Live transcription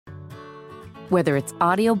Whether it's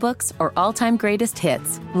audiobooks or all-time greatest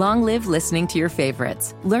hits, long live listening to your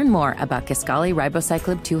favorites. Learn more about Kisqali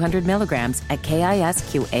Ribociclib 200 milligrams at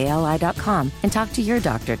KISQALI.com and talk to your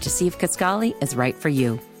doctor to see if Kisqali is right for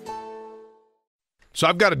you. So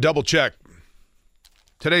I've got to double check.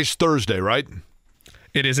 Today's Thursday, right?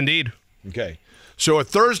 It is indeed. Okay. So a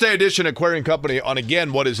Thursday edition Aquarium Company on,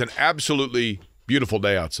 again, what is an absolutely beautiful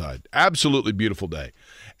day outside. Absolutely beautiful day.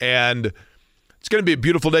 And it's going to be a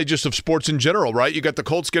beautiful day just of sports in general, right? You got the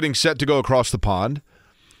Colts getting set to go across the pond.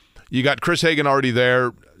 You got Chris Hagan already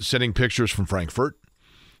there sending pictures from Frankfurt.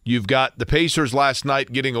 You've got the Pacers last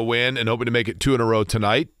night getting a win and hoping to make it 2 in a row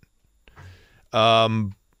tonight.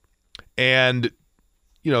 And,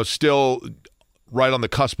 you know, still right on the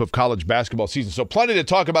cusp of college basketball season. So plenty to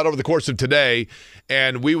talk about over the course of today,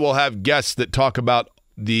 and we will have guests that talk about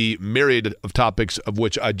the myriad of topics of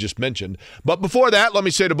which I just mentioned. But before that, let me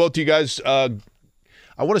say to both of you guys, I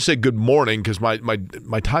want to say good morning because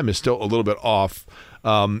my time is still a little bit off,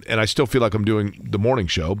 and I still feel like I'm doing the morning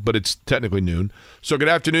show, but it's technically noon. So good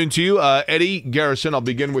afternoon to you. Eddie Garrison, I'll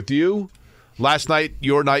begin with you. Last night,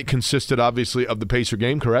 your night consisted, obviously, of the Pacer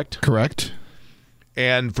game, correct? Correct.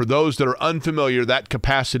 And for those that are unfamiliar, that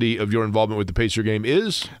capacity of your involvement with the Pacer game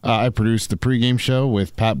is? I produced the pregame show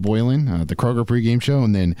with Pat Boylan, the Kroger pregame show.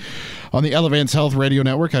 And then on the Elevance Health Radio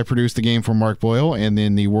Network, I produced the game for Mark Boyle. And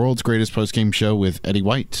then the world's greatest postgame show with Eddie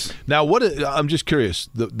White. Now, I'm just curious,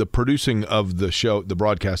 the producing of the show, the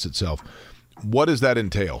broadcast itself, what does that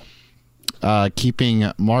entail? Keeping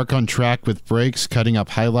Mark on track with breaks, cutting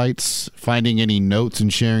up highlights, finding any notes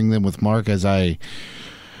and sharing them with Mark as I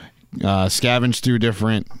scavenge through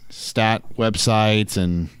different stat websites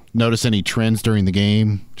and notice any trends during the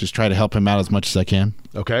game. Just try to help him out as much as I can.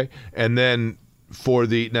 Okay. And then are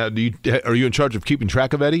you in charge of keeping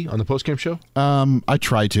track of Eddie on the postgame show? I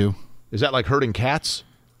try to. Is that like herding cats?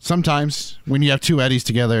 Sometimes when you have two Eddies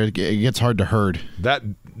together, it gets hard to herd.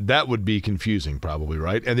 That would be confusing probably,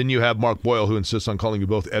 right? And then you have Mark Boyle who insists on calling you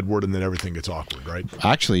both Edward, and then everything gets awkward, right?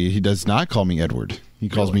 Actually, he does not call me Edward. He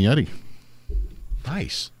calls me Eddie.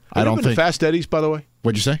 Nice. I don't think. Been to Fast Eddie's, by the way?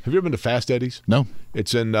 What'd you say? Have you ever been to Fast Eddie's? No.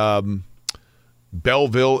 It's in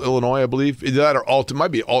Belleville, Illinois, I believe. Either that or Alton. It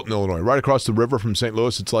might be Alton, Illinois. Right across the river from St.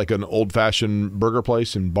 Louis. It's like an old-fashioned burger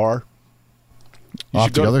place and bar. I'll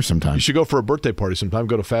have to go there sometime. You should go for a birthday party sometime.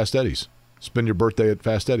 Go to Fast Eddie's. Spend your birthday at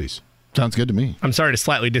Fast Eddie's. Sounds good to me. I'm sorry to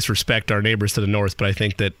slightly disrespect our neighbors to the north, but I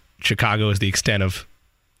think that Chicago is the extent of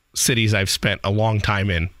cities I've spent a long time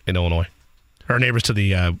in Illinois. Our neighbors to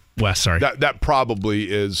the west, sorry. That probably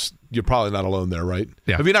is... You're probably not alone there, right?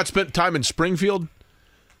 Yeah. Have you not spent time in Springfield?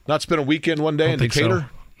 Not spent a weekend one day in Decatur?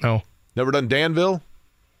 So. No. Never done Danville?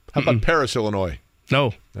 How about Paris, Illinois?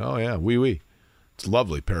 No. Oh, yeah. Oui. It's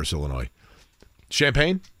lovely, Paris, Illinois.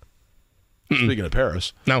 Champaign? Speaking of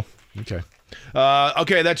Paris. No. Okay.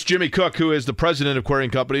 Okay, that's Jimmy Cook, who is the president of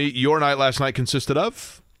Aquarium Company. Your night last night consisted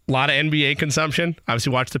of? A lot of NBA consumption.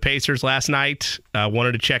 Obviously watched the Pacers last night.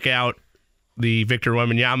 Wanted to check out the Victor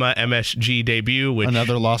Wembanyama MSG debut, which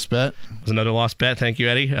another lost bet. Was another lost bet. Thank you,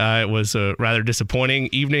 Eddie. It was a rather disappointing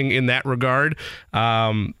evening in that regard.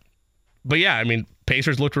 But yeah, I mean,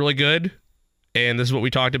 Pacers looked really good, and this is what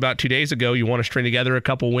we talked about 2 days ago. You want to string together a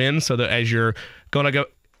couple wins so that as you're going to go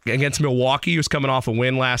against Milwaukee, who's coming off a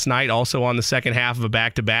win last night, also on the second half of a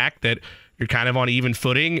back-to-back, that you're kind of on even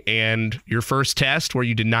footing. And your first test, where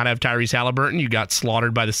you did not have Tyrese Halliburton, you got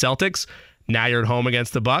slaughtered by the Celtics. Now you're at home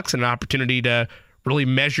against the Bucks, and an opportunity to really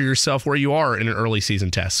measure yourself where you are in an early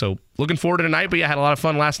season test. So looking forward to tonight, but yeah, I had a lot of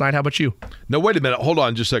fun last night. How about you? No, wait a minute. Hold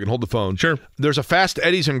on just a second. Hold the phone. Sure. There's a Fast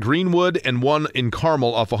Eddie's in Greenwood and one in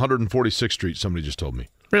Carmel off 146th Street, somebody just told me.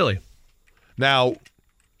 Really? Now,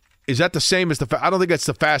 is that the same as I don't think that's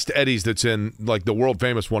the Fast Eddie's that's in like the world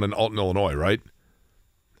famous one in Alton, Illinois, right?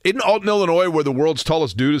 Isn't Alton, Illinois where the world's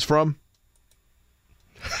tallest dude is from?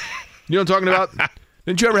 You know what I'm talking about?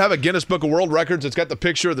 Didn't you ever have a Guinness Book of World Records? It's got the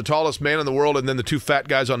picture of the tallest man in the world and then the two fat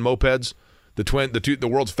guys on mopeds, the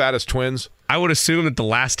world's fattest twins. I would assume that the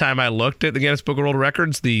last time I looked at the Guinness Book of World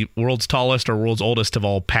Records, the world's tallest or world's oldest have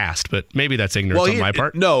all passed, but maybe that's ignorance on my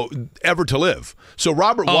part. No, ever to live. So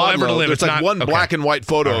Robert Wadlow, there's like one black and white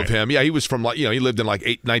photo of him. Yeah, he was from he lived in like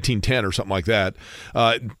 1910 or something like that.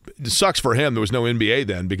 It sucks for him. There was no NBA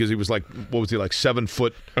then because he was like, what was he, like 7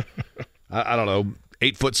 foot, I don't know,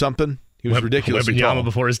 8 foot something? He was ridiculously tall. Wembanyama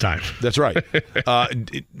before his time. That's right.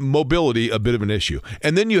 Mobility, a bit of an issue.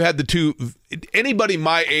 And then you had the two. Anybody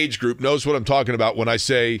my age group knows what I'm talking about when I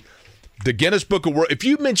say the Guinness Book of World. If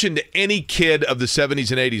you mention to any kid of the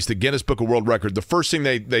 70s and 80s the Guinness Book of World Record, the first thing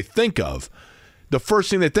they think of, the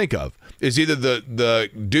first thing they think of is either the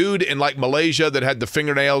dude in like Malaysia that had the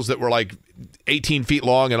fingernails that were like 18 feet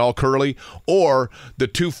long and all curly, or the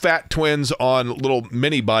two fat twins on little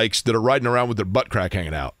mini bikes that are riding around with their butt crack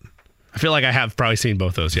hanging out. I feel like I have probably seen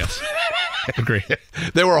both those, yes. I agree.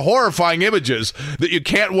 They were horrifying images that you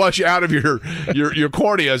can't wash out of your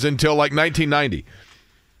corneas until like 1990.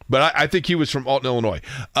 But I think he was from Alton, Illinois.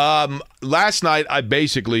 Last night,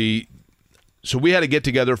 so we had to get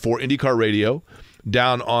together for IndyCar Radio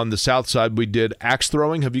down on the south side. We did axe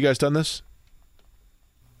throwing. Have you guys done this?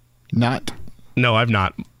 Not. No, I've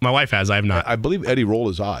not. My wife has. I have not. I believe Eddie rolled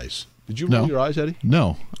his eyes. Did you roll your eyes, Eddie?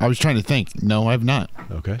 No. I was trying to think. No, I've not.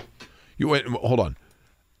 Okay. Hold on.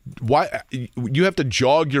 Why you have to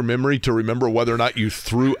jog your memory to remember whether or not you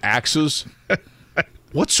threw axes?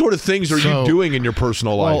 What sort of things are you doing in your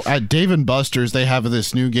personal life? Well, at Dave & Buster's, they have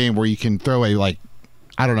this new game where you can throw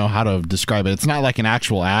I don't know how to describe it. It's not like an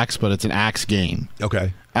actual axe, but it's an axe game.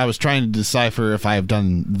 Okay. I was trying to decipher if I have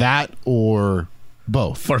done that or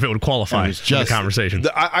both. Or if it would qualify in the conversation.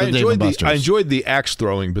 I enjoyed the axe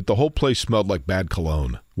throwing, but the whole place smelled like bad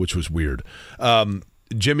cologne, which was weird.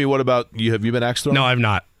 Jimmy, what about you? Have you been axe throwing? No, I've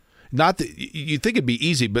not. Not that you think it'd be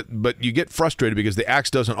easy, but you get frustrated because the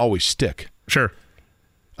axe doesn't always stick. Sure.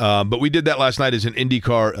 But we did that last night as an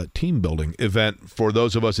IndyCar team building event for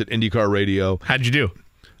those of us at IndyCar Radio. How'd you do?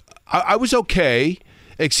 I was okay,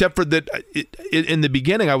 except for that in the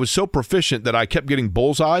beginning I was so proficient that I kept getting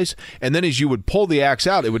bullseyes, and then as you would pull the axe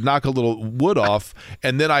out, it would knock a little wood off,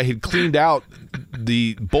 and then I had cleaned out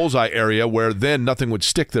the bullseye area where then nothing would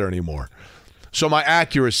stick there anymore. So my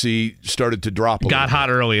accuracy started to drop a little bit. Hot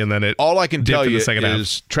early, and then all I can tell you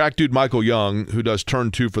is track dude Michael Young, who does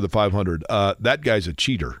turn 2 for the 500, that guy's a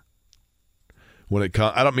cheater. When it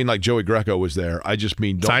comes, I don't mean like Joey Greco was there. I just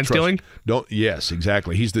mean sign stealing. Yes,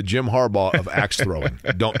 exactly. He's the Jim Harbaugh of axe throwing.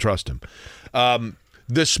 Don't trust him.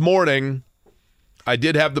 This morning, I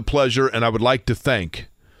did have the pleasure, and I would like to thank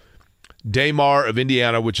Daymar of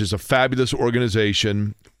Indiana, which is a fabulous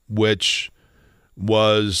organization, which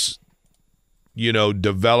was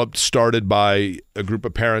started by a group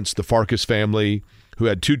of parents, the Farkas family, who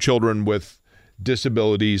had 2 children with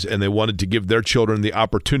disabilities, and they wanted to give their children the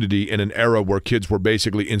opportunity in an era where kids were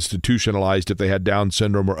basically institutionalized if they had Down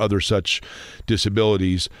syndrome or other such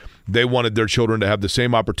disabilities. They wanted their children to have the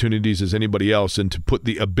same opportunities as anybody else and to put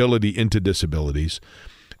the ability into disabilities.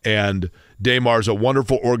 And Daymar is a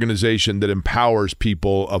wonderful organization that empowers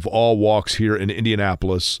people of all walks here in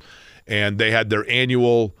Indianapolis. And they had their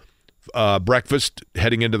annual breakfast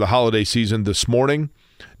heading into the holiday season this morning.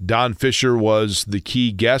 Don Fisher was the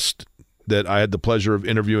key guest that I had the pleasure of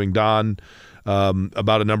interviewing Don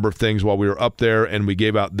about a number of things while we were up there, and we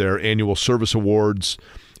gave out their annual service awards,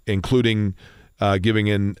 including giving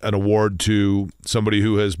in an award to somebody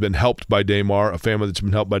who has been helped by Daymar, a family that's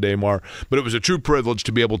been helped by Daymar. But it was a true privilege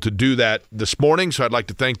to be able to do that this morning, so I'd like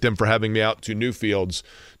to thank them for having me out to Newfields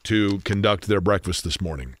to conduct their breakfast this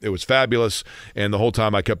morning. It was fabulous, and the whole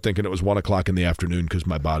time I kept thinking it was 1 o'clock in the afternoon because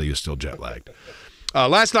my body is still jet-lagged.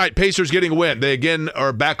 Last night, Pacers getting a win. They again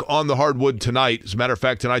are back on the hardwood tonight. As a matter of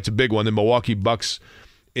fact, tonight's a big one. The Milwaukee Bucks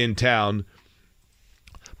in town.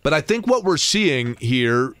 But I think what we're seeing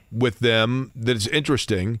here with them that is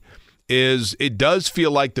interesting is it does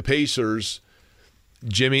feel like the Pacers,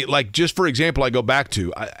 Jimmy, like just for example, I go back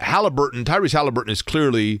to Tyrese Halliburton is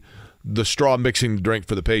clearly the straw mixing the drink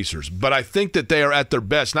for the Pacers. But I think that they are at their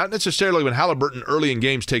best, not necessarily when Halliburton early in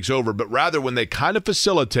games takes over, but rather when they kind of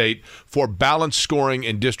facilitate for balanced scoring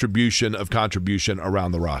and distribution of contribution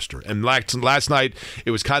around the roster. And last night, it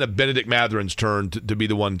was kind of Benedict Matherin's turn to be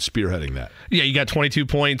the one spearheading that. Yeah, you got 22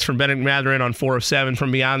 points from Benedict Mathurin on 4 of 7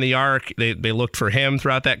 from beyond the arc. They looked for him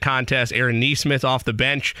throughout that contest. Aaron Nesmith off the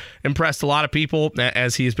bench impressed a lot of people,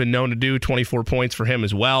 as he's been known to do. 24 points for him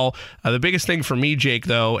as well. The biggest thing for me, Jake,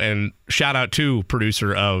 though, and shout out to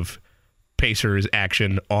producer of Pacers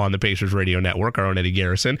action on the Pacers radio network, our own Eddie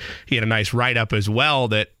Garrison. He had a nice write-up as well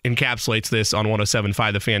that encapsulates this on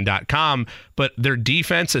 1075thefan.com. But their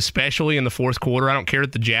defense, especially in the fourth quarter, I don't care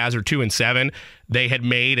if the Jazz are 2-7, they had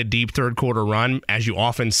made a deep third quarter run, as you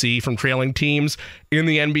often see from trailing teams in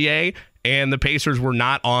the NBA. And the Pacers were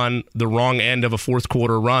not on the wrong end of a fourth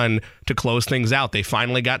quarter run to close things out. They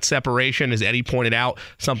finally got separation, as Eddie pointed out,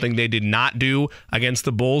 something they did not do against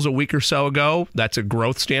the Bulls a week or so ago. That's a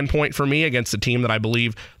growth standpoint for me against a team that I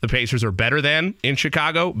believe the Pacers are better than in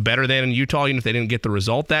Chicago, better than in Utah, even if they didn't get the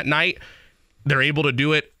result that night. They're able to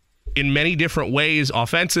do it in many different ways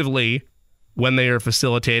offensively when they are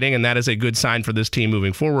facilitating, and that is a good sign for this team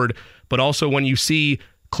moving forward. But also when you see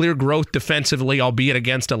clear growth defensively, albeit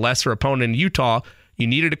against a lesser opponent in Utah, You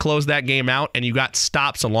needed to close that game out, and you got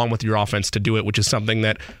stops along with your offense to do it, which is something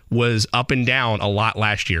that was up and down a lot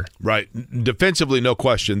last year. Right. Defensively, no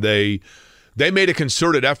question. They made a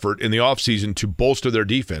concerted effort in the offseason to bolster their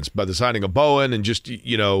defense by the signing of Bowen and just,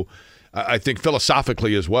 I think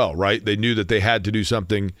philosophically as well, right? They knew that they had to do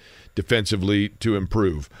something defensively to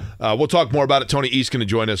improve. We'll talk more about it. Tony East going to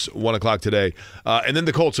join us 1 o'clock today. And then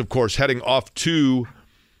the Colts, of course, heading off to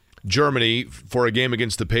Germany for a game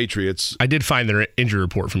against the Patriots. I did find their injury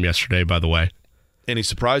report from yesterday, by the way. Any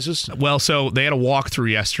surprises? Well, so they had a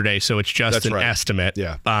walkthrough yesterday, so it's just an estimate.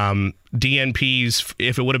 Yeah. DNPs,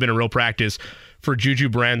 if it would have been a real practice, for Juju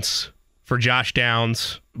Brents, for Josh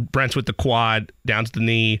Downs, Brents with the quad, Downs with the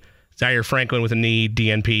knee, Zaire Franklin with a knee,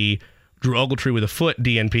 DNP, Drew Ogletree with a foot,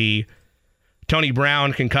 DNP, Tony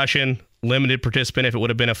Brown, concussion, limited participant if it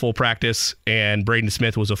would have been a full practice, and Braden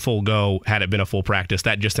Smith was a full go had it been a full practice.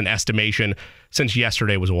 That's just an estimation since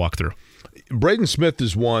yesterday was a walkthrough. Braden Smith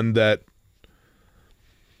is one that,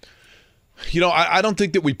 I don't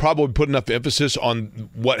think that we probably put enough emphasis on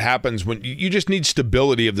what happens when you just need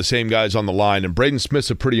stability of the same guys on the line, and Braden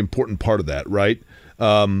Smith's a pretty important part of that, right?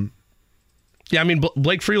 Yeah, I mean,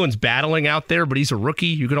 Blake Freeland's battling out there, but he's a rookie.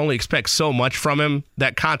 You can only expect so much from him.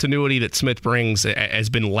 That continuity that Smith brings has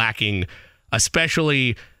been lacking,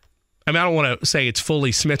 especially, I don't want to say it's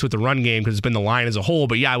fully Smith with the run game because it's been the line as a whole,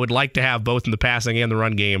 but yeah, I would like to have both in the passing and the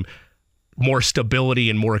run game more stability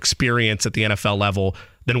and more experience at the NFL level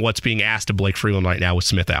than what's being asked of Blake Freeland right now with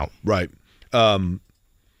Smith out. Right.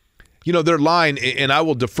 Their line, and I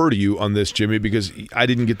will defer to you on this, Jimmy, because I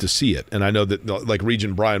didn't get to see it, and I know that like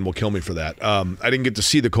Regent Brian will kill me for that. I didn't get to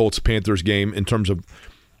see the Colts-Panthers game in terms of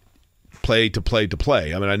play to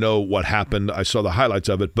play. I mean, I know what happened. I saw the highlights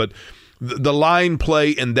of it, but the line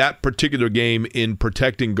play in that particular game in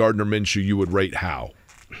protecting Gardner Minshew, you would rate how?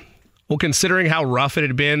 Well, considering how rough it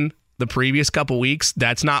had been the previous couple weeks,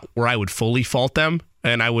 that's not where I would fully fault them.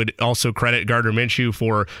 And I would also credit Gardner Minshew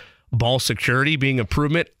for ball security being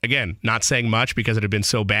improvement. Again, not saying much because it had been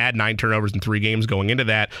so bad, 9 turnovers in 3 games going into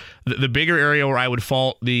that. The bigger area where I would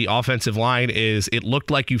fault the offensive line is it looked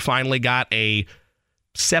like you finally got a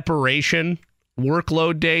separation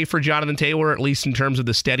workload day for Jonathan Taylor, at least in terms of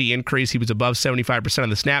the steady increase. He was above 75% of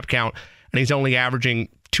the snap count, and he's only averaging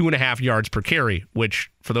 2.5 yards per carry, which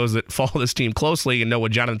for those that follow this team closely and know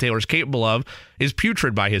what Jonathan Taylor's capable of is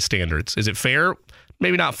putrid by his standards. Is it fair?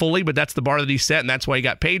 Maybe not fully, but that's the bar that he set, and that's why he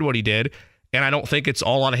got paid what he did. And I don't think it's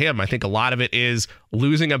all on him. I think a lot of it is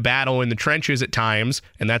losing a battle in the trenches at times,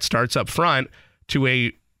 and that starts up front, to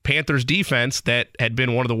a Panthers defense that had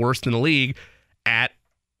been one of the worst in the league at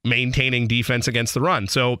maintaining defense against the run.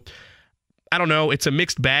 So I don't know. It's a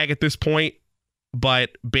mixed bag at this point, but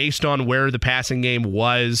based on where the passing game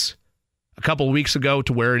was a couple of weeks ago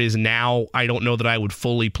to where it is now, I don't know that I would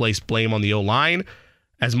fully place blame on the O-line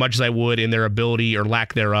as much as I would in their ability or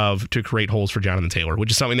lack thereof to create holes for Jonathan Taylor,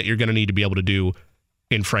 which is something that you're going to need to be able to do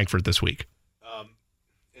in Frankfurt this week.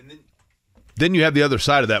 And then you have the other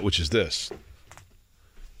side of that, which is this.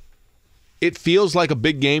 It feels like a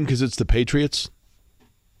big game because it's the Patriots.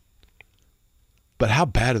 But how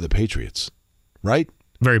bad are the Patriots, right?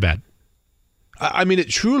 Very bad. I mean, it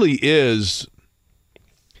truly is.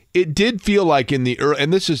 It did feel like in the early,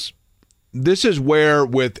 and this is where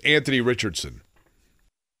with Anthony Richardson,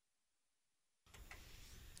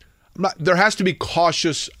 there has to be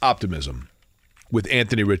cautious optimism with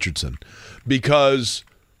Anthony Richardson because,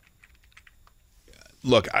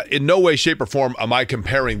 look, in no way, shape, or form am I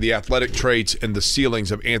comparing the athletic traits and the ceilings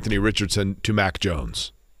of Anthony Richardson to Mac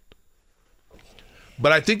Jones.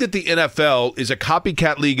 But I think that the NFL is a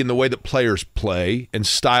copycat league in the way that players play and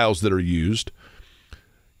styles that are used.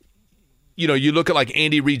 You look at like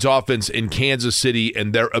Andy Reid's offense in Kansas City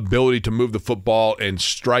and their ability to move the football and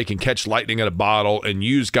strike and catch lightning in a bottle and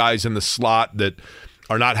use guys in the slot that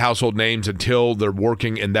are not household names until they're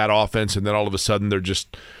working in that offense, and then all of a sudden they're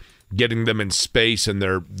just getting them in space and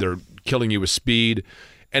they're killing you with speed.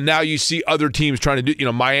 And now you see other teams trying to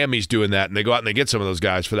do, Miami's doing that, and they go out and they get some of those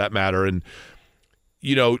guys for that matter. And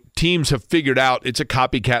teams have figured out it's a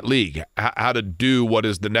copycat league, how to do what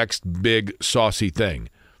is the next big saucy thing.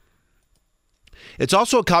 It's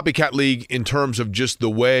also a copycat league in terms of just the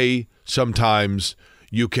way sometimes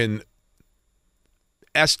you can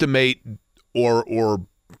estimate or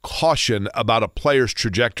caution about a player's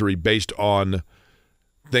trajectory based on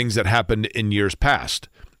things that happened in years past.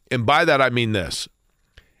 And by that I mean this.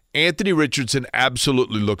 Anthony Richardson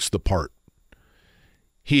absolutely looks the part.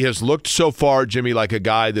 He has looked so far, Jimmy, like a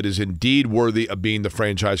guy that is indeed worthy of being the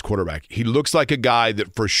franchise quarterback. He looks like a guy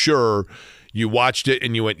that for sure you watched it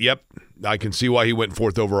and you went, yep, I can see why he went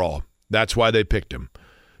 4th overall. That's why they picked him.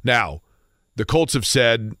 Now, the Colts have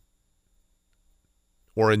said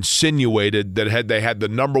or insinuated that had they had the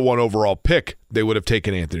number 1 overall pick, they would have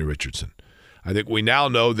taken Anthony Richardson. I think we now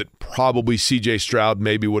know that probably C.J. Stroud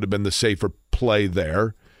maybe would have been the safer play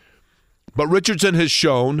there. But Richardson has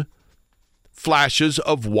shown flashes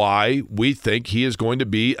of why we think he is going to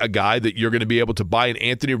be a guy that you're going to be able to buy an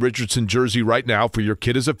Anthony Richardson jersey right now for your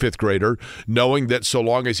kid as a 5th grader, knowing that so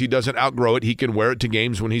long as he doesn't outgrow it, he can wear it to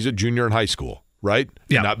games when he's a junior in high school, right?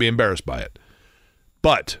 Yeah. And not be embarrassed by it.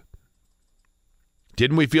 But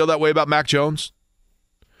didn't we feel that way about Mac Jones?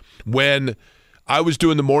 When I was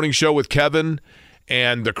doing the morning show with Kevin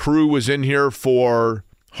and the crew was in here for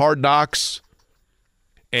Hard Knocks,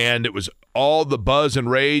 and it was all the buzz and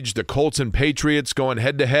rage, the Colts and Patriots going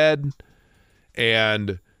head-to-head,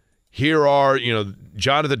 and here are,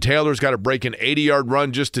 Jonathan Taylor's got to break an 80-yard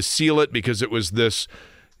run just to seal it because it was this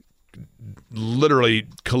literally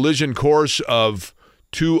collision course of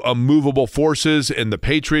two immovable forces, and the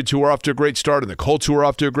Patriots who are off to a great start and the Colts who are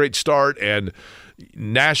off to a great start and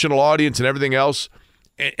national audience and everything else.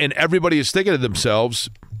 And everybody is thinking to themselves,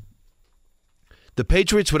 the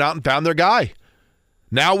Patriots went out and found their guy.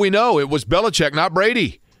 Now we know it was Belichick, not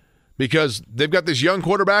Brady, because they've got this young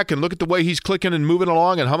quarterback, and look at the way he's clicking and moving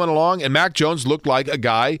along and humming along. And Mac Jones looked like a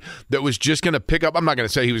guy that was just going to pick up. I'm not going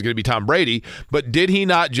to say he was going to be Tom Brady, but did he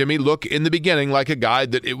not, Jimmy, look in the beginning like a guy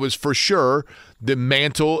that it was for sure the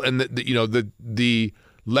mantle and the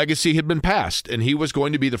legacy had been passed, and he was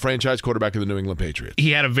going to be the franchise quarterback of the New England Patriots.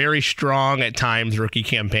 He had a very strong, at times, rookie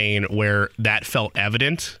campaign where that felt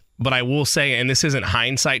evident. But I will say, and this isn't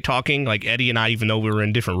hindsight talking, like Eddie and I, even though we were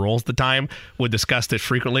in different roles at the time, would discuss this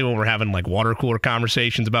frequently when we're having like water cooler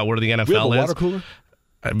conversations about where the NFL we have a is. Water cooler?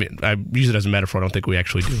 I mean, I use it as a metaphor. I don't think we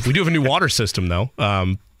actually do. We do have a new water system, though,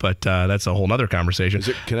 but that's a whole other conversation. Is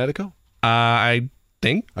it Connecticut? I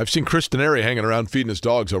think. I've seen Chris Denary hanging around feeding his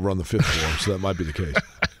dogs over on the 5th floor, so that might be the case.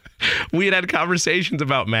 We had conversations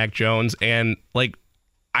about Mac Jones, and like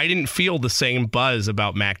I didn't feel the same buzz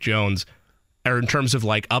about Mac Jones, or in terms of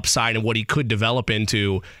like upside and what he could develop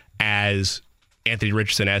into, as Anthony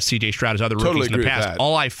Richardson, as C.J. Stroud, as other rookies in the past.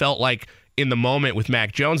 All I felt like in the moment with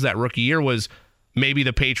Mac Jones that rookie year was maybe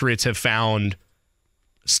the Patriots have found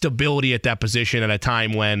stability at that position at a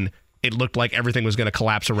time when it looked like everything was going to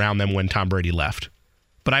collapse around them when Tom Brady left.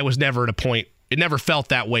 But I was never at a point, it never felt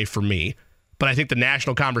that way for me. But I think the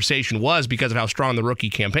national conversation was, because of how strong the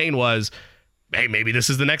rookie campaign was, hey, maybe this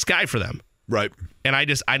is the next guy for them. Right. And I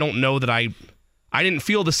don't know that I didn't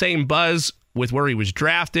feel the same buzz with where he was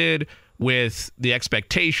drafted, with the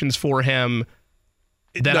expectations for him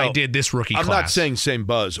that I did this rookie class. I'm not saying same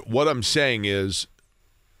buzz. What I'm saying is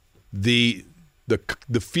the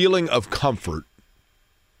feeling of comfort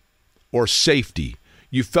or safety.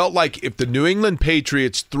 You felt like if the New England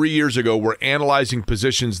Patriots 3 years ago were analyzing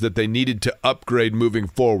positions that they needed to upgrade moving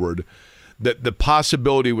forward, that the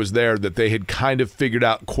possibility was there that they had kind of figured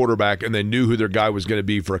out quarterback and they knew who their guy was going to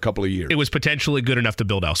be for a couple of years. It was potentially good enough to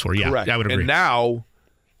build elsewhere. Yeah, correct. I would agree. And now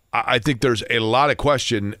I think there's a lot of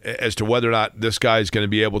question as to whether or not this guy is going to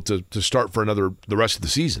be able to start for the rest of the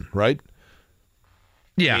season, right?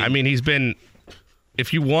 Yeah, I mean, he's been,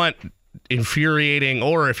 if you want infuriating,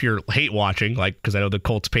 or if you're hate watching, like, because I know the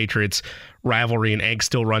Colts-Patriots rivalry and angst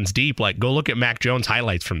still runs deep, like, go look at Mac Jones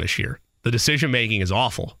highlights from this year. The decision-making is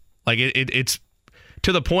awful. Like, it's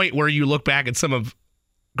to the point where you look back at some of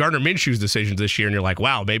Gardner Minshew's decisions this year and you're like,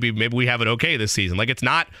 wow, maybe we have it okay this season. Like, it's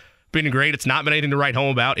not been great. It's not been anything to write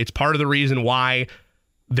home about. It's part of the reason why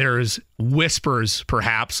there's whispers,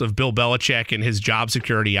 perhaps, of Bill Belichick and his job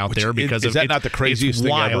security out there, because is that not the craziest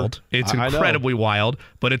thing ever? It's incredibly wild,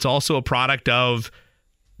 but it's also a product of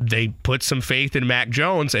they put some faith in Mac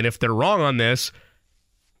Jones, and if they're wrong on this,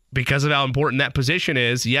 because of how important that position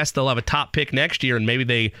is, yes, they'll have a top pick next year, and maybe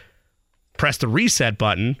they press the reset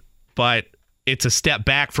button, but it's a step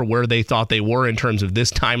back for where they thought they were in terms of this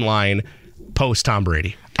timeline post Tom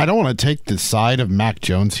Brady. I don't want to take the side of Mac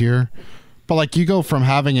Jones here, but like, you go from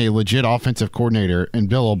having a legit offensive coordinator in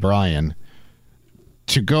Bill O'Brien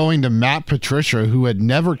to going to Matt Patricia, who had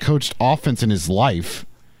never coached offense in his life.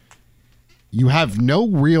 You have no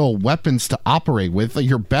real weapons to operate with. Like,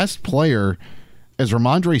 your best player is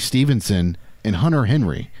Ramondre Stevenson and Hunter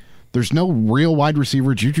Henry. There's no real wide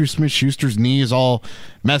receiver. Juju Smith-Schuster's knee is all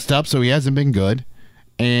messed up, so he hasn't been good.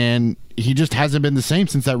 And he just hasn't been the same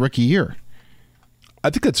since that rookie year. I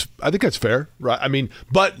think that's fair, right? I mean,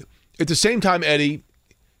 but at the same time, Eddie,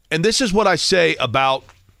 and this is what I say about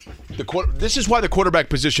this is why the quarterback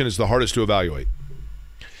position is the hardest to evaluate,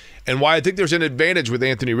 and why I think there's an advantage with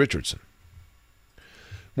Anthony Richardson.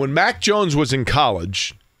 When Mac Jones was in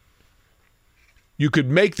college, you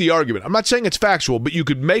could make the argument. I'm not saying it's factual, but you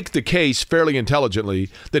could make the case fairly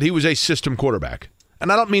intelligently that he was a system quarterback.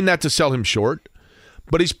 And I don't mean that to sell him short,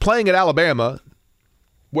 but he's playing at Alabama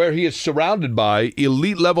where he is surrounded by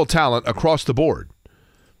elite-level talent across the board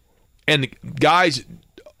and guys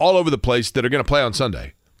all over the place that are going to play on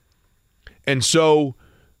Sunday. And so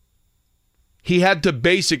he had to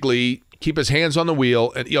basically keep his hands on the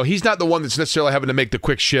wheel. And he's not the one that's necessarily having to make the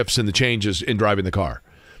quick shifts and the changes in driving the car.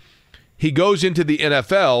 He goes into the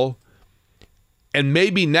NFL, and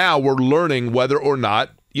maybe now we're learning whether or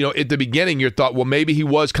not, at the beginning you thought, well, maybe he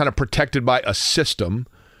was kind of protected by a system.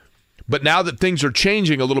 But now that things are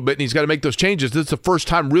changing a little bit and he's got to make those changes, this is the first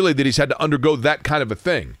time really that he's had to undergo that kind of a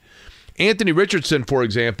thing. Anthony Richardson, for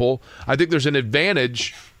example, I think there's an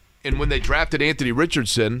advantage in when they drafted Anthony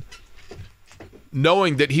Richardson,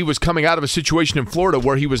 knowing that he was coming out of a situation in Florida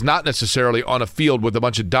where he was not necessarily on a field with a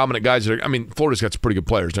bunch of dominant guys. Florida's got some pretty good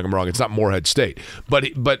players, don't get me wrong. It's not Morehead State. But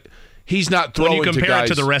he's not throwing to guys. When you compare it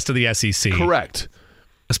to the rest of the SEC. Correct.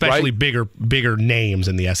 Especially bigger names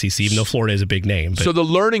in the SEC, even though Florida is a big name. But. So the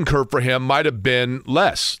learning curve for him might have been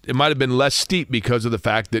less. It might have been less steep because of the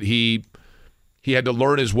fact that he had to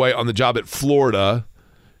learn his way on the job at Florida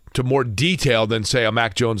to more detail than, say, a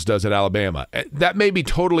Mac Jones does at Alabama. That may be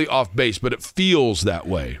totally off base, but it feels that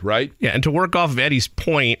way, right? Yeah, and to work off of Eddie's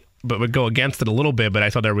point, but would go against it a little bit, but I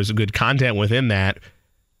thought there was a good content within that.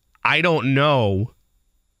 I don't know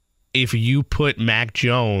if you put Mac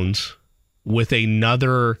Jones with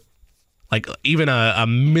another, like even a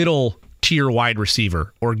middle tier wide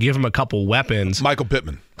receiver or give him a couple weapons. Michael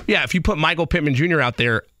Pittman. Yeah, if you put Michael Pittman Jr. out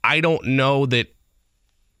there, I don't know that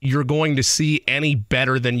you're going to see any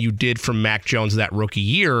better than you did from Mac Jones that rookie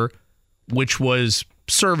year, which was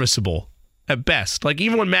serviceable at best. Like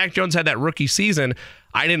even when Mac Jones had that rookie season,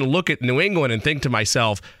 I didn't look at New England and think to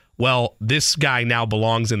myself, well, this guy now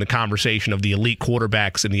belongs in the conversation of the elite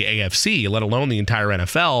quarterbacks in the AFC, let alone the entire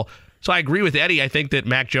NFL. So I agree with Eddie. I think that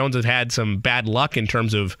Mac Jones has had some bad luck in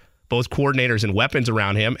terms of both coordinators and weapons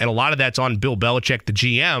around him, and a lot of that's on Bill Belichick, the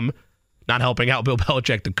GM, not helping out Bill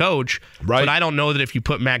Belichick, the coach. Right. But I don't know that if you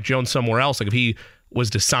put Mac Jones somewhere else, like if he was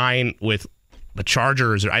to sign with the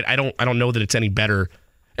Chargers, I don't know that it's any better.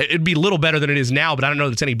 It'd be a little better than it is now, but I don't know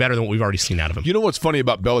that it's any better than what we've already seen out of him. You know what's funny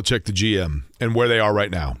about Belichick, the GM, and where they are right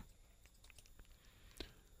now?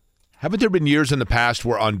 Haven't there been years in the past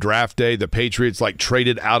where on draft day the Patriots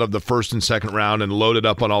traded out of the first and second round and loaded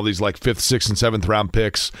up on all these 5th, 6th, and 7th round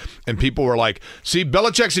picks, and people were like, see,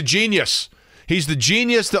 Belichick's a genius. He's the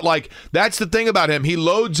genius that that's the thing about him. He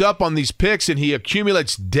loads up on these picks and he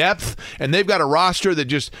accumulates depth, and they've got a roster that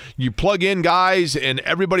just you plug in guys and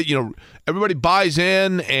everybody buys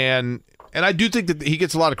in, and I do think that he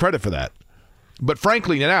gets a lot of credit for that. But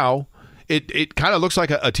frankly now it kind of looks like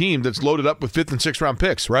a team that's loaded up with 5th and 6th round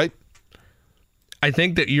picks, right? I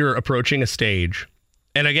think that you're approaching a stage,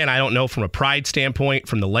 and again, I don't know from a pride standpoint,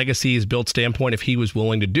 from the legacy he's built standpoint, if he was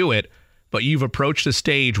willing to do it, but you've approached a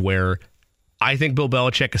stage where I think Bill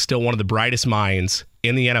Belichick is still one of the brightest minds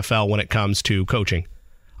in the NFL when it comes to coaching.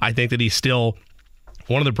 I think that he's still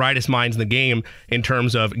one of the brightest minds in the game in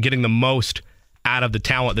terms of getting the most out of the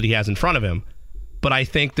talent that he has in front of him. But I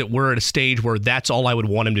think that we're at a stage where that's all I would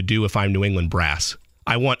want him to do if I'm New England brass.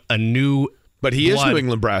 I want a new But he is New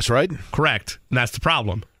England brass, right? Correct. And that's the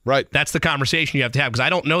problem. Right. That's the conversation you have to have, because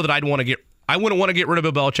I don't know that I wouldn't want to get rid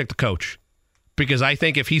of Bill Belichick, the coach, because I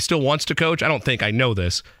think if he still wants to coach, I know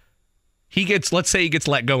this, let's say he gets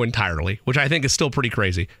let go entirely, which I think is still pretty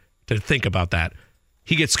crazy to think about that.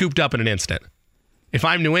 He gets scooped up in an instant. If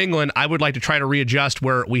I'm New England, I would like to try to readjust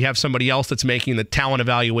where we have somebody else that's making the talent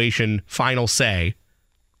evaluation final say,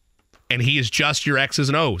 and he is just your X's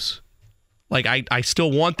and O's. I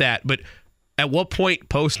still want that, but at what point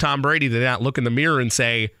post Tom Brady did they not look in the mirror and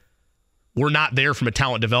say, we're not there from a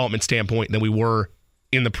talent development standpoint than we were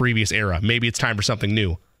in the previous era? Maybe it's time for something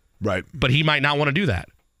new. Right. But he might not want to do that.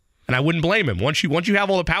 And I wouldn't blame him. Once you have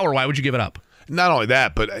all the power, why would you give it up? Not only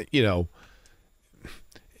that, but,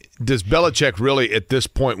 does Belichick really at this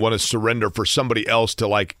point want to surrender for somebody else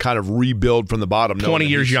to kind of rebuild from the bottom? 20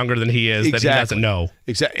 years younger than he is, exactly. That he doesn't know.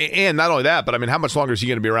 Exactly. And not only that, but how much longer is he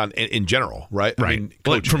going to be around in general, right? Right.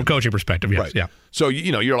 From a coaching perspective, yes. Right. Yeah. So,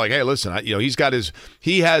 you're like, hey, listen,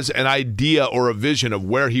 he has an idea or a vision of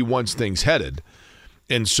where he wants things headed.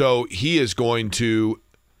 And so he is going to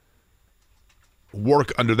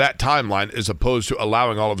work under that timeline as opposed to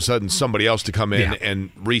allowing all of a sudden somebody else to come in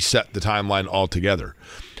and reset the timeline altogether.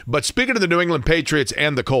 But speaking of the New England Patriots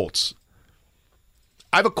and the Colts,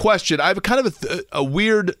 I have a question. I have a kind of a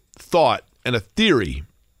weird thought and a theory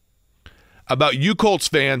about you Colts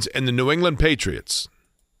fans and the New England Patriots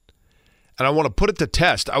and I want to put it to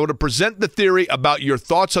test. I want to present the theory about your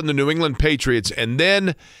thoughts on the New England Patriots, and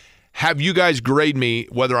then have you guys grade me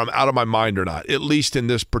whether I'm out of my mind or not, at least in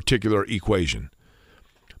this particular equation.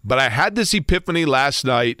 But I had this epiphany last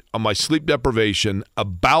night on my sleep deprivation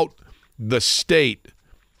about the state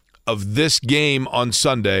of this game on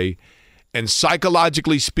Sunday, and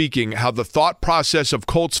psychologically speaking, how the thought process of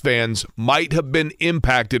Colts fans might have been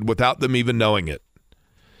impacted without them even knowing it.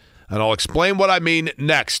 And I'll explain what I mean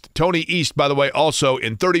next. Tony East, by the way, also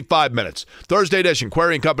in 35 minutes. Thursday edition,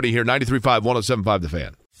 Query & Company here, 93.5, 107.5 The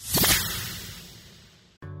Fan.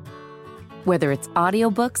 Whether it's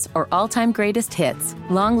audiobooks or all-time greatest hits,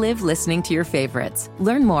 long live listening to your favorites.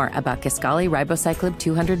 Learn more about Kisqali Ribociclib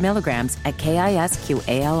 200 milligrams at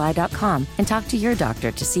KISQALI.com and talk to your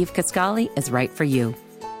doctor to see if Kisqali is right for you.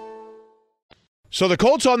 So the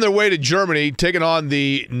Colts on their way to Germany, taking on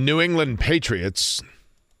the New England Patriots.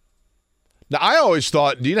 Now, I always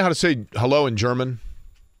thought, do you know how to say hello in German,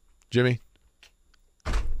 Jimmy?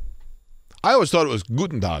 I always thought it was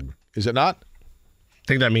Guten Tag. Is it not? I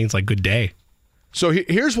think that means like good day. So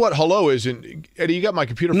here's what hello is. And Eddie, you got my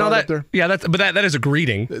computer phone up there? Yeah, that is a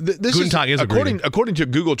greeting. Guten Tag is a greeting. According to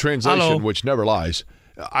Google Translation, hello, which never lies,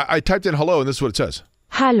 I typed in hello, and this is what it says.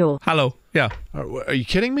 Hallo. Hello. Yeah. Are you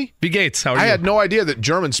kidding me? Wie geht's? How are you? I had no idea that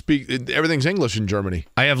Germans speak. Everything's English in Germany.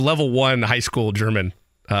 I have level 1 high school German,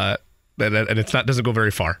 and it's not doesn't go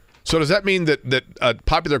very far. So does that mean that a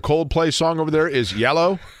popular Coldplay song over there is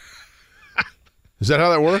yellow? Is that how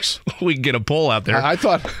that works? We can get a poll out there. I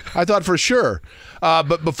thought for sure.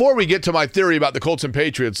 But before we get to my theory about the Colts and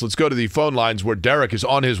Patriots, let's go to the phone lines where Derek is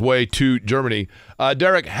on his way to Germany.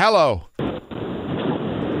 Derek, hello.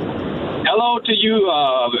 Hello to you,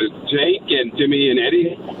 Jake and Jimmy and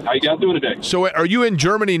Eddie. How you guys doing today? So are you in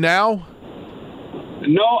Germany now?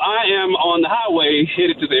 No, I am on the highway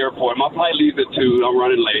headed to the airport. My flight leaves at 2. I'm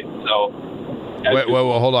running late. So. Wait,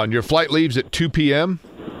 hold on. Your flight leaves at 2 p.m.?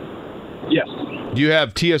 Yes. Do you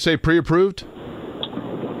have TSA pre-approved?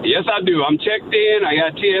 Yes, I do. I'm checked in. I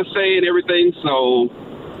got TSA and everything, so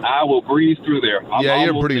I will breeze through there. Yeah,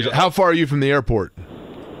 you're pretty. How far are you from the airport?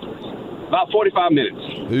 About 45 minutes.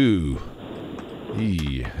 Ooh.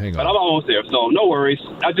 Hang on. But I'm almost there, so no worries.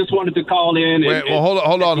 I just wanted to call in. Hold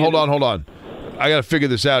on. I got to figure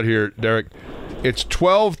this out here, Derek. It's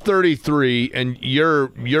 12:33, and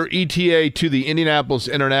your ETA to the Indianapolis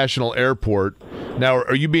International Airport. Now,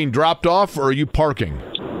 are you being dropped off, or are you parking?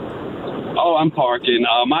 Oh, I'm parking.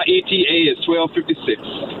 My ETA is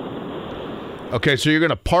 12:56. Okay, so you're going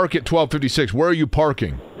to park at 12:56. Where are you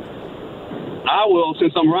parking? I will,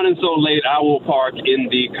 since I'm running so late, I will park in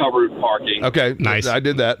the covered parking. Okay, nice. I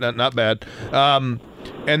did that. Not bad. And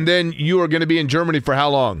then you are going to be in Germany for how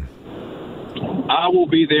long? I will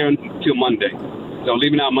be there until Monday. So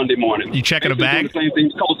leaving out Monday morning. You checking a bag? The same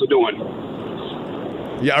thing Colts are doing.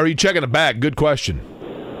 Yeah, are you checking a bag? Good question.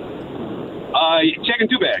 Checking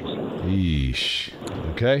 2 bags. Yeesh.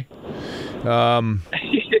 Okay.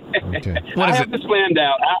 Okay. What is I have this planned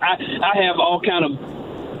out. I have all kind of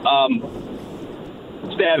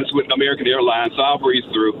status with American Airlines, so I'll breeze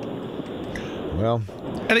through. Well,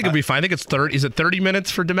 I think it'll be fine. I think it's 30. Is it 30 minutes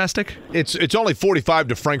for domestic? it's only 45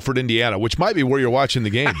 to Frankfurt, Indiana, which might be where you're watching the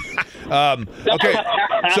game. Okay.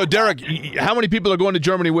 So, Derek, how many people are going to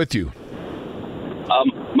Germany with you?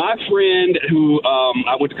 My friend who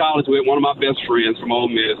I went to college with, one of my best friends from Ole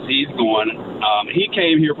Miss, he's going. He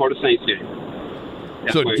came here for the Saints game.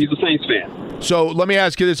 He's a Saints fan. So let me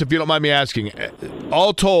ask you this, if you don't mind me asking.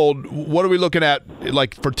 All told, what are we looking at,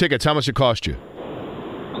 like, for tickets? How much it cost you?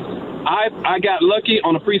 I got lucky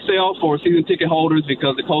on a pre-sale for season ticket holders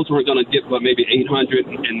because the Colts were going to get maybe 800,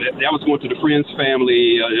 and that was going to the friends,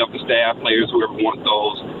 family, of the staff, players, whoever wanted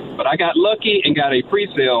those. But I got lucky and got a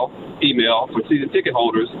pre-sale email for season ticket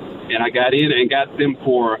holders, and I got in and got them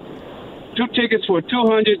for 2 tickets for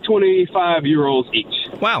 225 euros each.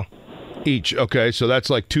 Wow. Each, okay, so that's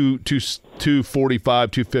like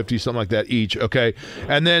 245, 250, something like that each, okay.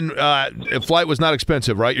 And then flight was not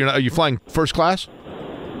expensive, right? Are you flying first class?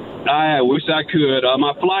 I wish I could.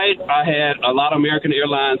 My flight, I had a lot of American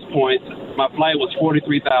Airlines points. My flight was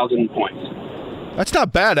 43,000 points. That's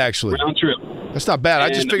not bad, actually. Round trip. That's not bad.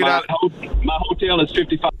 And I just figured out. My hotel is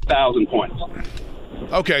 55,000 points.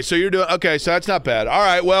 Okay, so you're doing okay. So that's not bad. All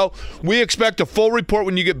right. Well, we expect a full report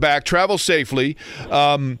when you get back. Travel safely.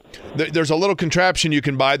 There's a little contraption you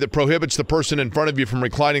can buy that prohibits the person in front of you from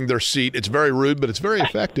reclining their seat. It's very rude, but it's very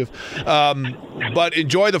effective. But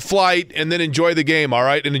enjoy the flight and then enjoy the game. All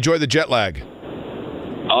right, and enjoy the jet lag.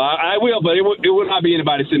 I will, but it will not be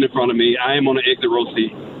anybody sitting in front of me. I am on the exit row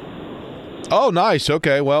seat. Oh, nice.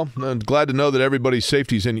 Okay, well, I'm glad to know that everybody's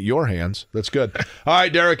safety's in your hands. That's good. All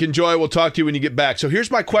right, Derek, enjoy. We'll talk to you when you get back. So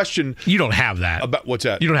here's my question. You don't have that. About what's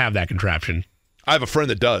that? You don't have that contraption. I have a friend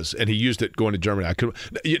that does, and he used it going to Germany.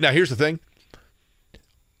 Now, here's the thing.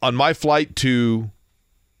 On my flight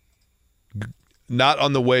not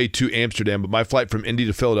on the way to Amsterdam, but my flight from Indy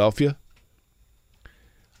to Philadelphia,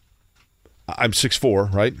 I'm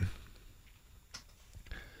 6'4", right?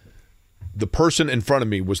 The person in front of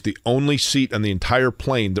me was the only seat on the entire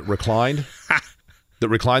plane that reclined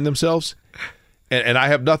themselves. And I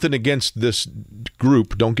have nothing against this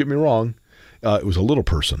group. Don't get me wrong. It was a little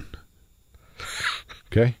person.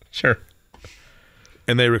 Okay? Sure.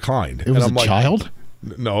 And they reclined. It was a child?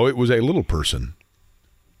 No, it was a little person.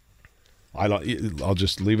 I'll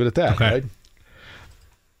just leave it at that, Okay. right?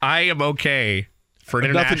 I am okay for an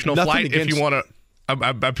international nothing flight if you want to.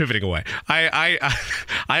 I'm pivoting away. I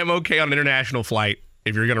am okay on an international flight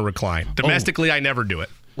if you're going to recline. Domestically, I never do it.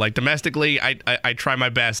 Like domestically, I try my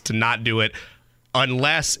best to not do it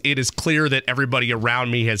unless it is clear that everybody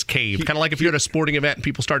around me has caved. Kind of like if you're at a sporting event and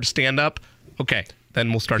people start to stand up. Okay,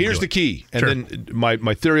 then we'll start. Here's the key, and then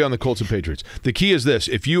my theory on the Colts and Patriots. The key is this: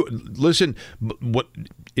 if you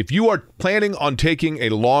are planning on taking a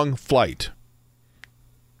long flight,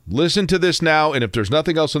 listen to this now, and if there's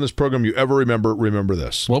nothing else on this program you ever remember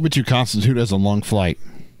this. What would you constitute as a long flight?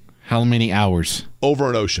 How many hours? Over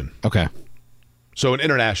an ocean. Okay. So an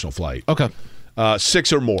international flight. Okay.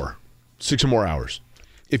 6 or more hours.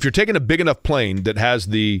 If you're taking a big enough plane that has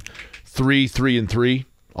the 3, 3, and 3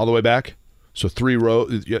 all the way back, so 3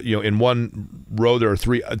 rows, in one row there are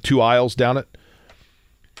 2 aisles down it.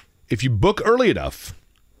 If you book early enough,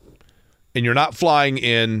 and you're not flying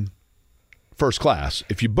in first class,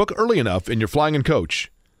 if you book early enough and you're flying in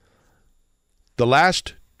coach, the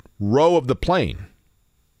last row of the plane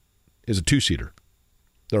is a 2-seater.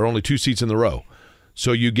 There are only 2 seats in the row.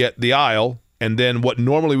 So you get the aisle, and then what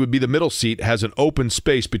normally would be the middle seat has an open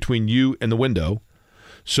space between you and the window.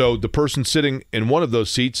 So the person sitting in one of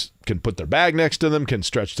those seats can put their bag next to them, can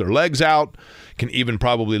stretch their legs out, can even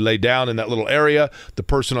probably lay down in that little area. The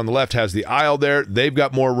person on the left has the aisle there. They've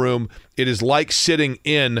got more room. It is like sitting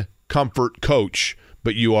in comfort coach,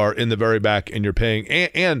 but you are in the very back and you're paying,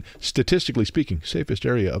 and statistically speaking, safest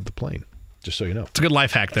area of the plane, just so you know. It's a good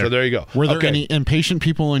life hack there. So there you go. Were there any impatient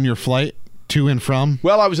people in your flight to and from?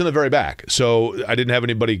 Well, I was in the very back, so I didn't have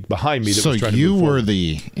anybody behind me that was trying to move forward. So you were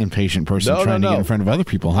the impatient person trying to get in front of other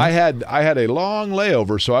people, huh? I had a long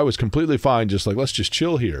layover, so I was completely fine, just like, let's just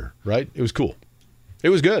chill here, right? It was cool. It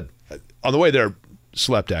was good. On the way there,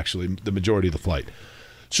 slept, actually, the majority of the flight.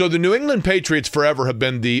 So the New England Patriots forever have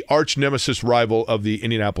been the arch nemesis rival of the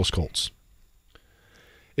Indianapolis Colts.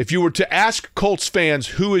 If you were to ask Colts fans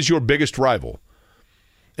who is your biggest rival,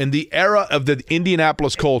 in the era of the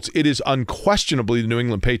Indianapolis Colts, it is unquestionably the New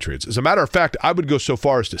England Patriots. As a matter of fact, I would go so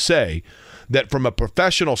far as to say that from a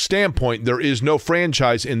professional standpoint, there is no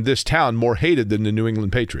franchise in this town more hated than the New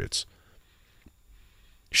England Patriots.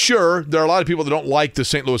 Sure, there are a lot of people that don't like the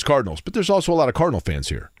St. Louis Cardinals, but there's also a lot of Cardinal fans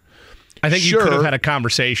here. I think you could have had a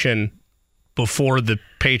conversation before the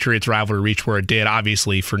Patriots rivalry reached where it did,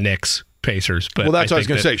 obviously, for Knicks. Pacers, but well, that's what I was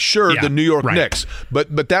going to say. Sure, the New York Knicks,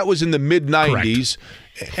 but that was in the mid '90s,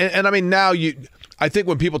 and I mean now I think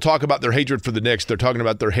when people talk about their hatred for the Knicks, they're talking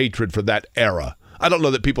about their hatred for that era. I don't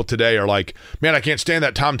know that people today are like, man, I can't stand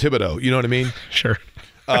that Tom Thibodeau. You know what I mean? Sure.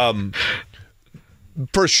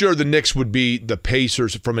 For sure, the Knicks would be the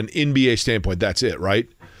Pacers from an NBA standpoint. That's it, right?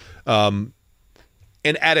 And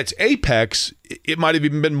at its apex, it might have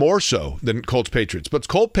even been more so than Colts Patriots. But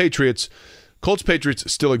Colts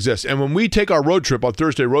Patriots still exist. And when we take our road trip, on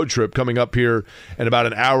Thursday road trip coming up here in about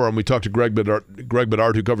an hour, and we talk to Greg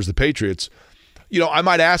Bedard, who covers the Patriots, I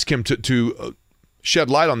might ask him to shed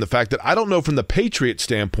light on the fact that I don't know from the Patriots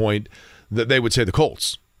standpoint that they would say the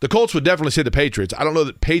Colts. The Colts would definitely say the Patriots. I don't know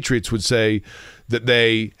that Patriots would say that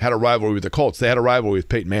they had a rivalry with the Colts. They had a rivalry with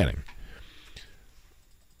Peyton Manning.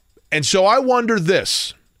 And so I wonder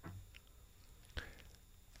this.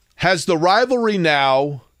 Has the rivalry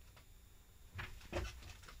now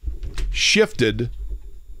shifted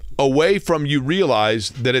away from, you realize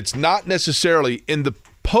that it's not necessarily in the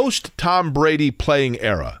post-Tom Brady playing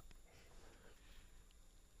era?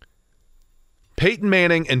 Peyton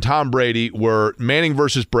Manning and Tom Brady were Manning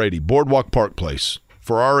versus Brady, Boardwalk Park Place,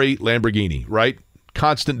 Ferrari, Lamborghini, right?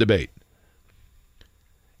 Constant debate.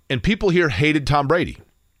 And people here hated Tom Brady.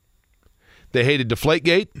 They hated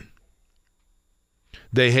Deflategate.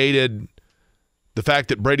 They hated the fact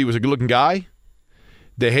that Brady was a good-looking guy.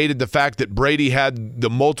 They hated the fact that Brady had the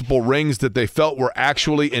multiple rings that they felt were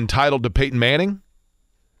actually entitled to Peyton Manning.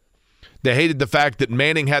 They hated the fact that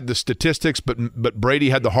Manning had the statistics, but Brady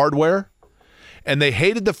had the hardware. And they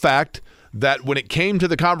hated the fact that when it came to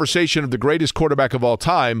the conversation of the greatest quarterback of all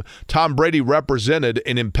time, Tom Brady represented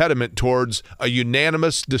an impediment towards a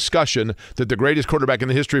unanimous discussion that the greatest quarterback in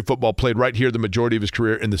the history of football played right here the majority of his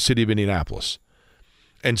career in the city of Indianapolis.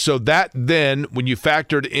 And so that then, when you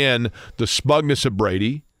factored in the smugness of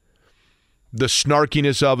Brady, the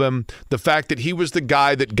snarkiness of him, the fact that he was the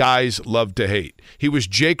guy that guys love to hate. He was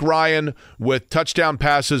Jake Ryan with touchdown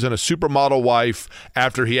passes and a supermodel wife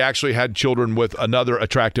after he actually had children with another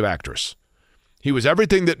attractive actress. He was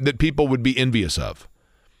everything that people would be envious of.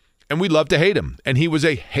 And we love to hate him. And he was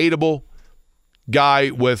a hateable guy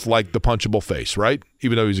with like the punchable face, right?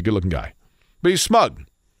 Even though he's a good-looking guy. But he's smug.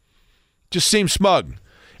 Just seems smug.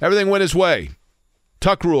 Everything went his way.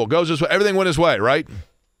 Tuck rule goes his way. Everything went his way, right?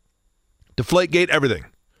 Deflategate, everything.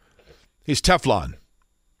 He's Teflon.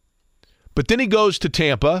 But then he goes to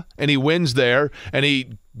Tampa, and he wins there, and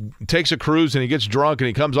he takes a cruise, and he gets drunk, and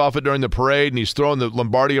he comes off it during the parade, and he's throwing the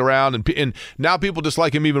Lombardi around, and now people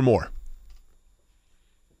dislike him even more.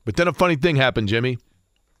 But then a funny thing happened, Jimmy.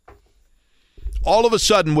 All of a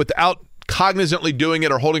sudden, without cognizantly doing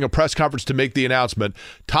it or holding a press conference to make the announcement,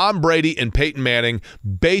 Tom Brady and Peyton Manning,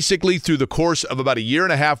 basically through the course of about a year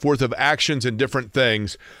and a half worth of actions and different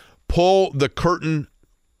things, pull the curtain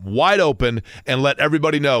wide open and let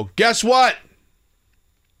everybody know, guess what?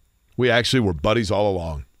 We actually were buddies all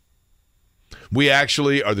along. We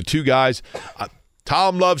actually are the two guys.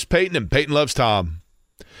 Tom loves Peyton and Peyton loves Tom.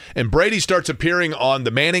 And Brady starts appearing on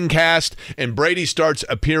the Manning cast, and Brady starts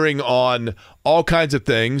appearing on all kinds of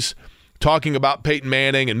things, talking about Peyton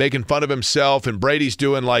Manning and making fun of himself, and Brady's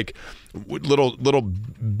doing like little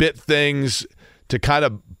bit things to kind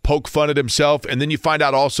of poke fun at himself. And then you find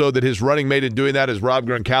out also that his running mate in doing that is Rob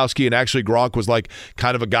Gronkowski, and actually Gronk was like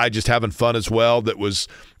kind of a guy just having fun as well. That was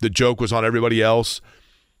the joke was on everybody else.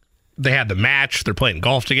 They had the match. They're playing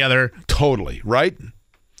golf together. Totally, right?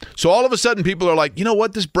 So all of a sudden people are like, you know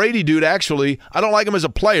what, this Brady dude actually, I don't like him as a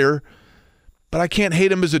player, but I can't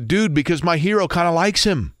hate him as a dude because my hero kind of likes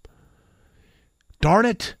him. Darn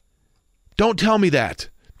it. Don't tell me that.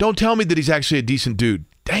 Don't tell me that he's actually a decent dude.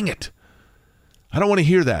 Dang it. I don't want to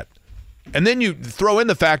hear that. And then you throw in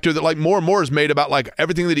the factor that like more and more is made about like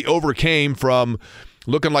everything that he overcame, from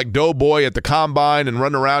looking like Doughboy at the combine and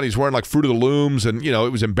running around. He's wearing like Fruit of the Looms, and you know, it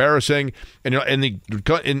was embarrassing. And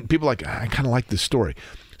and people are like, I kind of like this story.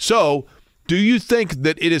 So do you think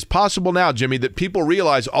that it is possible now, Jimmy, that people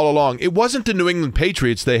realize all along it wasn't the New England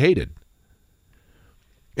Patriots they hated?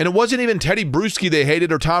 And it wasn't even Teddy Bruschi they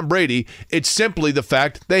hated or Tom Brady. It's simply the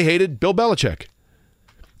fact they hated Bill Belichick.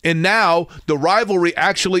 And now the rivalry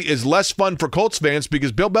actually is less fun for Colts fans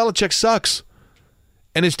because Bill Belichick sucks.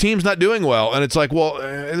 And his team's not doing well. And it's like, well,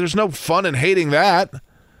 there's no fun in hating that.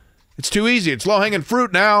 It's too easy. It's low-hanging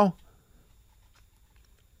fruit now.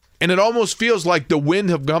 And it almost feels like the wind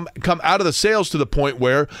have come out of the sails to the point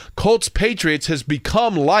where Colts-Patriots has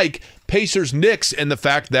become like Pacers-Knicks in the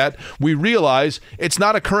fact that we realize it's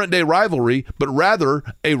not a current-day rivalry, but rather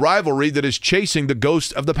a rivalry that is chasing the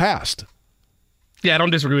ghost of the past. Yeah, I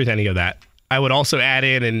don't disagree with any of that. I would also add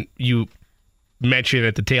in, and you mentioned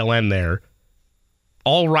at the tail end there,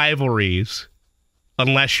 all rivalries,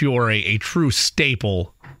 unless you're a true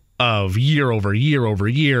staple of year over year over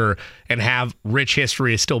year and have rich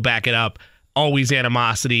history to still back it up, always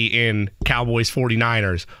animosity in Cowboys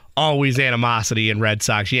 49ers, always animosity in Red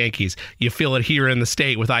Sox Yankees. You feel it here in the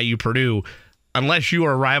state with IU Purdue. Unless you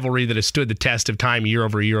are a rivalry that has stood the test of time year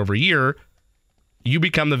over year over year, you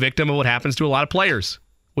become the victim of what happens to a lot of players,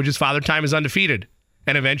 which is Father Time is undefeated.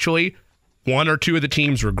 And eventually, one or two of the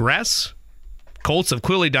teams regress. Colts have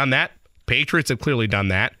clearly done that. Patriots have clearly done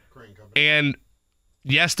that. And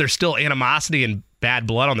yes, there's still animosity and bad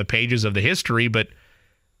blood on the pages of the history, but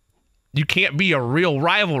you can't be a real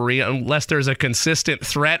rivalry unless there's a consistent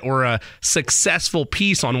threat or a successful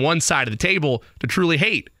piece on one side of the table to truly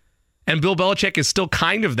hate. And Bill Belichick is still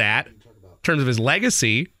kind of that in terms of his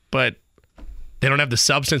legacy, but they don't have the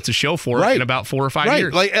substance to show for it in about 4 or 5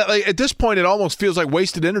 years. Like at this point, it almost feels like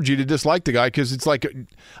wasted energy to dislike the guy because it's like, I'm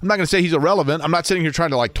not going to say he's irrelevant. I'm not sitting here trying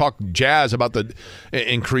to like talk jazz about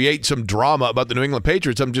and create some drama about the New England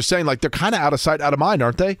Patriots. I'm just saying like they're kind of out of sight, out of mind,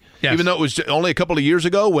 aren't they? Yes. Even though it was only a couple of years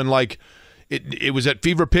ago when like it was at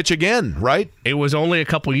fever pitch again, right? It was only a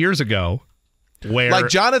couple years ago where like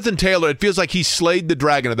Jonathan Taylor, it feels like he slayed the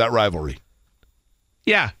dragon of that rivalry.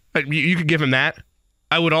 Yeah, you could give him that.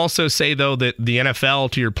 I would also say, though, that the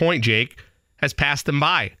NFL, to your point, Jake, has passed them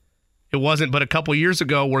by. It wasn't but a couple years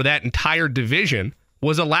ago where that entire division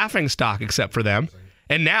was a laughingstock except for them.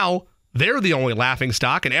 And now they're the only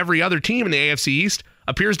laughingstock, and every other team in the AFC East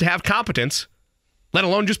appears to have competence, let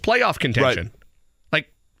alone just playoff contention. Right.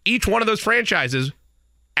 Like, each one of those franchises,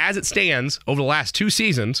 as it stands over the last 2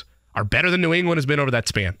 seasons, are better than New England has been over that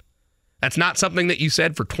span. That's not something that you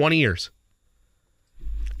said for 20 years.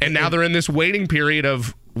 And now they're in this waiting period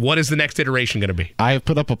of what is the next iteration going to be? I have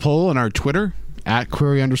put up a poll on our Twitter,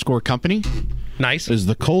 @query_company. Nice. Is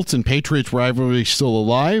the Colts and Patriots rivalry still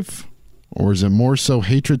alive? Or is it more so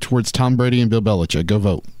hatred towards Tom Brady and Bill Belichick? Go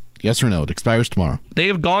vote. Yes or no? It expires tomorrow. They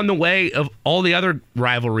have gone the way of all the other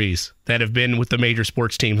rivalries that have been with the major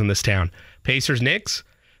sports teams in this town. Pacers-Knicks,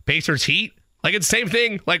 Pacers-Heat. Like, it's the same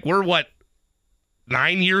thing. Like, we're,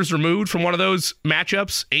 9 years removed from one of those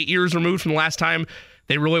matchups? 8 years removed from the last time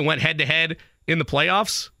they really went head-to-head in the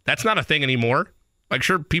playoffs? That's not a thing anymore. Like,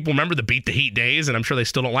 sure, people remember the Beat the Heat days, and I'm sure they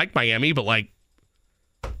still don't like Miami, but,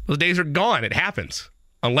 those days are gone. It happens.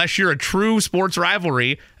 Unless you're a true sports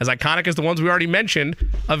rivalry, as iconic as the ones we already mentioned,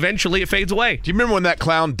 eventually it fades away. Do you remember when that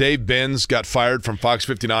clown Dave Benz got fired from Fox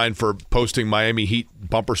 59 for posting Miami Heat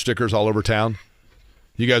bumper stickers all over town?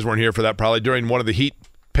 You guys weren't here for that probably. During one of the Heat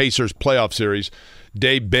Pacers playoff series,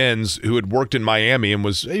 Dave Benz, who had worked in Miami and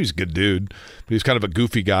he was a good dude, but he was kind of a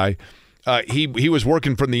goofy guy. He was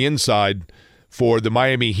working from the inside for the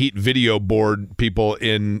Miami Heat video board people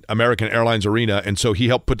in American Airlines Arena, and so he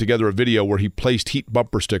helped put together a video where he placed Heat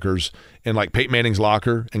bumper stickers in Peyton Manning's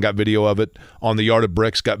locker and got video of it, on the Yard of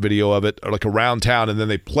Bricks got video of it, or around town, and then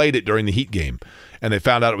they played it during the Heat game, and they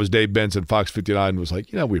found out it was Dave Benz, and Fox 59 was like,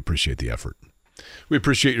 we appreciate the effort. We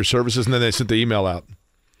appreciate your services, and then they sent the email out.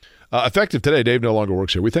 Effective today, Dave no longer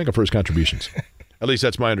works here. We thank him for his contributions. At least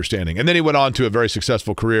that's my understanding. And then he went on to a very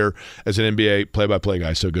successful career as an NBA play-by-play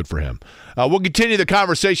guy, so good for him. We'll continue the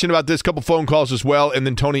conversation about this, couple phone calls as well, and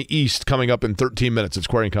then Tony East coming up in 13 minutes. It's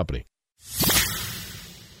Query & Company.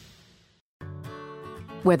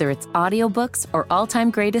 Whether it's audiobooks or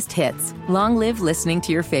all-time greatest hits, long live listening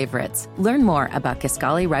to your favorites. Learn more about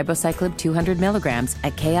Kisqali Ribociclib 200 milligrams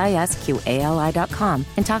at KISQALI.com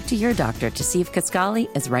and talk to your doctor to see if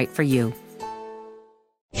Kisqali is right for you.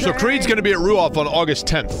 So Creed's going to be at Ruoff on August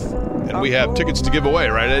 10th, and we have tickets to give away,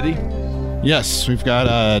 right, Eddie? Yes, we've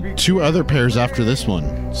got 2 other pairs after this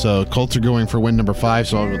one. So Colts are going for win number 5,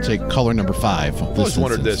 so I will take color number 5. I've always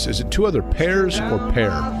wondered this. Is it 2 other pairs or pair?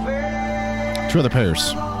 2 other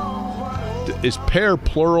pairs. Is pair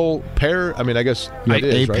plural pair? I mean, I guess it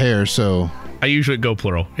is, a right? pair, so... I usually go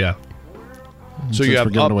plural, yeah. So you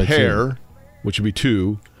have a pair, which would be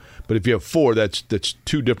 2, but if you have 4, that's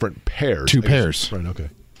 2 different pairs. 2 pairs. Right, okay.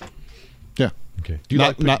 Yeah. Okay. Do you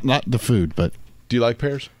not the food, but... Do you like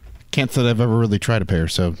pears? Can't say that I've ever really tried a pear,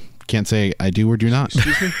 so can't say I do or do not.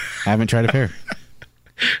 Excuse me? I haven't tried a pear.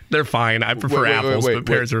 They're fine. I prefer apples, but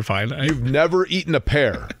pears are fine. You've never eaten a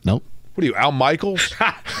pear? Nope. What are you, Al Michaels?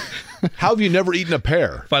 How have you never eaten a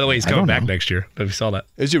pear? By the way, he's coming back next year. If you saw that.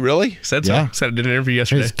 Is he really? Said so. Yeah. Said I did an interview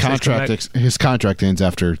yesterday. His contract ends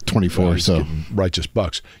after 24, so... Righteous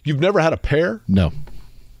bucks. You've never had a pear? No.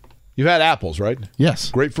 You've had apples, right?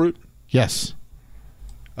 Yes. Grapefruit? Yes.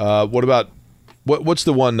 What about... What's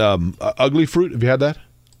the one, ugly fruit? Have you had that?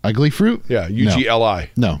 Ugly fruit? Yeah, UGLI.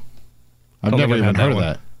 No. I've never even heard of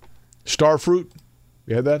that. Star fruit?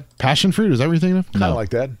 You had that? Passion fruit? Is that what you're thinking of? Kind of like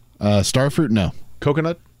that. Star fruit? No.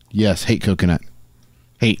 Coconut? Yes, hate coconut.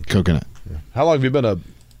 Hate coconut. Yeah. How long have you been a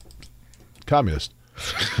communist?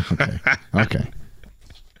 Okay.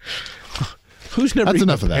 Who's never That's eaten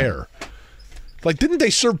enough a of that. pear? Didn't they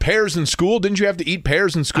serve pears in school? Didn't you have to eat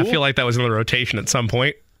pears in school? I feel like that was in the rotation at some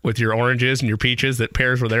point with your oranges and your peaches, that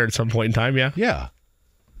pears were there at some point in time, yeah? Yeah.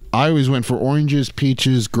 I always went for oranges,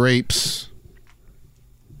 peaches, grapes,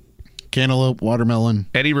 cantaloupe, watermelon.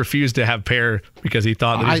 Eddie refused to have pear because he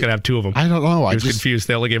thought that he was going to have 2 of them. I don't know. He was confused.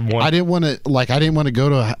 They only gave him 1. I didn't want to go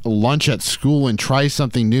to lunch at school and try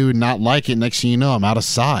something new and not like it. Next thing you know, I'm out of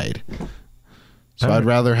side. So I'd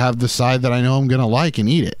rather have the side that I know I'm going to like and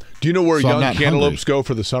eat it. Do you know where young cantaloupes go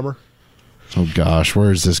for the summer? Oh, gosh.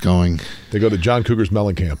 Where is this going? They go to John Cougar's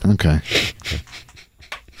Melon Camp. Okay.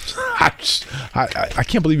 I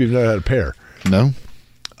can't believe you've never had a pear. No?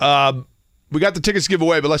 We got the tickets to give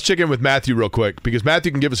away, but let's check in with Matthew real quick because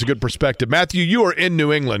Matthew can give us a good perspective. Matthew, you are in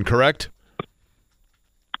New England, correct?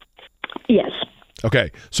 Yes.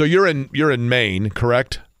 Okay, so you're in Maine,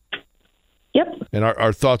 correct? Yep. And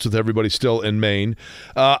our thoughts with everybody still in Maine.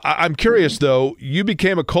 I'm curious, though, you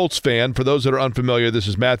became a Colts fan. For those that are unfamiliar, this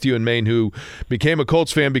is Matthew in Maine who became a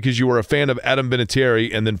Colts fan because you were a fan of Adam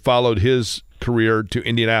Vinatieri and then followed his career to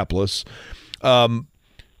Indianapolis.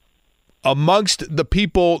 Amongst the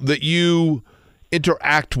people that you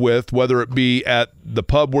interact with, whether it be at the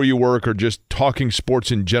pub where you work or just talking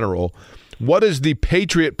sports in general, What is the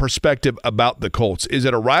Patriot perspective about the Colts? Is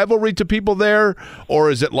it a rivalry to people there, or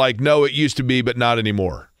is it like, no, it used to be, but not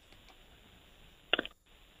anymore?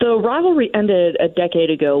 The rivalry ended a decade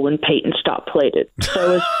ago when Peyton stopped playing it.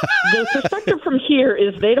 So the perspective from here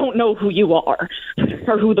is they don't know who you are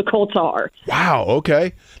or who the Colts are. Wow,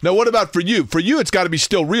 okay. Now, what about for you? For you, it's got to be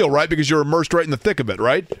still real, right? Because you're immersed right in the thick of it,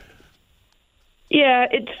 right? Yeah,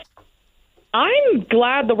 I'm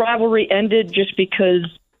glad the rivalry ended just because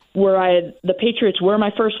the Patriots were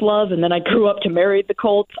my first love, and then I grew up to marry the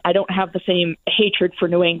Colts. I don't have the same hatred for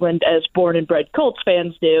New England as born and bred Colts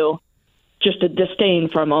fans do. Just a disdain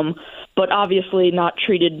from them, but obviously not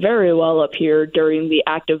treated very well up here during the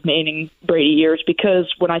active Manning Brady years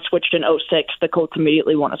because when I switched in 2006, the Colts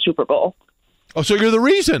immediately won a Super Bowl. Oh, so you're the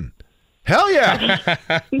reason. Hell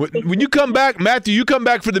yeah. When you come back, Matthew, you come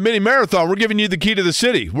back for the mini marathon, we're giving you the key to the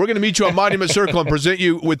city. We're going to meet you on Monument Circle and present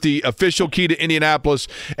you with the official key to Indianapolis,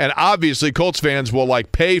 and obviously Colts fans will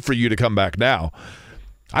pay for you to come back now.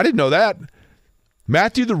 I didn't know that.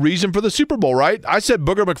 Matthew, the reason for the Super Bowl, right? I said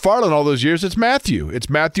Booger McFarland all those years. It's Matthew. It's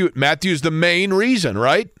Matthew. Matthew's the main reason,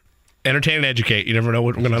 right? Entertain and educate. You never know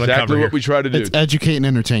what we're going to uncover Exactly here. what we try to do. It's educate and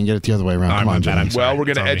entertain. Get it the other way around. Come on, John. Well, we're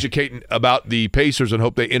going to educate about the Pacers and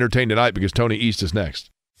hope they entertain tonight because Tony East is next.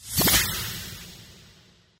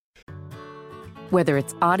 Whether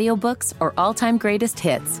it's audiobooks or all-time greatest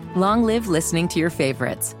hits, long live listening to your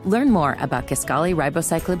favorites. Learn more about Kisqali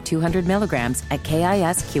Ribociclib 200 milligrams at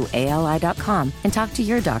KISQALI.com and talk to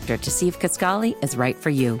your doctor to see if Kisqali is right for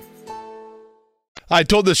you. I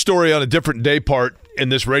told this story on a different day part in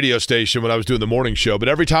this radio station when I was doing the morning show, but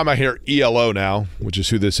every time I hear ELO now, which is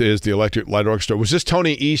who this is, the Electric Light Orchestra, was this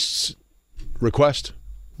Tony East's request?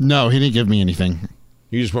 No, he didn't give me anything.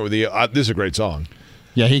 You just went with this is a great song.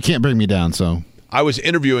 Yeah, he can't bring me down, so... I was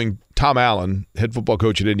interviewing Tom Allen, head football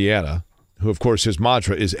coach at Indiana, who, of course, his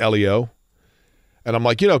mantra is LEO. And I'm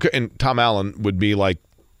like, and Tom Allen would be like,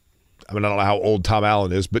 I don't know how old Tom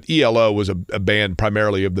Allen is, but ELO was a band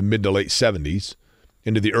primarily of the mid to late 70s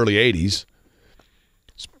into the early 80s.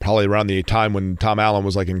 It's probably around the time when Tom Allen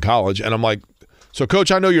was in college. And I'm like, so,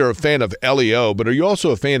 Coach, I know you're a fan of LEO, but are you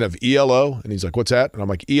also a fan of ELO? And he's like, what's that? And I'm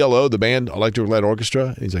like, ELO, the band, Electric Light Orchestra?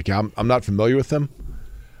 And he's like, yeah, I'm not familiar with them.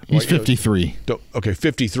 He's 53. Okay,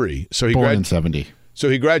 53. So he born in 70. So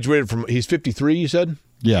he graduated from. He's 53. You said.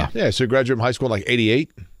 Yeah. Yeah. So he graduated from high school in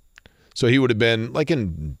 88. So he would have been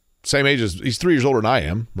in same age as he's 3 years older than I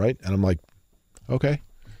am, right? And I'm like, okay.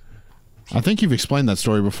 I think you've explained that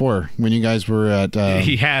story before when you guys were at.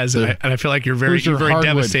 He has, and I feel like you're very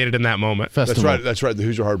devastated in that moment. Festival. That's right. The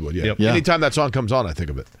Hoosier Hardwood. Yeah. Yep. Yeah. Anytime that song comes on, I think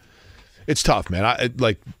of it. It's tough, man.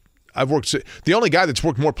 I've worked. The only guy that's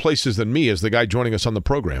worked more places than me is the guy joining us on the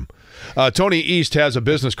program. Tony East has a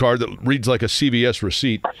business card that reads like a CVS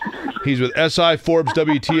receipt. He's with SI, Forbes,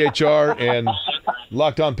 WTHR, and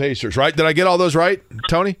Locked On Pacers. Right? Did I get all those right,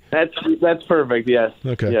 Tony? That's perfect. Yes.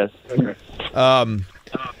 Okay. Yes. Okay.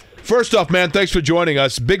 First off, man, thanks for joining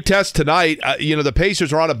us. Big test tonight. The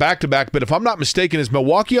Pacers are on a back-to-back, but if I'm not mistaken, is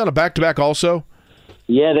Milwaukee on a back-to-back also?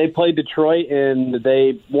 Yeah, they played Detroit, and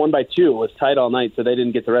they won by 2. It was tight all night, so they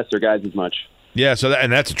didn't get to rest their guys as much. Yeah, so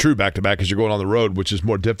that's a true back-to-back because you're going on the road, which is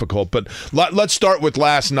more difficult. But let's start with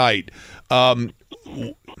last night.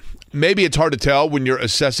 Maybe it's hard to tell when you're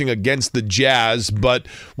assessing against the Jazz, but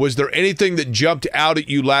was there anything that jumped out at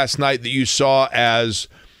you last night that you saw as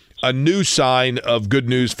a new sign of good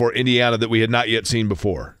news for Indiana that we had not yet seen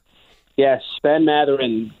before? Yes, Ben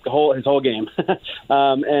Mathurin, his whole game.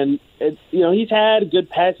 And he's had good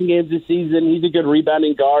passing games this season. He's a good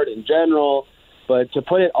rebounding guard in general. But to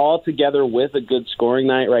put it all together with a good scoring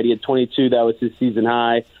night, right? He had 22. That was his season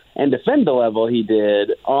high. And defend the level he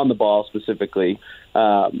did on the ball specifically.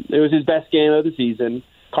 It was his best game of the season.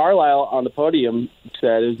 Carlisle on the podium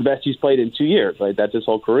said it was the best he's played in 2 years. Like that's his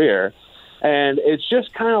whole career. And it's just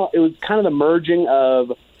it was kind of the merging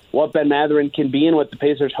of what Ben Mathurin can be and what the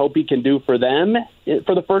Pacers hope he can do for them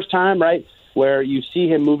for the first time, right? Where you see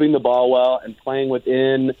him moving the ball well and playing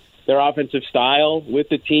within their offensive style with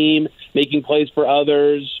the team, making plays for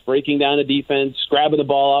others, breaking down a defense, grabbing the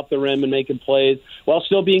ball off the rim and making plays while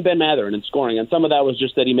still being Ben Mathurin and scoring. And some of that was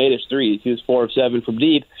just that he made his threes. He was 4 of 7 from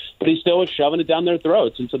deep, but he still was shoving it down their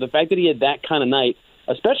throats. And so the fact that he had that kind of night,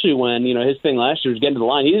 especially when, his thing last year was getting to the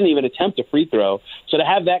line, he didn't even attempt a free throw. So to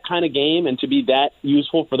have that kind of game and to be that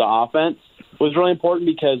useful for the offense was really important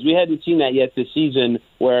because we hadn't seen that yet this season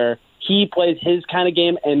where he plays his kind of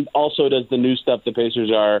game and also does the new stuff the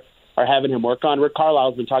Pacers are having him work on. Rick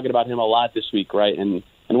Carlisle's been talking about him a lot this week, right, and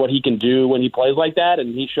what he can do when he plays like that,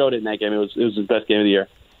 and he showed it in that game. It was his best game of the year.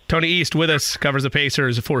 Tony East with us, covers the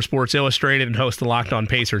Pacers for Sports Illustrated and hosts the Locked On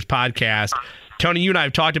Pacers podcast. Tony, you and I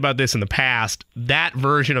have talked about this in the past. That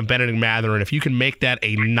version of Benedict Mathurin, if you can make that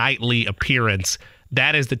a nightly appearance,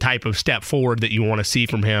 that is the type of step forward that you want to see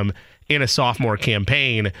from him in a sophomore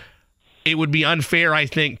campaign. It would be unfair, I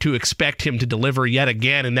think, to expect him to deliver yet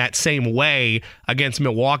again in that same way against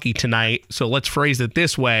Milwaukee tonight. So let's phrase it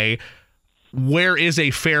this way. Where is a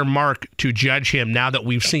fair mark to judge him now that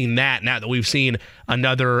we've seen that, now that we've seen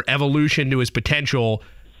another evolution to his potential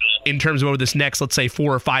in terms of over this next, let's say,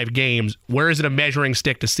 4 or 5 games? Where is it a measuring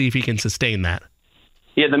stick to see if he can sustain that?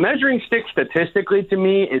 Yeah, the measuring stick statistically to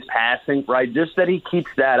me is passing, right? Just that he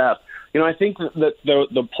keeps that up. I think that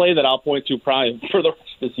the play that I'll point to probably for the rest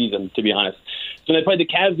of the season, to be honest. So they played the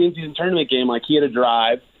Cavs in-season tournament game, like he had a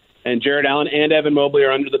drive, and Jared Allen and Evan Mobley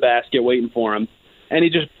are under the basket waiting for him. And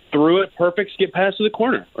he just threw it perfect skip pass to the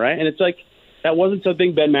corner, right? And it's like that wasn't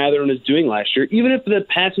something Ben Mathurin was doing last year. Even if the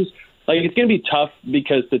passes, it's going to be tough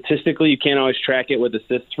because statistically you can't always track it with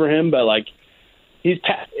assists for him, but you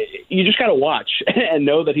just got to watch and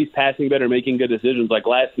know that he's passing better, making good decisions. Like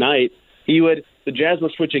last night, the Jazz were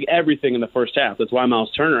switching everything in the first half. That's why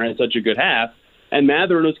Miles Turner had such a good half. And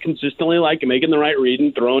Mathurin was consistently making the right read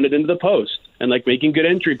and throwing it into the post and making good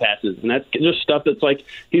entry passes. And that's just stuff that's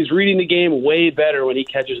he's reading the game way better when he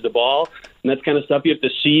catches the ball. And that's kind of stuff you have to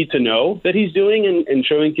see to know that he's doing and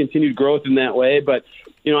showing continued growth in that way. But,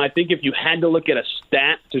 I think if you had to look at a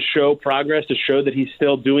stat to show progress, to show that he's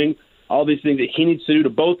still doing all these things that he needs to do to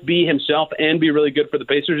both be himself and be really good for the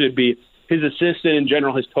Pacers, it'd be his assists and in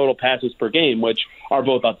general his total passes per game, which are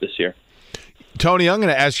both up this year. Tony, I'm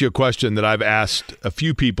going to ask you a question that I've asked a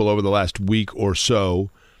few people over the last week or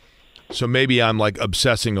so. So maybe I'm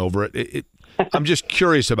obsessing over it. I'm just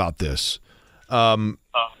curious about this.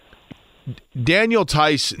 Daniel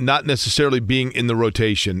Tice not necessarily being in the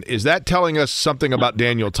rotation, is that telling us something about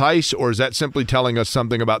Daniel Tice, or is that simply telling us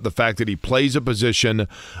something about the fact that he plays a position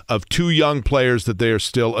of 2 young players that they are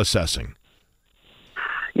still assessing?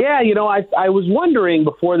 Yeah, I was wondering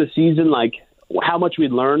before the season, how much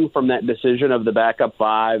we'd learn from that decision of the backup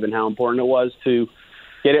 5 and how important it was to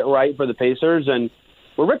get it right for the Pacers. And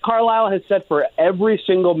what Rick Carlisle has said for every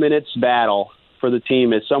single minute's battle for the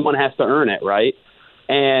team is someone has to earn it, right?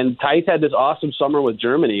 And Tice had this awesome summer with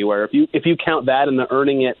Germany where if you count that in the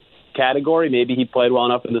earning it category, maybe he played well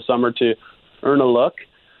enough in the summer to earn a look.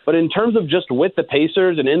 But in terms of just with the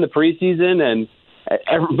Pacers and in the preseason and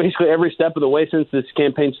basically every step of the way since this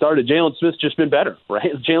campaign started, Jalen Smith's just been better,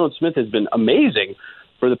 right? Jalen Smith has been amazing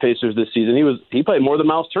for the Pacers this season. He played more than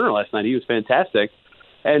Miles Turner last night. He was fantastic.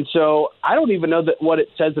 And so I don't even know what it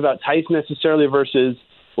says about Tice necessarily versus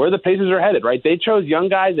where the Pacers are headed, right? They chose young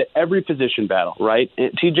guys at every position battle, right?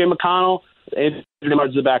 T.J. McConnell, Andrew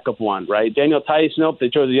Demard's the backup 1, right? Daniel Tice, nope, they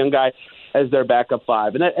chose a young guy as their backup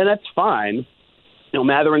 5. And that's fine.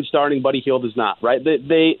 Mathurin starting, Buddy Hield is not, right?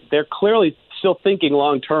 They're clearly still thinking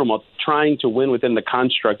long-term while trying to win within the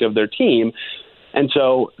construct of their team. And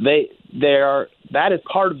so that is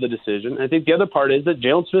part of the decision. I think the other part is that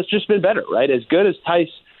Jalen Smith's just been better, right? As good as Tice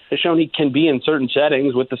has shown he can be in certain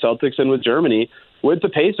settings with the Celtics and with Germany, with the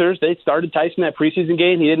Pacers, they started Tice in that preseason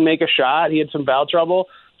game. He didn't make a shot. He had some foul trouble.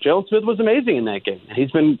 Jalen Smith was amazing in that game.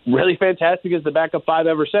 He's been really fantastic as the backup 5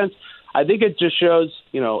 ever since. I think it just shows,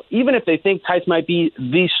 even if they think Tice might be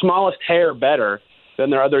the smallest hair better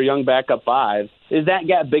than their other young backup 5, is that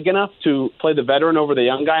gap big enough to play the veteran over the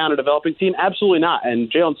young guy on a developing team? Absolutely not.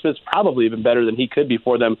 And Jalen Smith's probably even better than he could be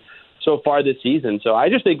for them so far this season. So I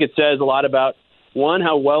just think it says a lot about, one,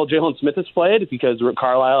 how well Jalen Smith has played, because Rick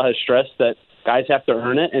Carlisle has stressed that guys have to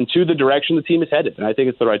earn it, and 2, the direction the team is headed. And I think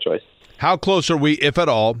it's the right choice. How close are we, if at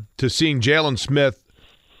all, to seeing Jalen Smith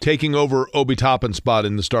taking over Obi Toppin's spot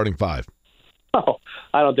in the starting 5? Oh,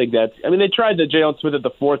 I don't think that's – they tried the Jalen Smith at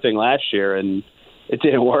the 4 thing last year, and it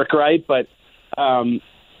didn't work right. But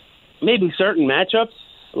maybe certain matchups,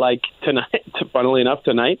 like tonight, funnily enough,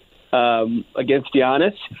 tonight, against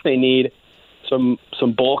Giannis, they need some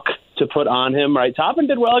bulk to put on him, right? Toppin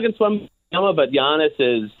did well against Wembanyama, but Giannis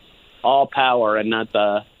is all power and not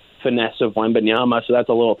the finesse of Wembanyama, so that's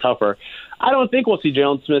a little tougher. I don't think we'll see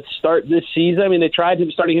Jalen Smith start this season. They tried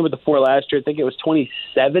starting him with the 4 last year. I think it was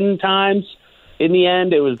 27 times. In the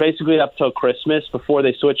end, it was basically up till Christmas before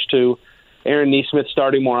they switched to Aaron Nesmith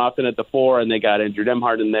starting more often at the 4, and they got Andrew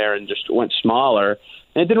Demhard in there and just went smaller.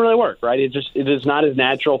 And it didn't really work, right? It is not as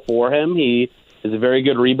natural for him. He is a very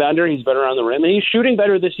good rebounder. He's better on the rim, and he's shooting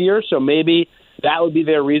better this year, so maybe that would be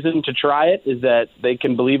their reason to try it, is that they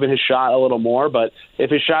can believe in his shot a little more. But if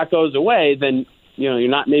his shot goes away, then you're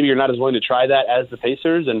not as willing to try that as the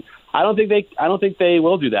Pacers, and I don't think they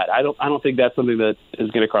will do that. I don't think that's something that is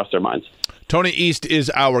going to cross their minds. Tony East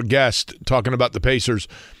is our guest talking about the Pacers.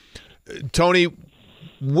 Tony,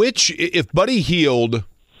 if Buddy Hield,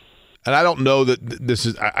 and I don't know that this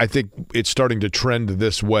is, I think it's starting to trend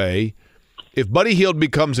this way. If Buddy Hield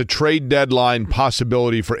becomes a trade deadline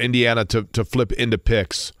possibility for Indiana to flip into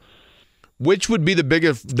picks, which would be the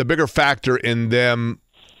bigger factor in them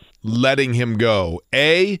letting him go?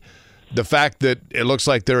 A, the fact that it looks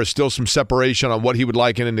like there is still some separation on what he would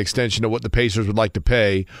like in an extension of what the Pacers would like to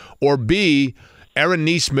pay, or B, Aaron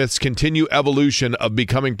Nesmith's continued evolution of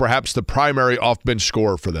becoming perhaps the primary off-bench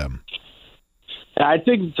scorer for them? I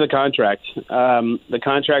think it's the contract. The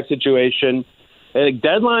contract situation. I think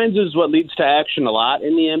deadlines is what leads to action a lot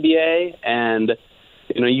in the NBA, and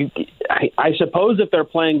I suppose if they're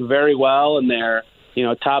playing very well and they're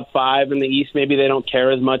top 5 in the East, maybe they don't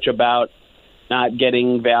care as much about not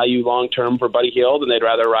getting value long term for Buddy Hield, and they'd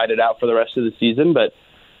rather ride it out for the rest of the season. But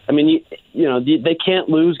I mean, they can't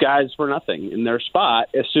lose guys for nothing in their spot,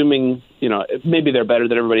 assuming maybe they're better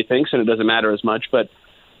than everybody thinks, and it doesn't matter as much. But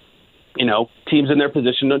teams in their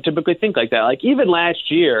position don't typically think like that. Like even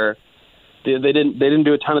last year, they didn't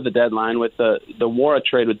do a ton of the deadline with the Wara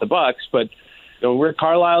trade with the Bucks, but where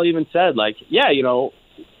Carlisle even said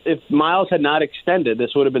if Miles had not extended,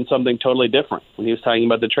 this would have been something totally different when he was talking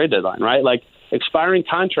about the trade deadline, right? Like expiring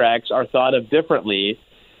contracts are thought of differently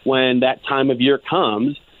when that time of year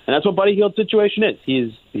comes, and that's what Buddy Hield's situation is.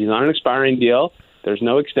 He's on an expiring deal. There's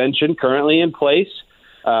no extension currently in place.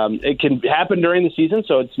 It can happen during the season,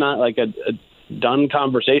 so it's not like a done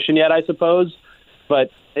conversation yet, I suppose. But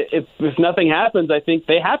if nothing happens, I think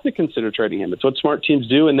they have to consider trading him. It's what smart teams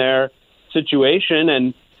do in their situation,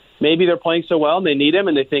 and maybe they're playing so well and they need him,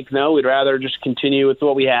 and they think, no, we'd rather just continue with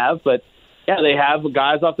what we have. But, yeah, they have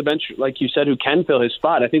guys off the bench, like you said, who can fill his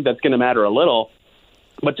spot. I think that's going to matter a little.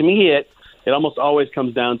 But to me, it almost always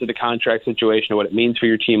comes down to the contract situation and what it means for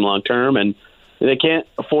your team long term. And they can't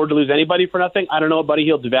afford to lose anybody for nothing. I don't know what Buddy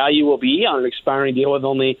Hield's value will be on an expiring deal with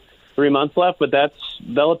only 3 months left, but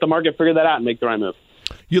they'll let the market figure that out and make the right move.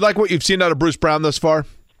 You like what you've seen out of Bruce Brown thus far?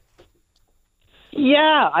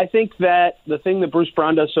 Yeah, I think that the thing that Bruce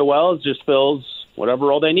Brown does so well is just fills whatever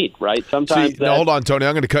role they need, right? Sometimes. Now, hold on, Tony.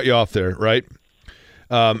 I'm going to cut you off there, right?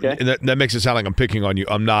 Okay. And that makes it sound like I'm picking on you.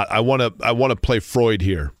 I'm not. I want to play Freud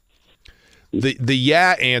here. The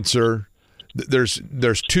yeah answer.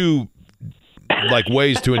 There's two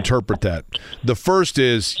ways to interpret that. The first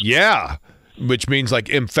is yeah, which means like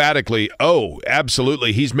emphatically, oh,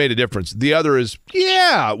 absolutely, he's made a difference. The other is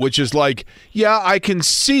yeah, which is like, yeah, I can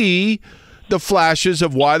see the flashes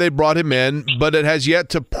of why they brought him in, but it has yet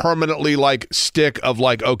to permanently stick of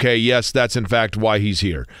okay, yes, that's in fact why he's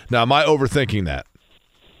here. Now, am I overthinking that?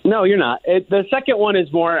 No, you're not. The second one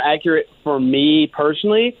is more accurate for me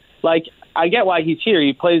personally. I get why he's here.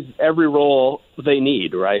 He plays every role they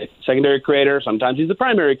need, right? Secondary creator. Sometimes he's the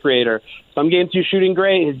primary creator. Some games he's shooting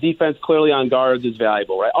great. His defense clearly on guards is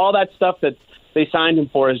valuable, right? All that stuff that they signed him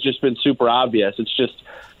for has just been super obvious. It's just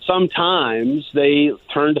sometimes they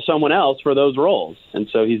turn to someone else for those roles. And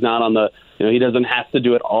so he's not on he doesn't have to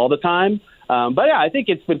do it all the time. But yeah, I think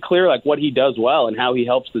it's been clear what he does well and how he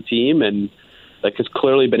helps the team, and has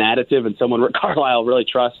clearly been additive and someone Rick Carlisle really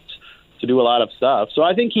trusts to do a lot of stuff. So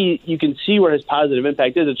I think you can see where his positive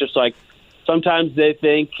impact is. It's just sometimes they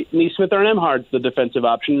think Nesmith or Nembhard's the defensive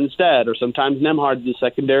option instead, or sometimes Nembhard's the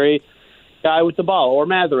secondary guy with the ball, or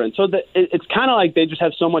Mathurin. So it's kind of like they just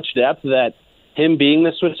have so much depth that him being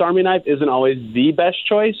the Swiss Army knife isn't always the best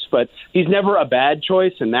choice, but he's never a bad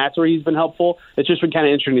choice, and that's where he's been helpful. It's just been kind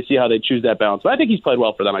of interesting to see how they choose that balance. But I think he's played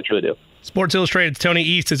well for them. I truly do. Sports Illustrated's Tony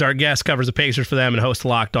East is our guest, covers the Pacers for them, and hosts the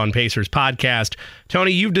Locked On Pacers podcast.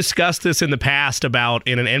 Tony, you've discussed this in the past about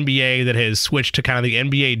in an NBA that has switched to kind of the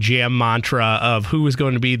NBA Jam mantra of who is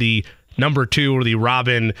going to be the number 2 or the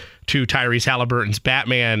Robin to Tyrese Halliburton's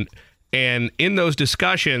Batman. And in those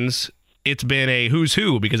discussions, it's been a who's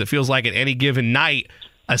who, because it feels like at any given night,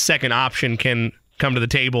 a second option can come to the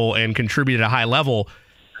table and contribute at a high level.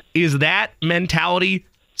 Is that mentality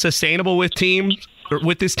sustainable with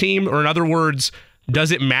this team? Or in other words,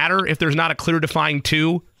 does it matter if there's not a clear defined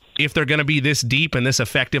 2 if they're going to be this deep and this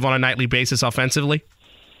effective on a nightly basis offensively?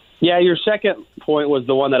 Yeah, your second point was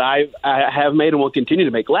the one that I have made and will continue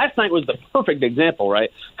to make. Last night was the perfect example,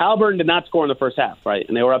 right? Halliburton did not score in the first half, right?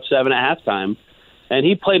 And they were up 7 at halftime. And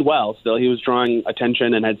he played well still. He was drawing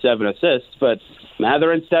attention and had 7 assists. But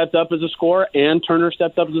Mathurin stepped up as a scorer, and Turner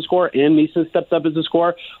stepped up as a scorer, and Neeson stepped up as a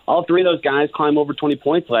scorer. All 3 of those guys climbed over 20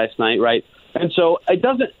 points last night, right? And so it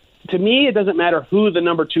doesn't matter who the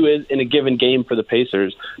number 2 is in a given game for the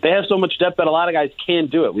Pacers. They have so much depth that a lot of guys can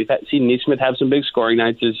do it. We've seen Nesmith have some big scoring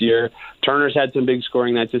nights this year. Turner's had some big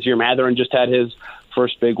scoring nights this year. Mathurin just had his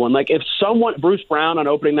first big one. Bruce Brown on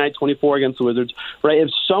opening night, 24 against the Wizards, right? If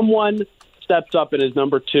someone steps up and is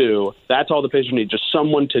number 2, that's all the Pacers need, just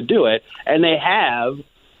someone to do it. And they have,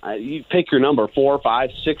 you pick your number, 4, 5,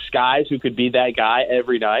 6 guys who could be that guy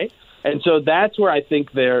every night. And so that's where I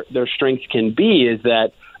think their strength can be, is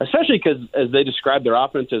that, especially because as they describe their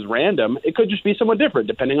offense as random, it could just be someone different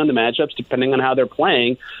depending on the matchups, depending on how they're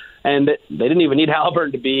playing. And they didn't even need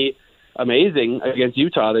Halliburton to be amazing against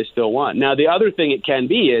Utah. They still won. Now, the other thing it can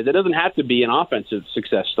be is it doesn't have to be an offensive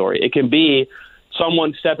success story. It can be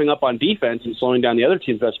someone stepping up on defense and slowing down the other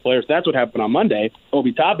team's best players. That's what happened on Monday.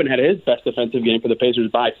 Obi Toppin had his best defensive game for the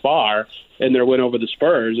Pacers by far in their win over the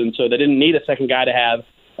Spurs, and so they didn't need a second guy to have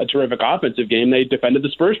a terrific offensive game. They defended the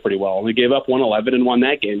Spurs pretty well. They gave up 111 and won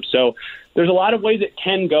that game. So there's a lot of ways it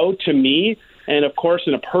can go to me, and of course,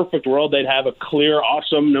 in a perfect world, they'd have a clear,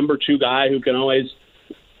 awesome number 2 guy who can always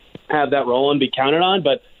have that role and be counted on,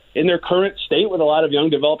 but in their current state with a lot of young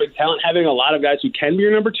developing talent, having a lot of guys who can be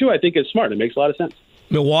your number 2, I think is smart. It makes a lot of sense.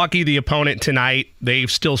 Milwaukee, the opponent tonight,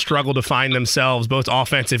 they've still struggled to find themselves both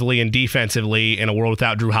offensively and defensively in a world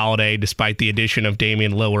without Drew Holiday, despite the addition of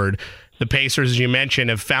Damian Lillard. The Pacers, as you mentioned,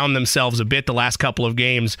 have found themselves a bit the last couple of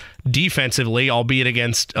games defensively, albeit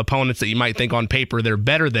against opponents that you might think on paper they're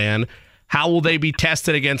better than. How will they be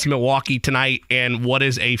tested against Milwaukee tonight, and what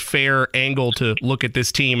is a fair angle to look at this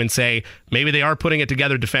team and say maybe they are putting it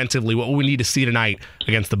together defensively? What will we need to see tonight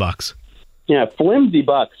against the Bucks? Yeah, flimsy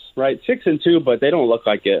Bucks, right? 6-2, but they don't look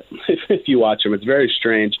like it if you watch them. It's very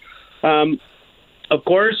strange. Of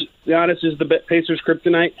course, Giannis is the Pacers'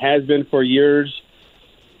 kryptonite, has been for years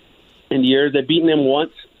and years. They've beaten him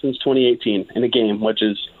once since 2018 in a game, which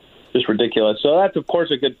is just ridiculous. So that's, of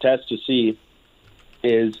course, a good test to see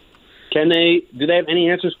is – do they have any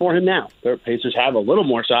answers for him now? The Pacers have a little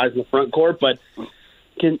more size in the front court, but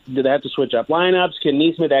do they have to switch up lineups? Can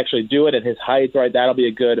Nesmith actually do it at his height? Right, that'll be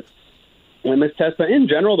a good litmus test. But in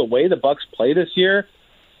general, the way the Bucks play this year,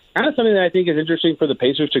 kind of something that I think is interesting for the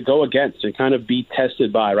Pacers to go against and kind of be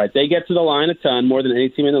tested by. Right, they get to the line a ton, more than any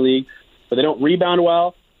team in the league, but they don't rebound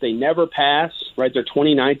well. They never pass. Right, they're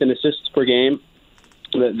 29th in assists per game.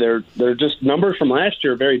 They're just numbers from last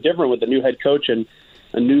year, very different with the new head coach and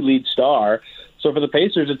a new lead star. So for the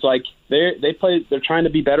Pacers, it's like they're trying to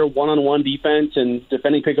be better one-on-one defense and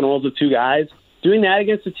defending pick and rolls with 2 guys. Doing that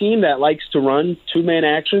against a team that likes to run 2-man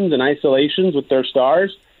actions and isolations with their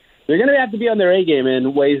stars, they're going to have to be on their A game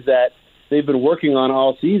in ways that they've been working on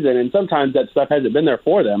all season, and sometimes that stuff hasn't been there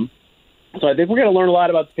for them. So I think we're going to learn a lot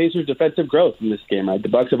about the Pacers' defensive growth in this game. Right, the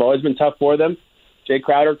Bucks have always been tough for them. Jay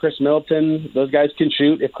Crowder, Chris Middleton, those guys can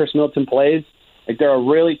shoot if Chris Middleton plays. Like, they're a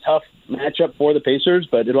really tough matchup for the Pacers,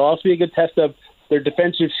 but it'll also be a good test of their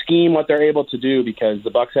defensive scheme, what they're able to do, because the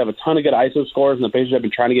Bucks have a ton of good ISO scores, and the Pacers have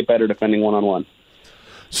been trying to get better defending one-on-one.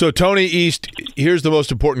 So, Tony East, here's the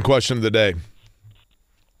most important question of the day.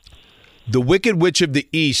 The Wicked Witch of the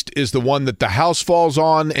East is the one that the house falls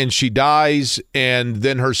on and she dies, and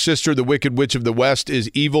then her sister, the Wicked Witch of the West, is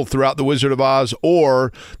evil throughout the Wizard of Oz,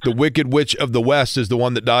 or the Wicked Witch of the West is the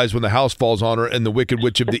one that dies when the house falls on her, and the Wicked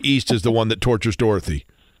Witch of the East is the one that tortures Dorothy.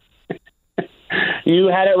 You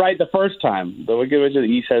had it right the first time. The Wicked Witch of the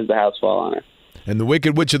East has the house fall on her. And the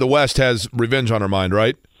Wicked Witch of the West has revenge on her mind,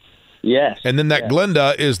 right? Yes. And then that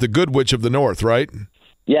Glenda is the Good Witch of the North, right?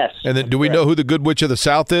 Yes. And then do we know who the Good Witch of the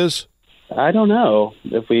South is? I don't know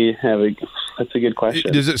if we have that's a good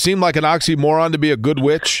question. Does it seem like an oxymoron to be a good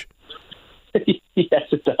witch? Yes,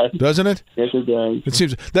 it does. Doesn't it? Yes, it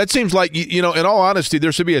does. That seems like, in all honesty,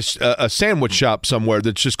 there should be a sandwich shop somewhere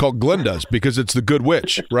that's just called Glenda's because it's the good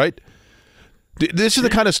witch, right? This is the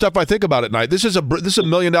kind of stuff I think about at night. This is a $1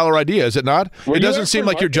 million idea, is it not? It doesn't seem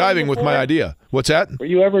like you're jiving with my idea. What's that? Were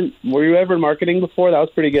you ever in marketing before? That was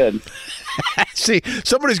pretty good. See,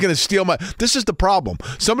 somebody's going to steal this is the problem.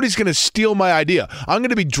 Somebody's going to steal my idea. I'm going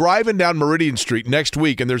to be driving down Meridian Street next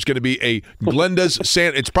week, and there's going to be a Glenda's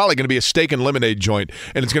it's probably going to be a steak and lemonade joint,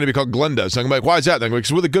 and it's going to be called Glenda's. I'm like, why is that? I'm like,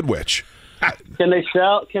 because we're the good witch. Can they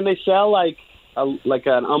sell like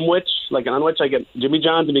an unwitch, like at Jimmy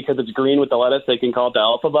John's, and because it's green with the lettuce, they can call it the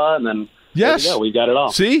Alphaba, and then yes, we got it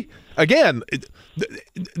all. See, again,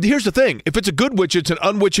 here's the thing: if it's a good witch, it's an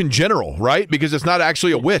unwitch in general, right? Because it's not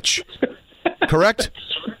actually a witch, correct?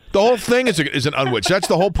 The whole thing is an unwitch. That's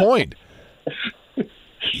the whole point. I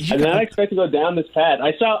did not expect to go down this path.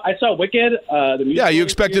 I saw Wicked. The music you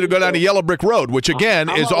expected to go down a Yellow Brick Road, which again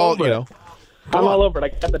is all I'm all over it. I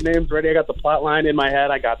got the names ready. I got the plot line in my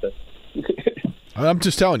head. I got this. I'm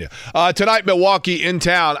just telling you. Tonight, Milwaukee in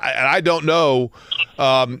town. I don't know,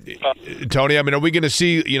 Tony. I mean, are we going to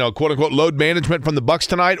see, quote unquote, load management from the Bucks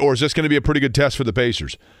tonight, or is this going to be a pretty good test for the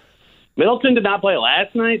Pacers? Middleton did not play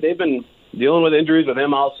last night. They've been dealing with injuries with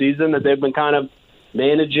him all season that they've been kind of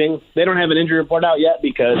managing. They don't have an injury report out yet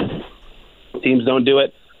because Teams don't do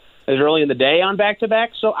it as early in the day on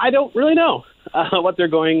back-to-back, so I don't really know what they're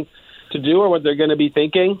going to do or what they're going to be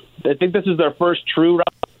thinking. I think this is their first true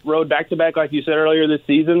road back-to-back, like you said earlier this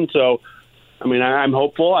season. So, I mean, I'm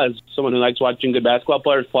hopeful, as someone who likes watching good basketball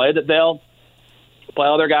players play, that they'll play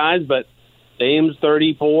all their guys. But Dame's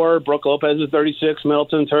 34, Brooke Lopez is 36,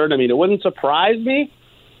 Middleton's hurt. I mean, it wouldn't surprise me,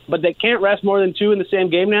 but they can't rest more than 2 in the same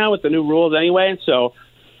game now with the new rules anyway. So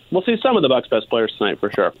we'll see some of the Bucks' best players tonight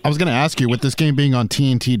for sure. I was going to ask you, with this game being on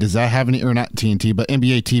TNT, does that have any, or not TNT, but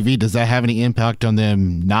NBA TV, does that have any impact on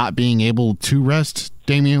them not being able to rest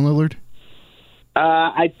Damian Lillard?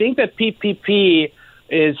 I think that PPP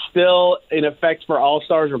is still in effect for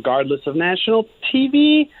All-Stars regardless of national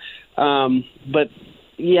TV. But,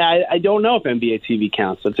 yeah, I don't know if NBA TV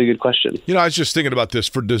counts. That's a good question. You know, I was just thinking about this.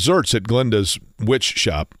 For desserts at Glenda's Witch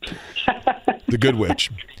Shop, the Good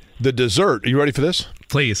Witch, the dessert, are you ready for this?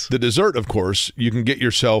 Please. The dessert, of course, you can get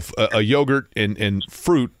yourself a yogurt and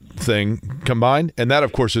fruit thing combined, and that,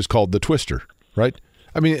 of course, is called the Twister, right?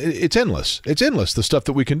 I mean, it's endless. It's endless, the stuff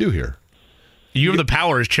that we can do here. You have the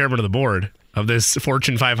power as chairman of the board of this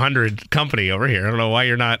Fortune 500 company over here. I don't know why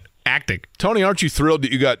you're not acting. Tony, aren't you thrilled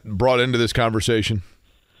that you got brought into this conversation?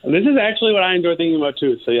 This is actually what I enjoy thinking about,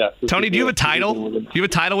 too. So, yeah. Tony, do you have a title? Do you have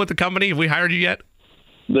a title with the company? Have we hired you yet?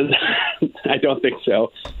 I don't think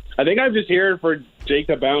so. I think I'm just here for Jake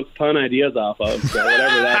to bounce pun ideas off of, so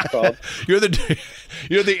whatever that's called. You're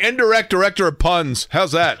the indirect director of puns.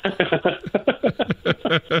 How's that?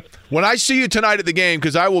 When I see you tonight at the game,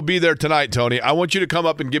 because I will be there tonight, Tony, I want you to come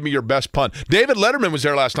up and give me your best pun. David Letterman was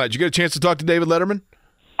there last night. Did you get a chance to talk to David Letterman?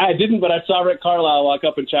 I didn't, but I saw Rick Carlisle walk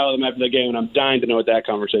up and chat with him after the game, and I'm dying to know what that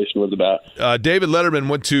conversation was about. David Letterman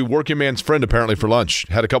went to Working Man's Friend apparently for lunch.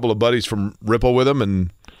 Had a couple of buddies from Ripple with him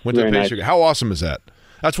and went to the pastry. Nice. How awesome is that?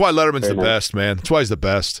 That's why Letterman's the best, man. That's why he's the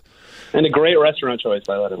best. And a great restaurant choice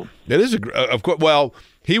by Letterman. It is of course. Well,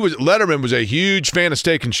 Letterman was a huge fan of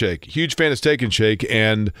Steak and Shake.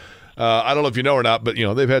 And I don't know if you know or not, but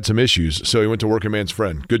they've had some issues. So he went to Working Man's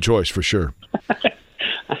Friend. Good choice for sure.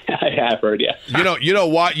 I have heard, yeah. You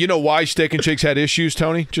know why Steak and Shake's had issues,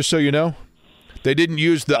 Tony? Just so you know. They didn't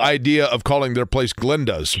use the idea of calling their place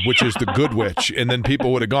Glenda's, which is the Good Witch, and then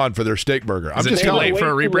people would have gone for their steak burger. I'm just too late for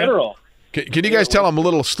a rebrand. Can you guys tell I'm a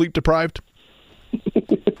little sleep deprived?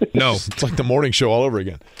 No. It's like the morning show all over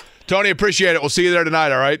again. Tony, appreciate it. We'll see you there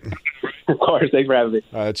tonight, all right? Of course. Thanks for having me.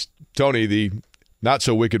 It's Tony, the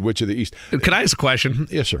not-so-wicked witch of the East. Can I ask a question?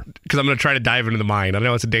 Yes, sir. Because I'm going to try to dive into the mind. I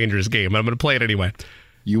know it's a dangerous game, but I'm going to play it anyway.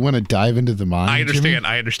 You want to dive into the mind, I understand. Jimmy?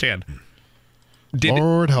 I understand.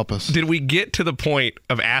 Lord help us. Did we get to the point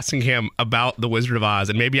of asking him about the Wizard of Oz?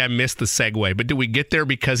 And maybe I missed the segue, but did we get there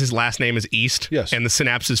because his last name is East? Yes. And the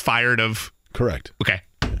synapse is fired of... Correct. Okay.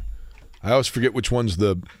 I always forget which one's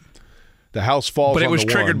the house falls on the one. But it was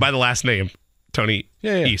triggered by the last name, Tony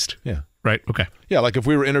East. Yeah. Right? Okay. Yeah, like if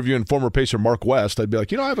we were interviewing former Pacer Mark West, I'd be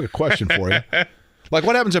like, I have a question for you. Like,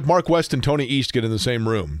 what happens if Mark West and Tony East get in the same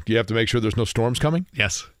room? Do you have to make sure there's no storms coming?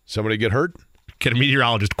 Yes. Somebody get hurt? Get a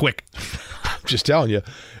meteorologist quick. Just telling you,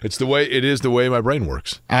 it is the way my brain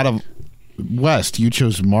works. Out of West, you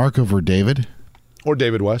chose Mark over David? Or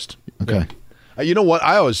David West. Okay. Yeah. You know what?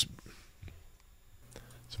 It's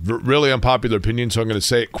a really unpopular opinion, so I'm going to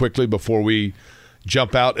say it quickly before we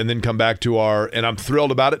jump out and then come back to and I'm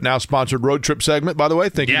thrilled about it, now sponsored road trip segment, by the way.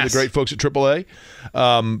 Thank you to the great folks at AAA.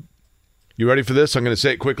 You ready for this? I'm going to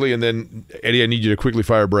say it quickly, and then, Eddie, I need you to quickly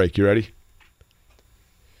fire a break. You ready?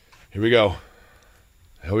 Here we go.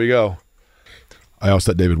 I always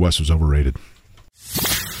thought David West was overrated.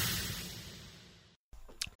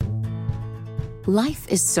 Life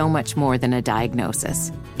is so much more than a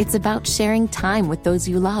diagnosis. It's about sharing time with those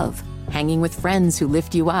you love, hanging with friends who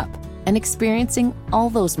lift you up, and experiencing all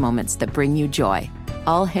those moments that bring you joy.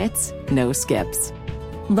 All hits, no skips.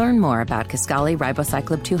 Learn more about Kisqali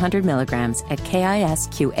Ribociclib 200 milligrams at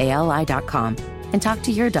KISQALI.com and talk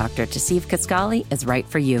to your doctor to see if Kisqali is right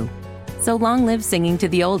for you. So long live singing to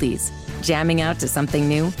the oldies, jamming out to something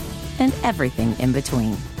new, and everything in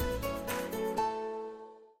between.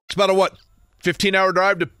 It's about a 15-hour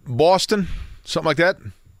drive to Boston? Something like that?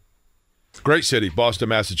 Great city, Boston,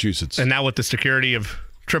 Massachusetts. And now with the security of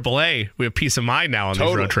AAA, we have peace of mind now on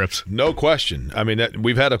these road trips. No question. I mean,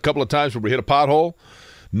 we've had a couple of times where we hit a pothole.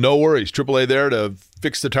 No worries. AAA there to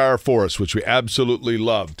fix the tire for us, which we absolutely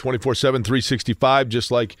love. 24/7, 365, just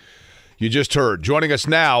like you just heard. Joining us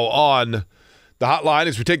now on the hotline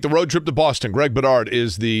as we take the road trip to Boston. Greg Bedard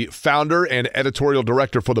is the founder and editorial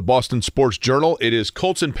director for the Boston Sports Journal. It is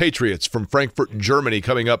Colts and Patriots from Frankfurt, Germany,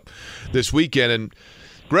 coming up this weekend. And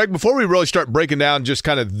Greg, before we really start breaking down just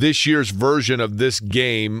kind of this year's version of this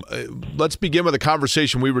game, let's begin with a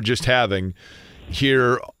conversation we were just having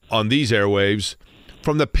here on these airwaves.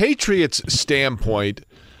 From the Patriots' standpoint,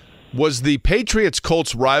 was the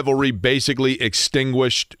Patriots-Colts rivalry basically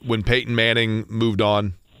extinguished when Peyton Manning moved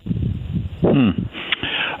on?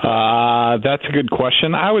 That's a good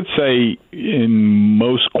question. I would say in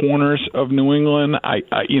most corners of New England,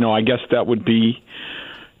 I guess that would be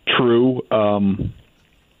true.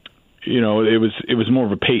 It was more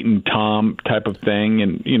of a Peyton Tom type of thing,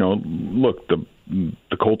 and look, the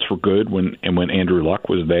Colts were good when Andrew Luck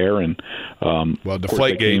was there, and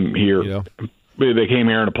Deflate game here. They came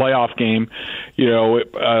here in a playoff game.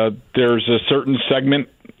 There's a certain segment,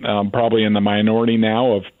 probably in the minority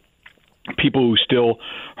now, of people who still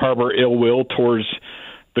harbor ill will towards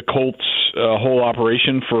the Colts' whole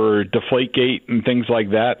operation for Deflategate and things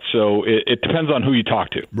like that. So it depends on who you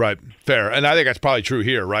talk to. Right. Fair. And I think that's probably true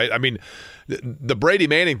here, right? I mean, the Brady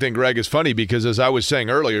Manning thing, Greg, is funny because, as I was saying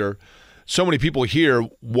earlier, so many people here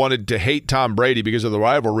wanted to hate Tom Brady because of the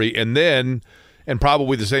rivalry, and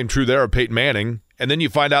probably the same true there of Peyton Manning. And then you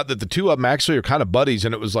find out that the two of them actually are kind of buddies,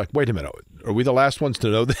 and it was like, wait a minute, are we the last ones to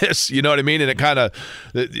know this? You know what I mean? And it kind of,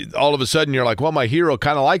 all of a sudden you're like, well, my hero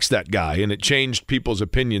kind of likes that guy, and it changed people's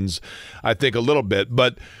opinions, I think, a little bit.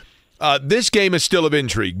 But this game is still of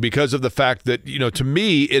intrigue because of the fact that, to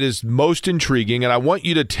me, it is most intriguing, and I want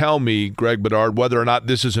you to tell me, Greg Bedard, whether or not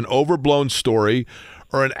this is an overblown story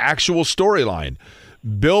or an actual storyline.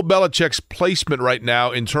 Bill Belichick's placement right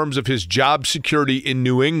now in terms of his job security in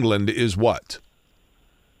New England is what?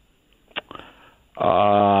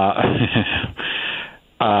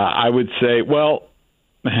 I would say, well,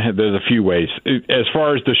 there's a few ways. As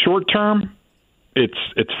far as the short term, it's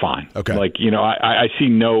fine. Okay. I see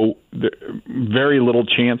very little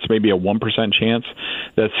chance, maybe a 1% chance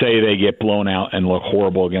that say they get blown out and look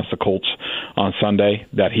horrible against the Colts on Sunday,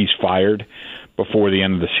 that he's fired before the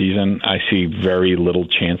end of the season. I see very little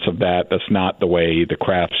chance of that. That's not the way the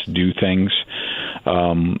Crafts do things.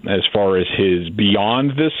 As far as his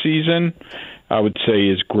beyond this season, I would say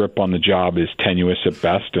his grip on the job is tenuous at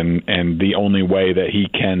best, and the only way that he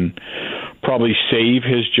can probably save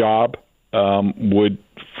his job would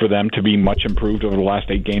for them to be much improved over the last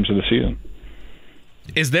 8 games of the season.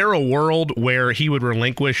 Is there a world where he would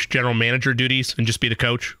relinquish general manager duties and just be the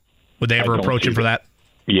coach? Would they ever approach him for that?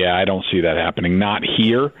 Yeah, I don't see that happening. Not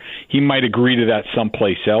here. He might agree to that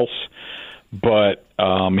someplace else, but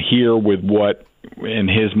here with what, in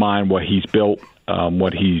his mind, what he's built,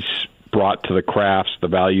 what he's brought to the Crafts, the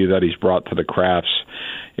value that he's brought to the Crafts.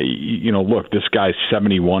 Look, this guy's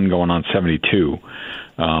 71 going on 72.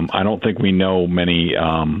 I don't think we know many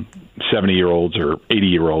 70-year-olds or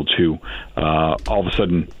 80-year-olds who all of a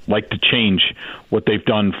sudden like to change what they've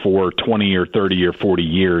done for 20 or 30 or 40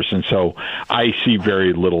 years. And so I see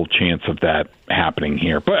very little chance of that happening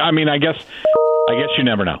here. But, I mean, I guess you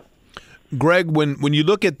never know. Greg, when you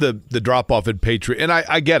look at the drop-off at Patriots, and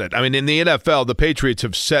I get it. I mean, in the NFL, the Patriots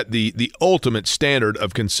have set the ultimate standard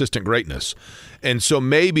of consistent greatness. And so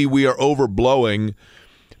maybe we are overblowing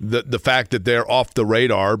the fact that they're off the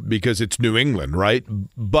radar because it's New England, right?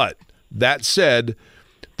 But that said,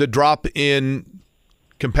 the drop in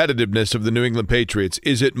competitiveness of the New England Patriots,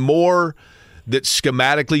 is it more that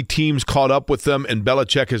schematically teams caught up with them and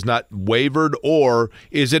Belichick has not wavered, or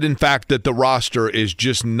is it in fact that the roster is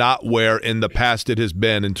just not where in the past it has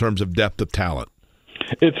been in terms of depth of talent?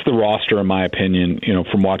 It's the roster, in my opinion,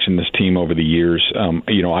 from watching this team over the years.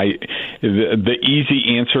 The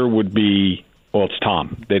easy answer would be, well, it's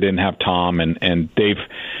Tom. They didn't have Tom, and they've,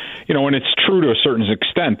 and it's true to a certain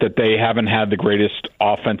extent that they haven't had the greatest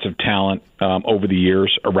offensive talent over the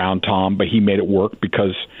years around Tom, but he made it work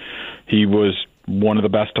because he was one of the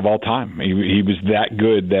best of all time. He was that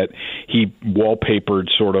good that he wallpapered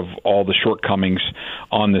sort of all the shortcomings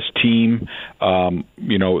on this team. The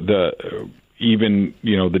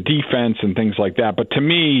defense and things like that. But to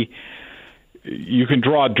me, you can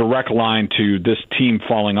draw a direct line to this team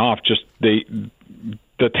falling off. Just the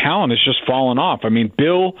talent is just falling off. I mean,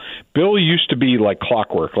 Bill used to be like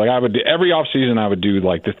clockwork. Like every offseason I would do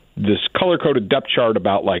like this color-coded depth chart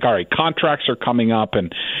about like, all right, contracts are coming up,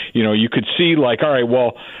 and you could see like, all right,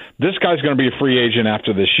 well, this guy's going to be a free agent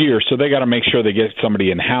after this year, so they got to make sure they get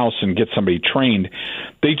somebody in-house and get somebody trained.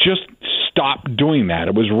 They just stopped doing that.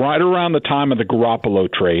 It was right around the time of the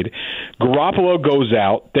Garoppolo trade. Garoppolo goes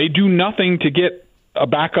out. They do nothing to get a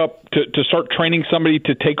backup to start training somebody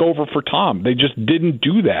to take over for Tom. They just didn't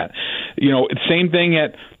do that. Same thing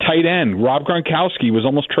at tight end. Rob Gronkowski was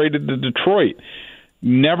almost traded to Detroit.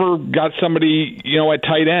 Never got somebody, at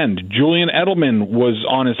tight end. Julian Edelman was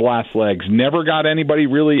on his last legs. Never got anybody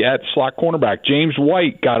really at slot cornerback. James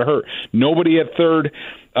White got hurt. Nobody at third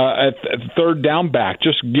down back.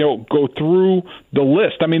 Just go through the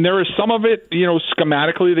list. I mean, there is some of it,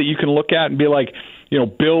 schematically that you can look at and be like,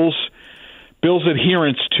 Bill's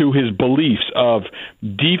adherence to his beliefs of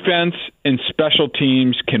defense and special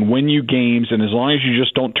teams can win you games, and as long as you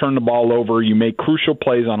just don't turn the ball over, you make crucial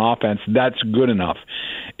plays on offense, that's good enough.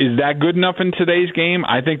 Is that good enough in today's game?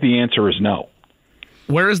 I think the answer is no.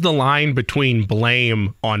 Where is the line between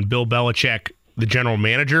blame on Bill Belichick, the general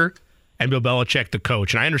manager, and Bill Belichick, the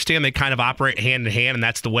coach? And I understand they kind of operate hand in hand, and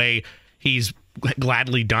that's the way he's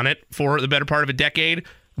gladly done it for the better part of a decade.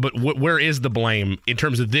 But where is the blame in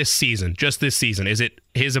terms of this season, just this season? Is it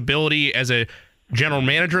his ability as a general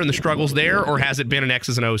manager and the struggles there, or has it been an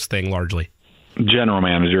X's and O's thing largely? General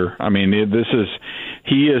manager. I mean,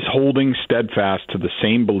 he is holding steadfast to the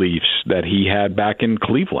same beliefs that he had back in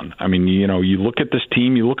Cleveland. I mean, you look at this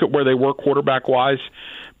team, you look at where they were quarterback-wise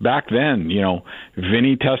back then,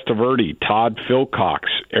 Vinny Testaverde, Todd Philcox,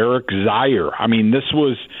 Eric Zier. I mean, this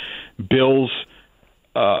was Bill's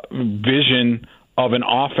vision of an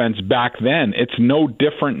offense back then. It's no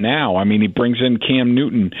different now. I mean, he brings in Cam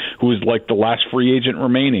Newton, who is like the last free agent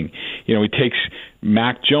remaining. He takes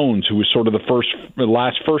Mac Jones, who was sort of the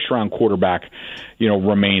last first-round quarterback,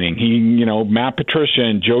 remaining. Matt Patricia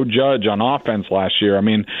and Joe Judge on offense last year. I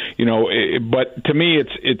mean, but to me,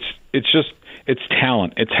 it's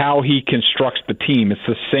talent. It's how he constructs the team. It's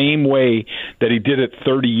the same way that he did it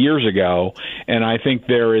 30 years ago, and I think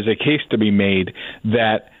there is a case to be made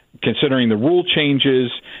that, considering the rule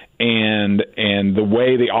changes and the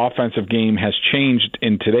way the offensive game has changed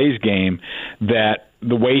in today's game, that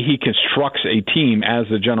the way he constructs a team as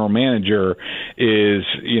the general manager is,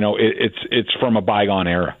 it's from a bygone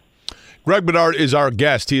era. Greg Bedard is our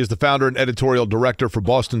guest. He is the founder and editorial director for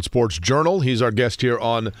Boston Sports Journal. He's our guest here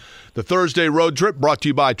on the Thursday Road Trip, brought to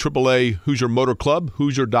you by AAA Hoosier Motor Club,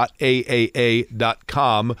 Hoosier.aaa.com.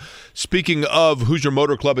 Speaking of Hoosier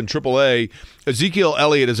Motor Club and AAA, Ezekiel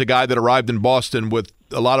Elliott is a guy that arrived in Boston with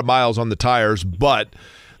a lot of miles on the tires, but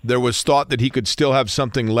there was thought that he could still have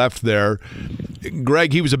something left there.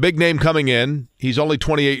 Greg, he was a big name coming in. He's only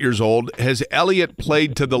 28 years old. Has Elliott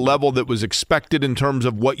played to the level that was expected in terms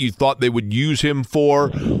of what you thought they would use him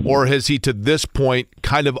for, or has he to this point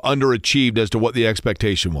kind of underachieved as to what the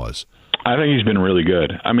expectation was? I think he's been really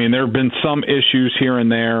good. I mean, there have been some issues here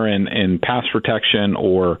and there in pass protection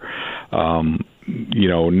or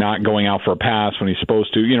not going out for a pass when he's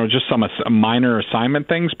supposed to, just some minor assignment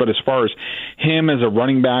things. But as far as him as a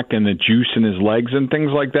running back and the juice in his legs and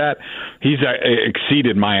things like that, he's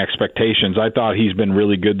exceeded my expectations. I thought he's been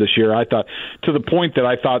really good this year. I thought, to the point that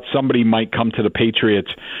I thought somebody might come to the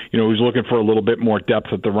Patriots, who's looking for a little bit more depth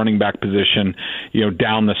at the running back position,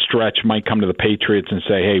 down the stretch, might come to the Patriots and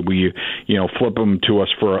say, hey, will you, flip him to us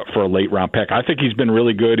for a late round pick. I think he's been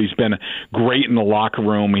really good. He's been great in the locker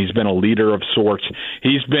room. He's been a leader of sorts.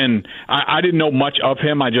 He's been. I didn't know much of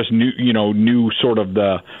him. I just knew sort of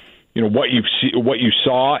the, what you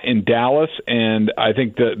saw in Dallas, and I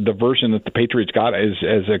think the version that the Patriots got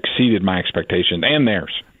has exceeded my expectations and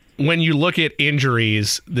theirs. When you look at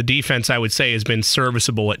injuries, the defense, I would say, has been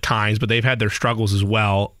serviceable at times, but they've had their struggles as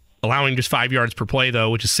well. Allowing just 5 yards per play, though,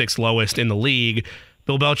 which is sixth lowest in the league.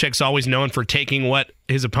 Bill Belichick's always known for taking what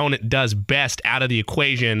his opponent does best out of the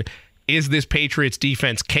equation. Is this Patriots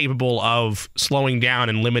defense capable of slowing down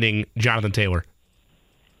and limiting Jonathan Taylor?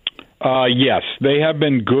 Yes, they have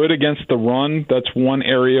been good against the run. That's one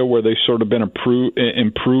area where they've sort of been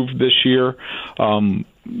improved this year. They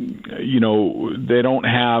don't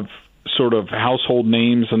have sort of household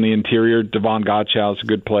names on the interior. Devon Gottschall is a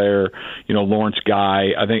good player. Lawrence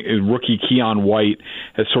Guy. I think rookie Keon White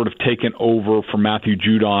has sort of taken over for Matthew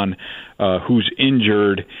Judon, who's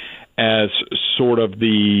injured, as sort of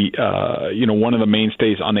the one of the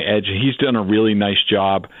mainstays on the edge. He's done a really nice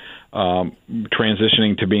job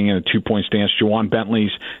transitioning to being in a 2-point stance. Juwan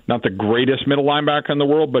Bentley's not the greatest middle linebacker in the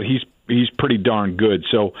world, but he's pretty darn good.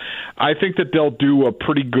 So I think that they'll do a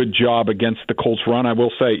pretty good job against the Colts run. I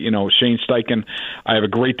will say, Shane Steichen, I have a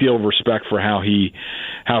great deal of respect for how he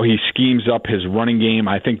schemes up his running game.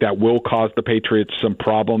 I think that will cause the Patriots some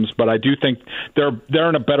problems, but I do think they're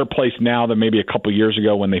in a better place now than maybe a couple years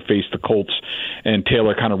ago when they faced the Colts and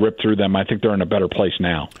Taylor kind of ripped through them. I think they're in a better place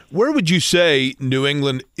now. Where would you say New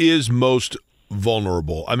England is most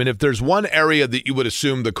vulnerable? I mean, if there's one area that you would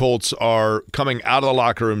assume the Colts are coming out of the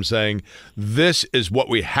locker room saying, this is what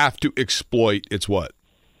we have to exploit, it's what?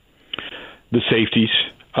 The safeties.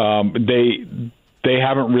 they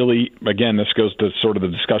haven't really, again, this goes to sort of the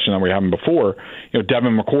discussion that we were having before,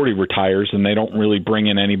 Devin McCourty retires and they don't really bring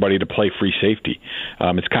in anybody to play free safety.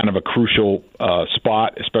 It's kind of a crucial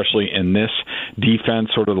spot, especially in this defense,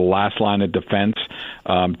 sort of the last line of defense.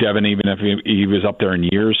 Devin, even if he was up there in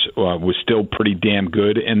years, was still pretty damn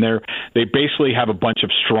good in there. They basically have a bunch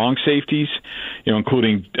of strong safeties,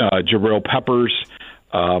 including Jabril Peppers,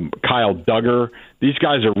 Kyle Duggar. These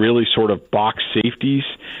guys are really sort of box safeties,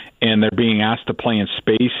 and they're being asked to play in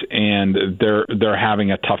space, and they're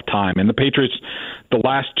having a tough time. And the Patriots, the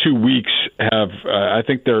last 2 weeks have, I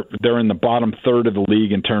think they're in the bottom third of the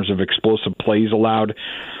league in terms of explosive plays allowed.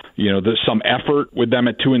 There's some effort with them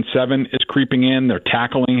at 2-7 is creeping in. Their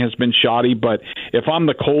tackling has been shoddy, but if I'm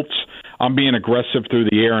the Colts, I'm being aggressive through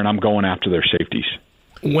the air and I'm going after their safeties.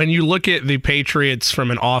 When you look at the Patriots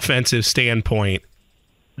from an offensive standpoint,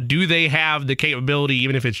 do they have the capability,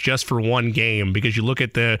 even if it's just for one game? Because you look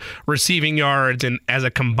at the receiving yards, and as a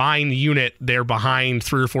combined unit, they're behind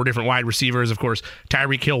 3 or 4 different wide receivers. Of course,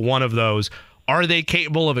 Tyreek Hill, one of those. Are they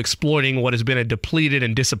capable of exploiting what has been a depleted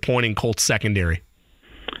and disappointing Colts secondary?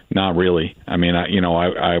 Not really. I mean,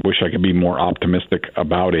 I wish I could be more optimistic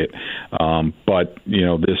about it. But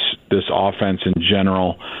this offense in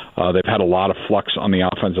general, they've had a lot of flux on the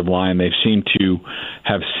offensive line. They've seemed to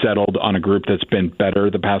have settled on a group that's been better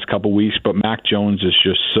the past couple weeks. But Mac Jones is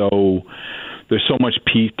just there's so much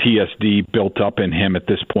PTSD built up in him at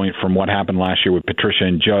this point from what happened last year with Patricia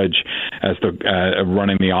and Judge as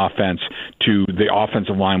running the offense, to the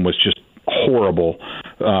offensive line was just horrible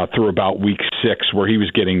through about week 6, where he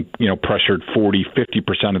was getting pressured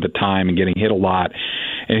 40-50% of the time and getting hit a lot,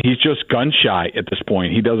 and he's just gun shy at this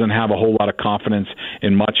point. He doesn't have a whole lot of confidence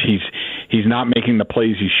in much. He's not making the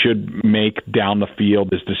plays he should make down the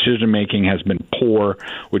field. His decision making has been poor,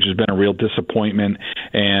 which has been a real disappointment.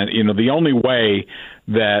 And the only way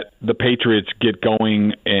that the Patriots get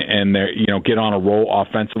going and they get on a roll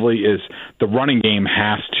offensively is the running game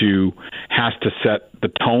has to set the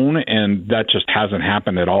tone, and that just hasn't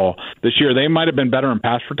happened at all this year. They might have been better in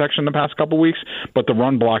pass protection the past couple of weeks, but the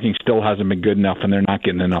run blocking still hasn't been good enough, and they're not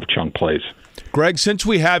getting enough chunk plays. Greg, since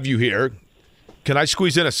we have you here, can I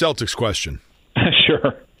squeeze in a Celtics question?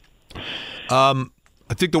 Sure.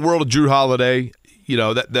 I think the world of Drew Holiday,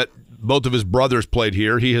 that both of his brothers played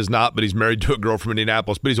here. He has not, but he's married to a girl from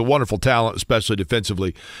Indianapolis. But he's a wonderful talent, especially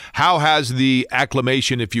defensively. How has the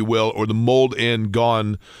acclimation, if you will, or the mold in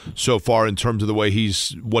gone so far in terms of the way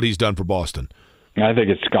what he's done for Boston? I think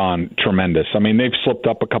it's gone tremendous. I mean, they've slipped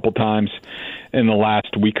up a couple times in the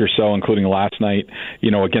last week or so, including last night,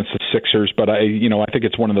 against the Sixers. But I think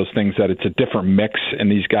it's one of those things that it's a different mix,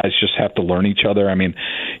 and these guys just have to learn each other. I mean,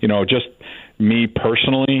 just me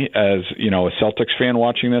personally, as a Celtics fan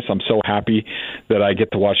watching this, I'm so happy that I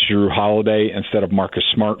get to watch Drew Holiday instead of Marcus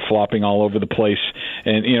Smart flopping all over the place.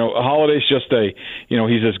 And Holiday's just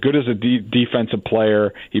he's as good as a defensive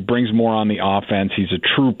player. He brings more on the offense. He's a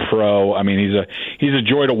true pro. I mean, he's a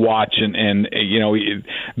joy to watch, and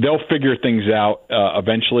they'll figure things out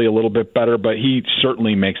eventually a little bit better. But he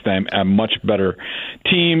certainly makes them a much better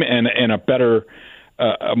team and a better,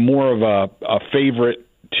 more of a favorite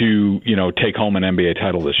to take home an NBA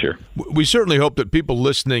title this year. We certainly hope that people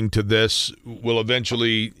listening to this will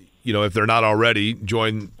eventually, if they're not already,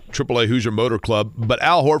 join AAA Hoosier Motor Club. But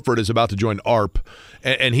Al Horford is about to join ARP,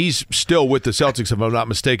 and he's still with the Celtics, if I'm not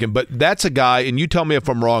mistaken. But that's a guy, and you tell me if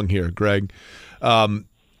I'm wrong here, Greg.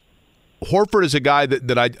 Horford is a guy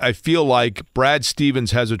that I feel like Brad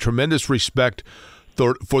Stevens has a tremendous respect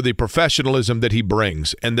for the professionalism that he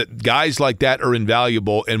brings, and that guys like that are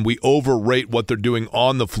invaluable, and we overrate what they're doing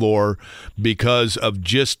on the floor because of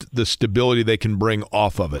just the stability they can bring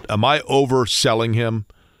off of it. Am I overselling him?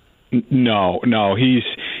 No,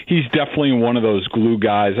 he's definitely one of those glue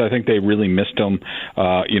guys. I think they really missed him,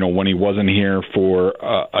 when he wasn't here for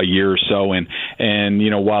a year or so. And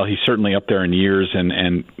while he's certainly up there in years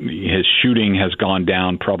and his shooting has gone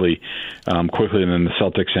down probably quicker than the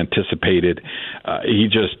Celtics anticipated,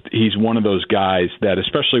 he's one of those guys that,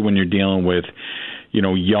 especially when you're dealing with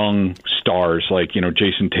young stars like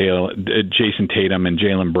Jason Tatum and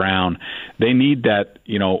Jaylen Brown, they need that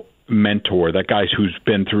mentor, that guy who's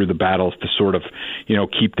been through the battles to sort of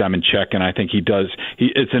keep them in check, and I think he does.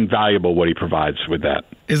 It's invaluable what he provides with that.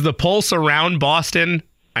 Is the pulse around Boston,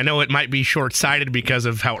 I know it might be short-sighted because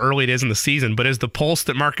of how early it is in the season, but is the pulse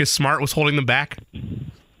that Marcus Smart was holding them back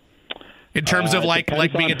in terms of like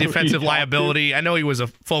being a defensive liability? I know he was a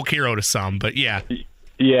folk hero to some, but yeah.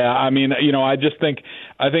 Yeah, I mean, I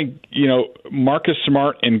think Marcus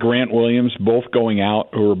Smart and Grant Williams both going out,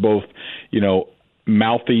 who are both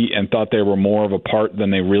mouthy and thought they were more of a part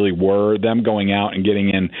than they really were. Them going out and getting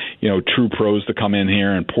in, true pros to come in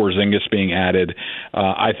here, and Porzingis being added,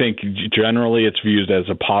 I think generally it's viewed as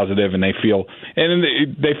a positive, and they feel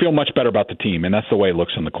much better about the team, and that's the way it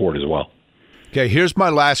looks on the court as well. Okay, here's my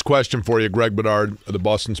last question for you, Greg Bedard of the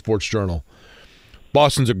Boston Sports Journal.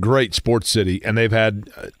 Boston's a great sports city, and they've had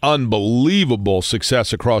unbelievable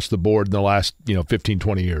success across the board in the last 15,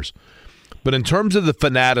 20 years. But in terms of the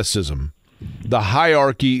fanaticism, the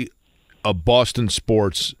hierarchy of Boston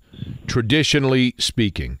sports, traditionally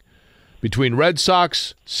speaking, between Red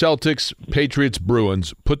Sox, Celtics, Patriots,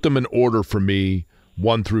 Bruins, put them in order for me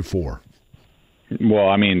 1 through 4. Well,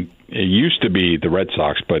 I mean, it used to be the Red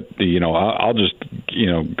Sox, but I'll just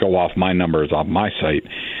go off my numbers off my site.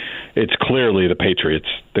 It's clearly the Patriots,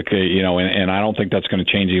 and I don't think that's going to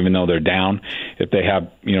change even though they're down. If they have,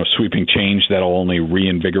 sweeping change, that'll only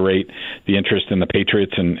reinvigorate the interest in the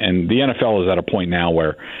Patriots. And the NFL is at a point now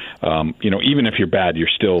where, even if you're bad, you're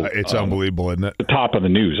still it's unbelievable, isn't it? The top of the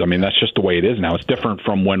news. I mean, that's just the way it is now. It's different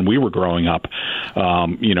from when we were growing up,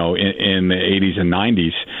 in the 80s and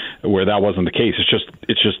 90s, where that wasn't the case.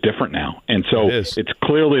 It's just different now. And so it's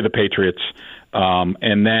clearly the Patriots,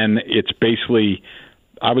 and then it's basically,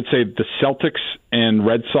 I would say the Celtics and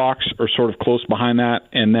Red Sox are sort of close behind that,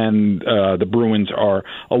 and then the Bruins are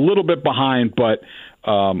a little bit behind, but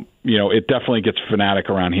it definitely gets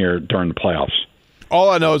fanatic around here during the playoffs. All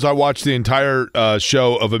I know is I watched the entire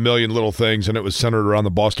show of A Million Little Things, and it was centered around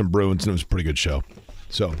the Boston Bruins, and it was a pretty good show.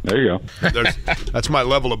 So there you go. That's my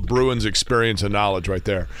level of Bruins experience and knowledge right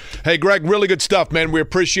there. Hey, Greg, really good stuff, man. We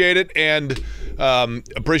appreciate it, and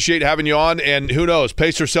appreciate having you on. And who knows,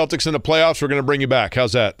 Pacers Celtics in the playoffs, we're going to bring you back.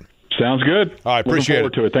 How's that? Sounds good. All right, appreciate it.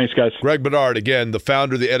 Looking forward to it. Thanks, guys. Greg Bedard, again, the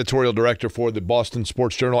founder, the editorial director for the Boston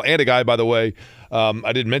Sports Journal, and a guy, by the way,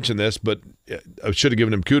 I didn't mention this, but I should have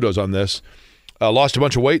given him kudos on this. Lost a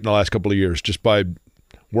bunch of weight in the last couple of years just by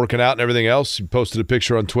working out and everything else. He posted a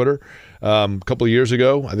picture on Twitter a couple of years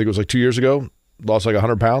ago. I think it was like 2 years ago. Lost like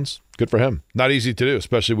 100 pounds. Good for him. Not easy to do,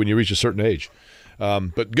 especially when you reach a certain age.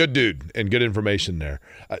 But good dude and good information there.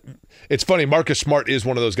 It's funny, Marcus Smart is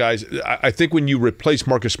one of those guys. I think when you replace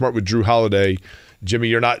Marcus Smart with Drew Holiday, Jimmy,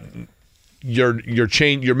 you're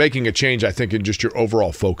making a change, I think, in just your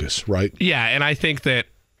overall focus, right? Yeah, and I think that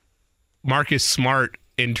Marcus Smart,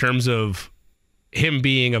 in terms of him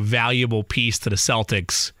being a valuable piece to the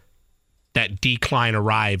Celtics, that decline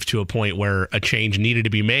arrived to a point where a change needed to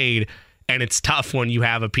be made, and it's tough when you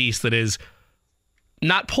have a piece that is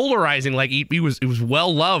not polarizing. Like it was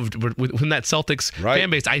well loved within that Celtics fan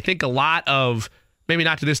base. I think a lot of, maybe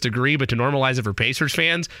not to this degree, but to normalize it for Pacers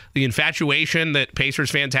fans, the infatuation that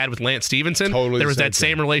Pacers fans had with Lance Stevenson, there was that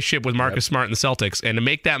same relationship with Marcus Smart and the Celtics, and to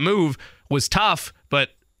make that move was tough, but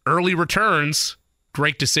early returns,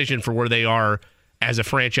 great decision for where they are as a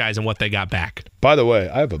franchise and what they got back. By the way,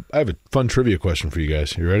 I have a fun trivia question for you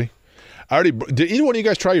guys. You ready? Did either one of you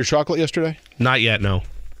guys try your chocolate yesterday? Not yet, no.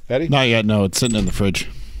 Eddie? Not yet, no. It's sitting in the fridge.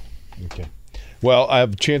 Okay. Well, I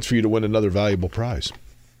have a chance for you to win another valuable prize.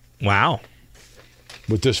 Wow.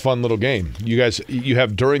 With this fun little game. You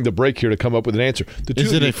have during the break here to come up with an answer.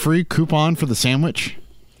 Is it a free coupon for the sandwich?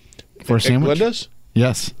 For a sandwich? Glenda's?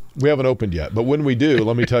 Yes. We haven't opened yet, but when we do,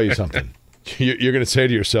 let me tell you something. You're going to say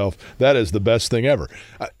to yourself, that is the best thing ever.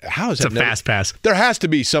 How is that? It's a fast pass. There has to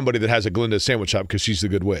be somebody that has a Glenda's sandwich shop because she's the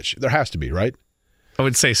good witch. There has to be, right? I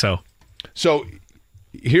would say so. So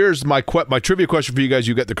here's my trivia question for you guys.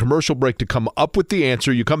 You get the commercial break to come up with the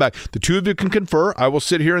answer. You come back. The two of you can confer. I will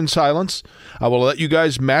sit here in silence. I will let you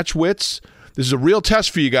guys match wits. This is a real test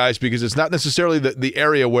for you guys because it's not necessarily the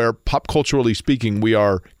area where, pop culturally speaking, we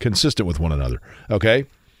are consistent with one another. Okay?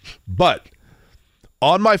 But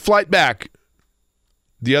on my flight back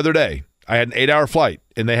the other day, I had an 8-hour flight,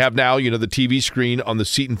 and they have now, the TV screen on the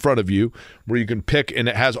seat in front of you where you can pick, and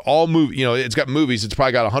it has all movies. It's got movies. It's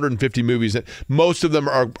probably got 150 movies. Most of them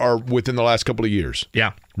are within the last couple of years.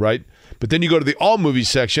 Yeah. Right? But then you go to the all movies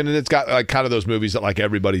section, and it's got like kind of those movies that like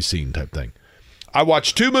everybody's seen type thing. I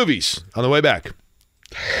watched 2 movies on the way back.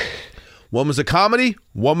 One was a comedy.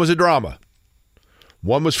 One was a drama.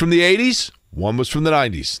 One was from the 80s. One was from the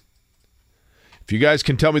 90s. If you guys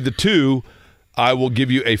can tell me the two, I will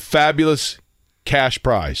give you a fabulous cash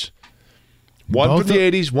prize. One from the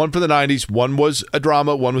 80s, one from the 90s. One was a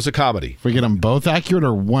drama, one was a comedy. If we get them both accurate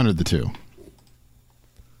or one of the two?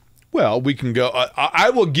 Well, we can go. I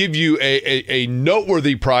will give you a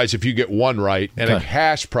noteworthy prize if you get one right, and a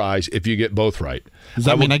cash prize if you get both right. Does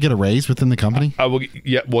that mean I get a raise within the company? I will.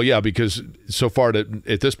 Yeah. Well, yeah, because so far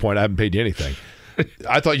at this point, I haven't paid you anything.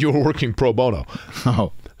 I thought you were working pro bono.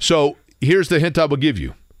 Oh. So here's the hint I will give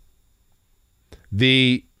you.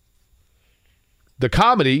 The The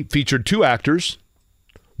comedy featured 2 actors,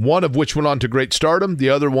 one of which went on to great stardom,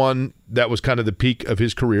 the other one that was kind of the peak of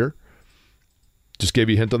his career. Just gave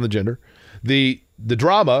you a hint on the gender. The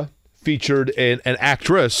drama featured an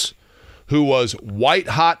actress who was white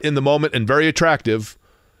hot in the moment and very attractive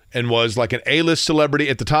and was like an A-list celebrity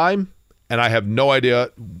at the time, and I have no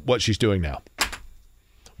idea what she's doing now.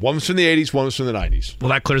 One was from the 80s, one was from the 90s. Well,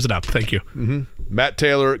 that clears it up. Thank you. Mm-hmm. Matt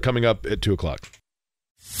Taylor coming up at 2 o'clock.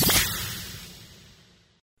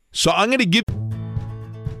 So I'm going to give...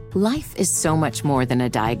 Life is so much more than a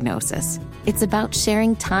diagnosis. It's about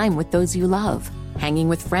sharing time with those you love, hanging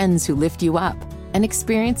with friends who lift you up, and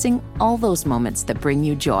experiencing all those moments that bring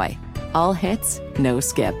you joy. All hits, no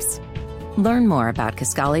skips. Learn more about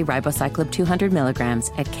Kisqali Ribociclib 200 milligrams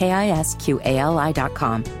at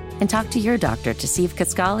KISQALI.com and talk to your doctor to see if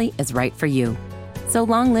Kisqali is right for you. So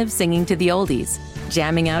long live singing to the oldies,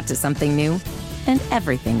 jamming out to something new, and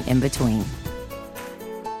everything in between.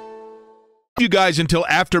 You guys until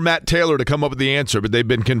after Matt Taylor to come up with the answer, but they've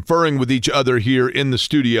been conferring with each other here in the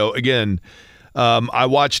studio. Again, I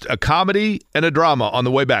watched a comedy and a drama on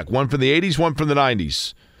the way back, one from the 80s, one from the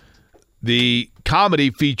 90s. The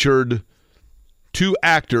comedy featured 2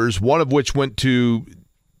 actors, one of which went to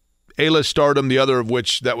A-list stardom, the other of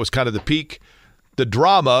which that was kind of the peak. The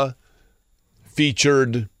drama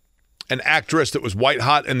featured an actress that was white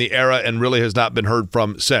hot in the era and really has not been heard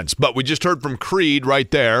from since. But we just heard from Creed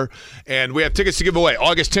right there, and we have tickets to give away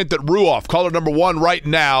August 10th at Ruoff. Caller number 1 right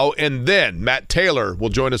now, and then Matt Taylor will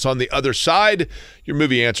join us on the other side. Your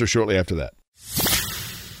movie answer shortly after that.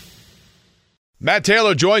 Matt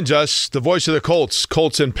Taylor joins us, the voice of the Colts.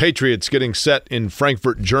 Colts and Patriots getting set in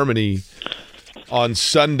Frankfurt, Germany on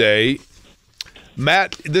Sunday.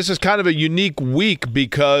 Matt, this is kind of a unique week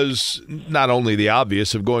because not only the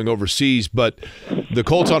obvious of going overseas, but the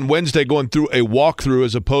Colts on Wednesday going through a walkthrough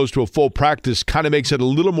as opposed to a full practice kind of makes it a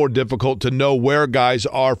little more difficult to know where guys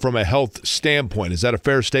are from a health standpoint. Is that a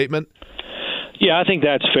fair statement? Yeah, I think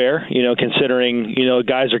that's fair, considering,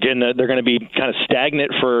 guys are they're going to be kind of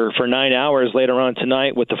stagnant for 9 hours later on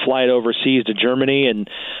tonight with the flight overseas to Germany and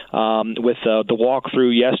with the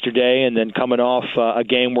walkthrough yesterday and then coming off a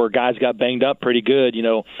game where guys got banged up pretty good.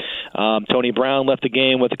 Tony Brown left the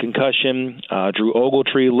game with a concussion. Drew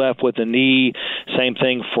Ogletree left with a knee. Same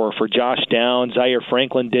thing for Josh Downs. Zaire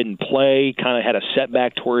Franklin didn't play, kind of had a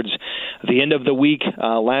setback towards the end of the week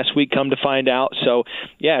last week, come to find out. So,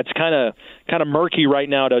 yeah, it's kind of murky right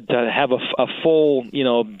now to have a full,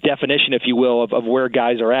 definition, if you will, of where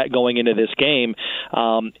guys are at going into this game.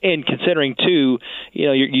 And considering, too,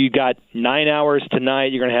 you got 9 hours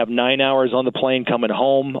tonight. You're going to have 9 hours on the plane coming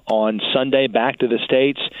home on Sunday back to the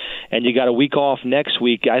States, and you got a week off next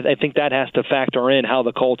week. I think that has to factor in how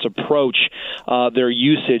the Colts approach their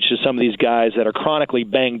usage to some of these guys that are chronically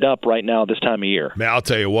banged up right now this time of year. Man, I'll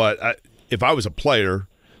tell you what, if I was a player,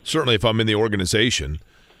 certainly if I'm in the organization,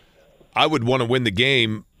 I would want to win the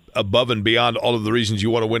game above and beyond all of the reasons you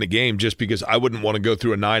want to win a game, just because I wouldn't want to go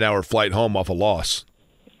through a 9-hour flight home off a loss.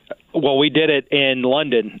 Well, we did it in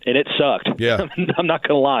London, and it sucked. Yeah. I'm not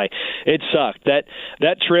going to lie. It sucked. That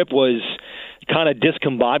trip was kind of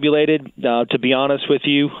discombobulated, to be honest with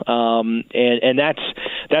you. And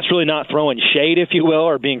that's really not throwing shade, if you will,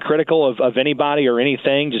 or being critical of anybody or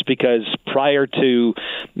anything, just because prior to,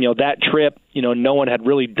 that trip, no one had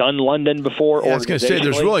really done London before. Yeah, I was going to say,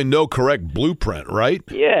 there's really no correct blueprint, right?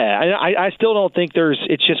 Yeah, I still don't think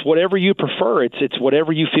it's just whatever you prefer. It's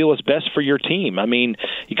whatever you feel is best for your team. I mean,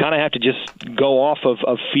 you kind of have to just go off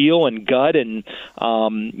of feel and gut and,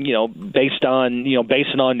 based on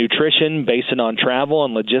nutrition, based on travel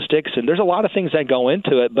and logistics. And there's a lot of things that go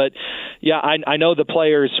into it. But, yeah, I know the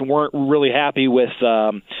players weren't really happy with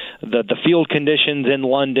the field conditions in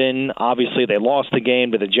London. Obviously, they lost the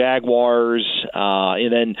game to the Jaguars.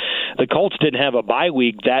 And then the Colts didn't have a bye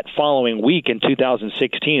week that following week in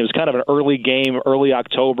 2016. It was kind of an early game, early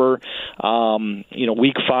October,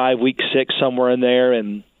 week 5, week 6, somewhere in there.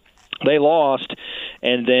 And they lost,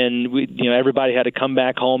 and then everybody had to come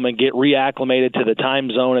back home and get reacclimated to the time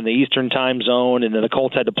zone and the Eastern time zone, and then the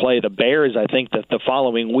Colts had to play the Bears, I think, the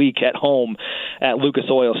following week at home at Lucas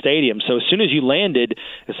Oil Stadium. So as soon as you landed,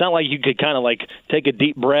 it's not like you could kind of like take a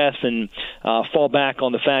deep breath and fall back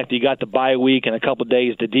on the fact that you got the bye week and a couple of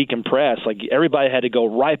days to decompress. Like everybody had to go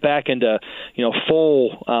right back into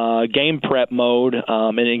full game prep mode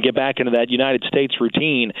and then get back into that United States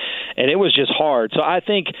routine, and it was just hard. So I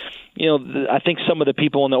think some of the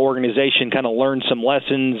people in the organization kind of learned some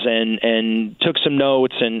lessons and took some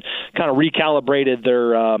notes and kind of recalibrated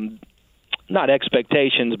not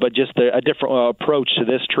expectations, but just a different approach to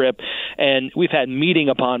this trip. And we've had meeting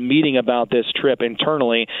upon meeting about this trip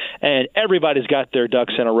internally, and everybody's got their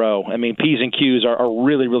ducks in a row. I mean, P's and Q's are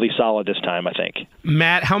really, really solid this time, I think.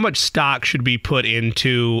 Matt, how much stock should be put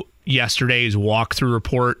into yesterday's walkthrough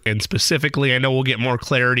report? And specifically, I know we'll get more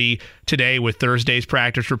clarity today with Thursday's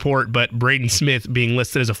practice report, but Braden Smith being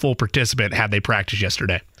listed as a full participant, had they practiced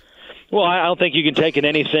yesterday? Well, I don't think you can take it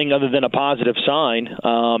anything other than a positive sign.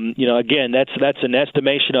 Again, that's an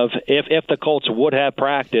estimation of if the Colts would have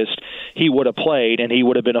practiced, he would have played and he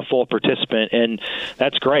would have been a full participant, and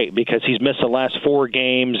that's great because he's missed the last 4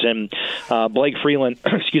 games. And Blake Freeland,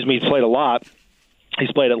 he's played a lot.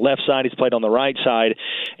 He's played at left side. He's played on the right side,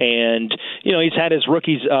 and he's had his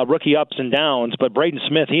rookie ups and downs. But Braden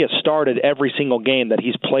Smith, he has started every single game that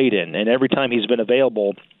he's played in, and every time he's been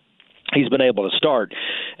available, he's been able to start.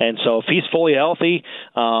 And so if he's fully healthy,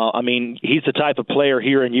 he's the type of player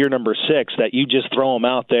here in year number 6 that you just throw him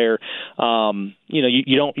out there.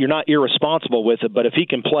 You're not irresponsible with it, but if he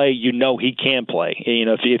can play, he can play.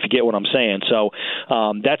 If you get what I'm saying. So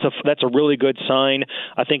that's a really good sign.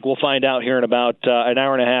 I think we'll find out here in about an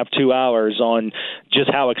hour and a half, 2 hours on just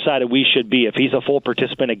how excited we should be. If he's a full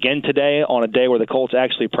participant again today on a day where the Colts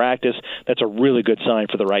actually practice, that's a really good sign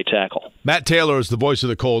for the right tackle. Matt Taylor is the voice of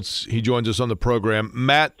the Colts. He joins us on the program.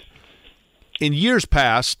 Matt, in years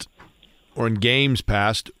past, or in games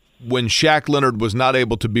past, when Shaq Leonard was not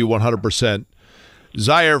able to be 100%,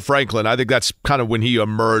 Zaire Franklin, I think that's kind of when he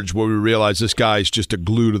emerged, where we realized this guy's just a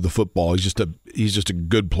glue to the football. He's just a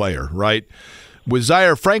good player, right? With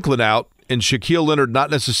Zaire Franklin out and Shaquille Leonard not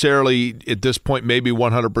necessarily at this point maybe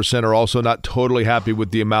 100% or also not totally happy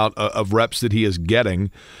with the amount of reps that he is getting,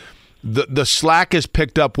 the slack is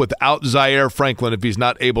picked up without Zaire Franklin if he's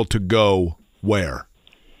not able to go where?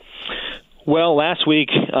 Well, last week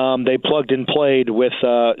they plugged and played with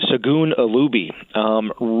Segun Alubi.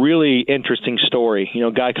 Really interesting story.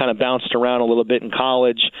 Guy kind of bounced around a little bit in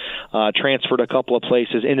college, transferred a couple of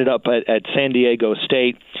places, ended up at San Diego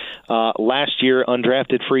State. Last year,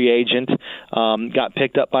 undrafted free agent, got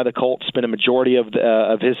picked up by the Colts, spent a majority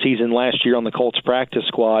of his season last year on the Colts practice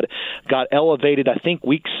squad, got elevated, I think,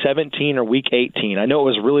 week 17 or week 18. I know it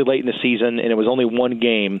was really late in the season, and it was only one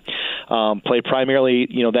game. Played primarily,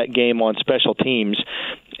 that game on special teams.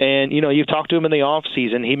 And, you've talked to him in the off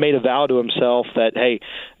season. He made a vow to himself that, hey,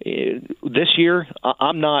 this year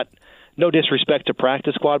I'm not, no disrespect to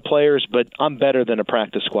practice squad players, but I'm better than a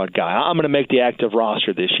practice squad guy. I'm going to make the active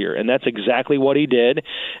roster this year. And that's exactly what he did.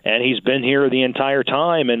 And he's been here the entire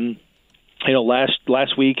time. And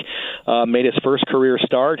last week made his first career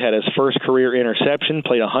start, had his first career interception,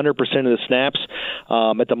 played 100% of the snaps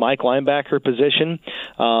at the Mike linebacker position.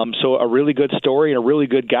 So a really good story and a really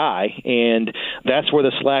good guy. And that's where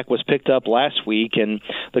the slack was picked up last week. And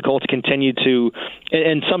the Colts continued to,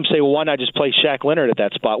 and some say, well, why not just play Shaq Leonard at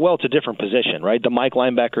that spot? Well, it's a different position, right? The Mike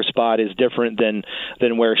linebacker spot is different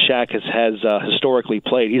than where Shaq has historically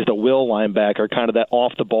played. He's the will linebacker, kind of that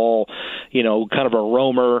off the ball, kind of a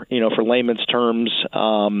roamer, for layman's terms,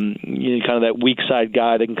 kind of that weak side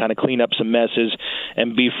guy that can kind of clean up some messes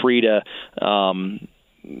and be free to,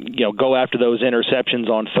 go after those interceptions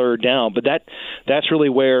on third down. But that's really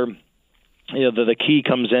where the key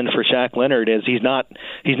comes in for Shaq Leonard is he's not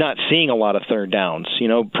seeing a lot of third downs.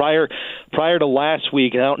 Prior to last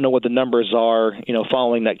week, and I don't know what the numbers are,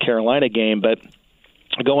 following that Carolina game, but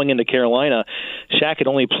going into Carolina, Shaq had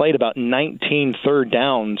only played about 19 third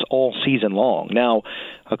downs all season long. Now,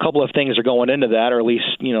 a couple of things are going into that, or at least,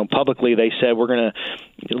 publicly they said we're going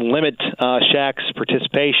to limit Shaq's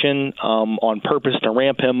participation on purpose to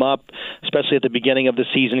ramp him up, especially at the beginning of the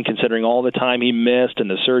season, considering all the time he missed and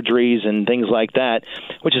the surgeries and things like that,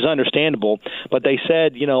 which is understandable. But they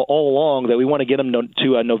said, all along that we want to get him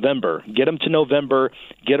to November. Get him to November,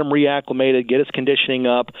 get him reacclimated, get his conditioning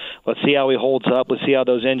up. Let's see how he holds up. Let's see how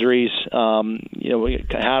those injuries, how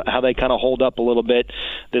they kind of hold up a little bit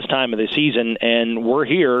this time of the season. And we're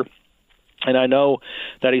here. And I know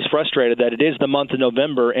that he's frustrated that it is the month of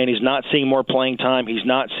November and he's not seeing more playing time. He's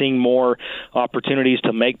not seeing more opportunities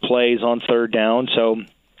to make plays on third down. So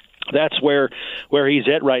that's where he's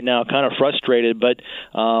at right now, kind of frustrated. But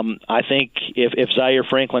I think if Zaire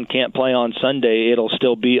Franklin can't play on Sunday, it'll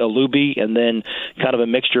still be Alubi and then kind of a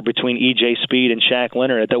mixture between E.J. Speed and Shaq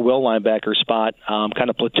Leonard at the will linebacker spot, kind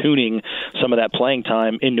of platooning some of that playing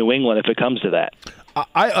time in New England if it comes to that.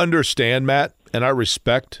 I understand, Matt, and I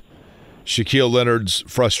respect Shaquille Leonard's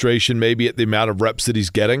frustration maybe at the amount of reps that he's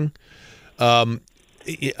getting. My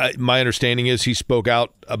understanding is he spoke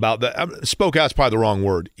out about that. Spoke out's probably the wrong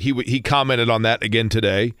word. He commented on that again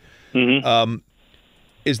today. Mm-hmm.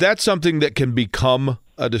 Is that something that can become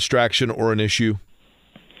a distraction or an issue?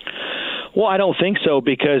 Well, I don't think so,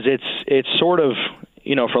 because it's sort of,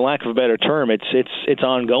 for lack of a better term, it's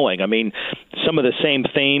ongoing. I mean, some of the same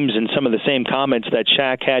themes and some of the same comments that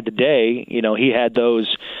Shaq had today, he had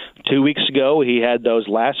those 2 weeks ago, he had those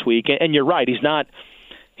last week, and you're right, he's not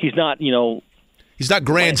he's not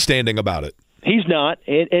grandstanding about it. He's not,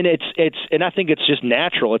 and I think it's just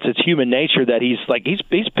natural. It's human nature that he's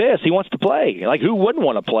pissed. He wants to play. Like, who wouldn't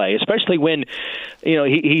want to play? Especially when,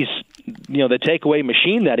 he's the takeaway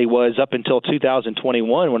machine that he was up until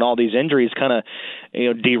 2021, when all these injuries kind of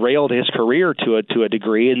derailed his career to a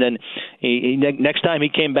degree. And then next time he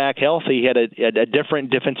came back healthy, he had a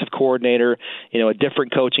different defensive coordinator, a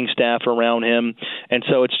different coaching staff around him, and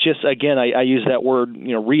so it's just, again, I use that word,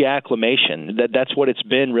 reacclimation. That's what it's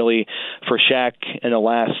been really for Shaq in the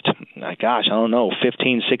last,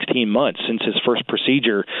 15, 16 months since his first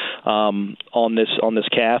procedure on this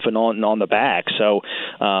calf and on the back. So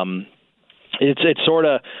it's sort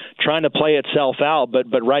of trying to play itself out,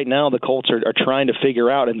 but right now the Colts are trying to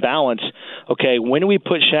figure out and balance, okay, when do we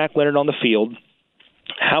put Shaq Leonard on the field?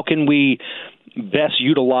 How can we best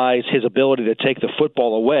utilize his ability to take the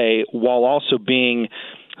football away while also being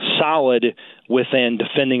solid within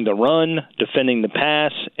defending the run, defending the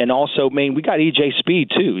pass, and also, we got EJ Speed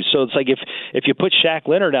too. So it's like if you put Shaq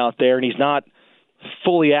Leonard out there and he's not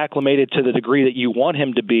fully acclimated to the degree that you want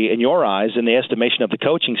him to be in your eyes, in the estimation of the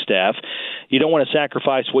coaching staff, you don't want to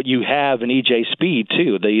sacrifice what you have in EJ Speed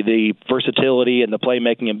too, the versatility and the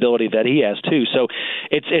playmaking ability that he has too. So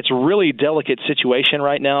it's really delicate situation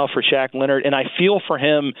right now for Shaq Leonard, and I feel for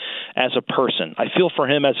him as a person. I feel for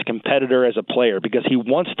him as a competitor, as a player, because he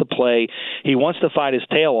wants to play, he wants to fight his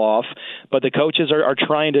tail off, but the coaches are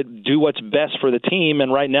trying to do what's best for the team,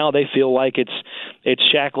 and right now they feel like it's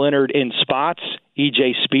Shaq Leonard in spots,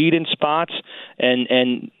 EJ Speed in spots,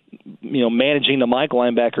 and managing the Mike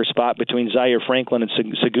linebacker spot between Zaire Franklin and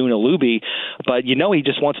Saguna Luby. But he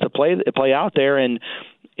just wants to play out there, and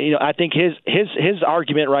I think his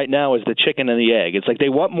argument right now is the chicken and the egg. It's like they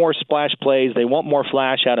want more splash plays, they want more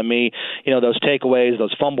flash out of me, those takeaways,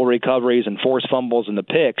 those fumble recoveries and forced fumbles and the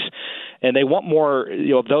picks, and they want more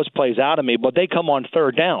of those plays out of me, but they come on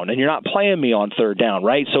third down, and you're not playing me on third down,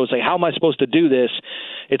 right? So it's like, how am I supposed to do this?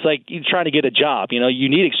 It's like you're trying to get a job. You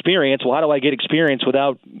need experience. Well, how do I get experience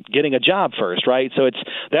without getting a job first, right? So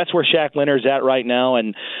that's where Shaq Leonard's at right now,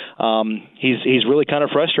 and he's really kind of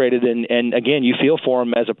frustrated. And again, you feel for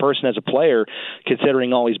him as a person, as a player,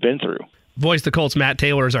 considering all he's been through. Voice the Colts, Matt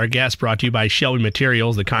Taylor is our guest, brought to you by Shelby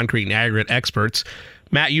Materials, the concrete and aggregate experts.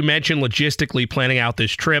 Matt, you mentioned logistically planning out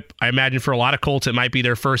this trip. I imagine for a lot of Colts, it might be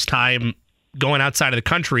their first time going outside of the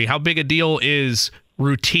country. How big a deal is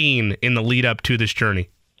routine in the lead up to this journey?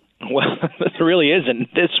 Well, it really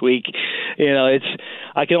isn't this week.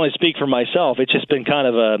 I can only speak for myself. It's just been kind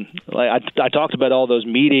of I talked about all those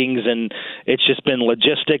meetings, and it's just been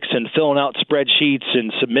logistics and filling out spreadsheets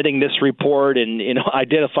and submitting this report and,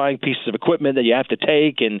 identifying pieces of equipment that you have to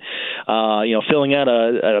take and, filling out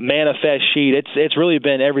a manifest sheet. It's really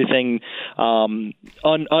been everything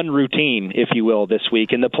unroutine, if you will, this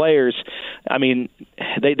week. And the players,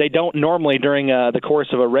 they don't normally during the course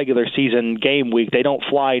of a regular season game week, they don't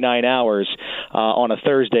fly 9 hours on a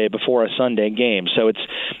Thursday before a Sunday game. So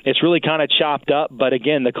it's really kind of chopped up. But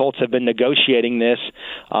again, the Colts have been negotiating this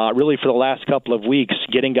really for the last couple of weeks,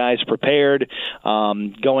 getting guys prepared,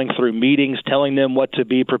 going through meetings, telling them what to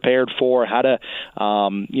be prepared for, how to,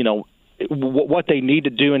 what they need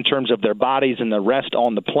to do in terms of their bodies and the rest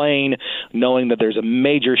on the plane, knowing that there's a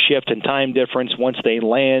major shift in time difference once they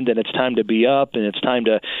land and it's time to be up and it's time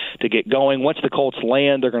to get going. Once the Colts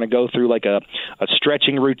land, they're going to go through like a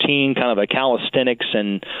stretching routine, kind of a calisthenics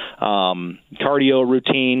and cardio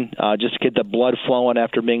routine, just to get the blood flowing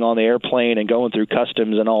after being on the airplane and going through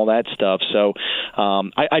customs and all that stuff. So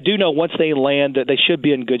I do know once they land that they should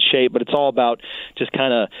be in good shape, but it's all about just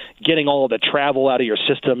kind of getting all of the travel out of your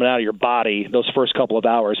system and out of your body those first couple of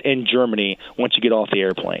hours in Germany once you get off the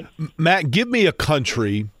airplane. Matt, give me a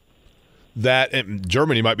country that, and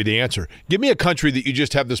Germany might be the answer, give me a country that you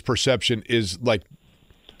just have this perception is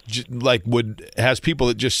has people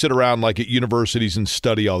that just sit around like at universities and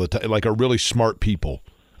study all the time, like are really smart people.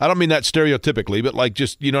 I don't mean that stereotypically, but like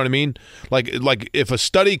just, you know what I mean? Like if a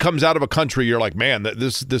study comes out of a country, you're like, man,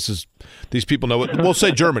 these people know it. We'll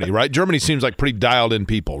say Germany, right? Germany seems like pretty dialed in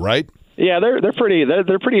people, right? Yeah, they're pretty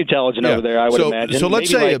intelligent over there, I would imagine. So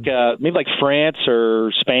let's maybe maybe like France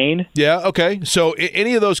or Spain. Yeah, okay. So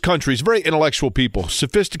any of those countries, very intellectual people,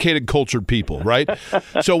 sophisticated, cultured people, right?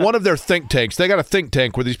 So one of their think tanks, they got a think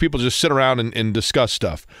tank where these people just sit around and discuss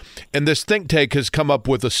stuff. And this think tank has come up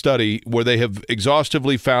with a study where they have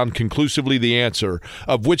exhaustively found conclusively the answer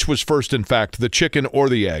of which was first, in fact, the chicken or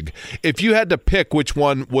the egg. If you had to pick which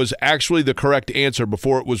one was actually the correct answer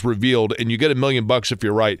before it was revealed, and you get $1 million if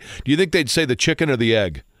you're right, do you think they'd say the chicken or the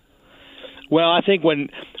egg? Well, I think when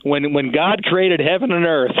God created heaven and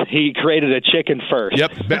earth, he created a chicken first.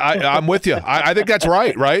 Yep, I'm with you. I think that's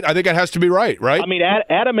right? I think it has to be right? I mean,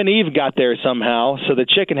 Adam and Eve got there somehow, so the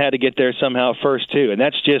chicken had to get there somehow first, too. And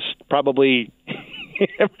that's just probably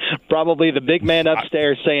the big man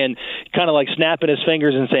upstairs saying, kind of like snapping his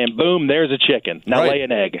fingers and saying, boom, there's a chicken. Now lay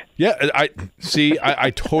an egg. Yeah,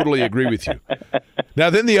 I totally agree with you. Now,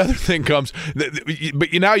 then the other thing comes, but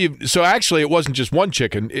so actually it wasn't just one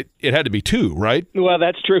chicken, it had to be two, right? Well,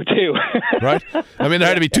 that's true, too. Right? I mean, there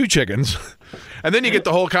had to be two chickens. And then you get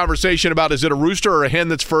the whole conversation about, is it a rooster or a hen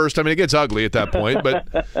that's first? I mean, it gets ugly at that point. But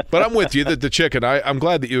I'm with you that the chicken, I'm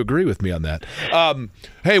glad that you agree with me on that.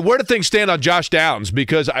 Hey, where do things stand on Josh Downs?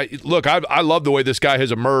 Because, I love the way this guy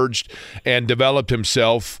has emerged and developed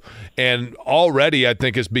himself. And already, I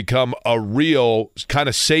think, has become a real kind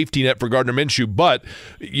of safety net for Gardner Minshew. But,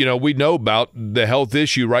 we know about the health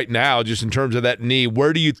issue right now, just in terms of that knee.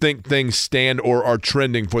 Where do you think things stand or are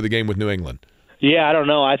trending for the game with New England? Yeah, I don't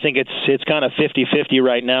know. I think it's kind of 50-50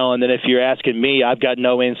 right now. And then if you're asking me, I've got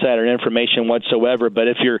no insider information whatsoever. But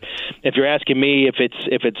if you're asking me if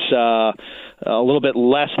it's a little bit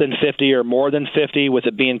less than 50 or more than 50, with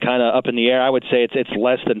it being kind of up in the air, I would say it's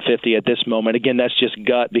less than 50 at this moment. Again, that's just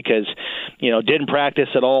gut because, didn't practice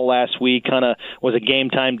at all last week, kind of was a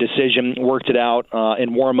game-time decision, worked it out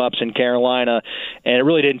in warm-ups in Carolina, and it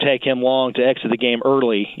really didn't take him long to exit the game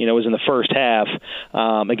early. It was in the first half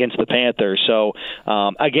against the Panthers. So,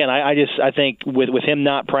 again, I think with him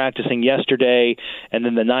not practicing yesterday and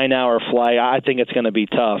then the 9-hour flight, I think it's going to be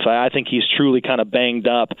tough. I think he's truly kind of banged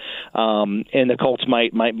up, and the Colts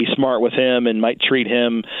might be smart with him and might treat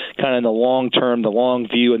him kind of in the long term, the long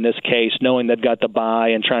view in this case, knowing they've got the bye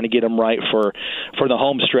and trying to get him right for the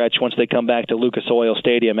home stretch once they come back to Lucas Oil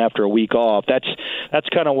Stadium after a week off. That's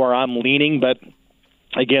kind of where I'm leaning, but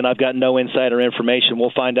again, I've got no insider information.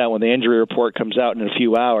 We'll find out when the injury report comes out in a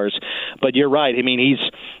few hours. But you're right. I mean,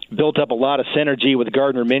 he's built up a lot of synergy with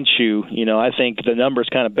Gardner Minshew. I think the numbers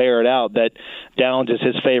kind of bear it out that Downs is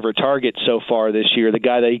his favorite target so far this year, the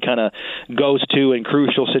guy that he kind of goes to in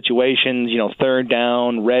crucial situations, third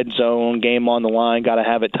down, red zone, game on the line, got to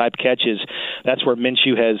have it type catches. That's where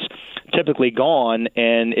Minshew has typically gone,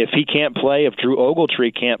 and if he can't play, if Drew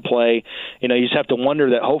Ogletree can't play, you just have to wonder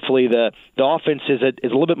that hopefully the offense is a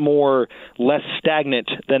little bit more less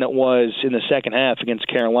stagnant than it was in the second half against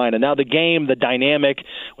Carolina. Now the game, the dynamic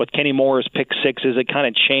with Kenny Moore's pick sixes, it kind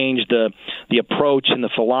of changed the approach and the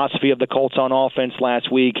philosophy of the Colts on offense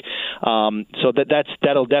last week. So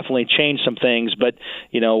that'll definitely change some things, but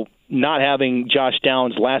not having Josh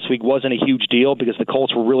Downs last week wasn't a huge deal because the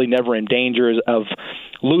Colts were really never in danger of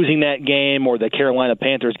losing that game or the Carolina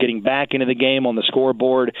Panthers getting back into the game on the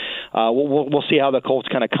scoreboard. We'll see how the Colts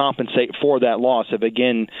kind of compensate for that loss if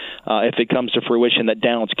it comes to fruition that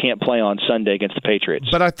Downs can't play on Sunday against the Patriots.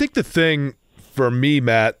 But I think the thing for me,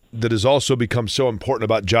 Matt, that has also become so important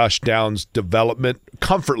about Josh Downs' development,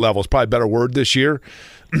 comfort level is probably a better word this year,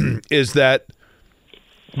 is that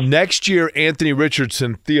next year, Anthony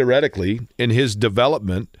Richardson, theoretically, in his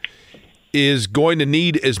development, is going to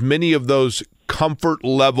need as many of those comfort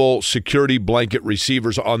level security blanket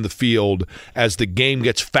receivers on the field as the game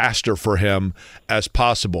gets faster for him as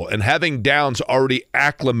possible. And having Downs already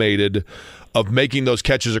acclimated of making those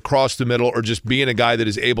catches across the middle or just being a guy that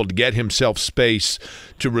is able to get himself space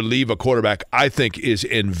to relieve a quarterback, I think is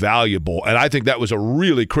invaluable. And I think that was a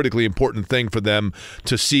really critically important thing for them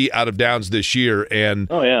to see out of Downs this year, and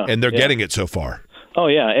they're getting it so far. Oh,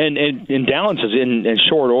 yeah, and Downs is in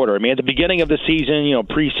short order. I mean, at the beginning of the season,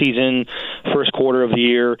 preseason, first quarter of the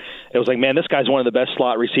year, it was like, man, this guy's one of the best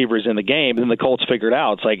slot receivers in the game. And then the Colts figured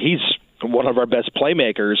out, it's like, he's one of our best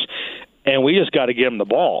playmakers, and we just got to get him the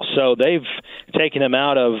ball. So they've taken him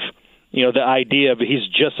out of the idea of he's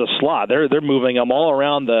just a slot. They're moving him all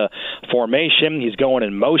around the formation. He's going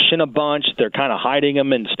in motion a bunch. They're kind of hiding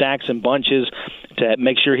him in stacks and bunches to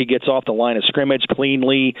make sure he gets off the line of scrimmage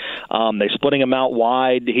cleanly. They're splitting him out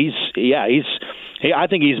wide. I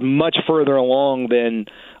think he's much further along than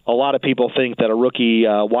a lot of people think that a rookie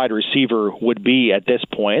wide receiver would be at this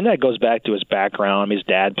point. And that goes back to his background. His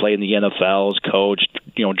dad played in the NFL, his coach,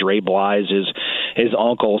 Dre Bly's his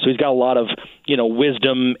uncle. So he's got a lot of,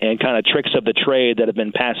 wisdom and kind of tricks of the trade that have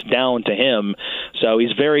been passed down to him. So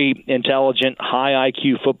he's very intelligent, high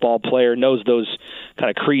IQ football player, knows those kind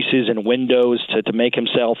of creases and windows to make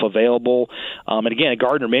himself available. And again,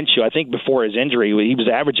 Gardner Minshew, I think before his injury, he was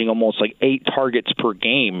averaging almost like 8 targets per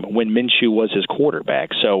game when Minshew was his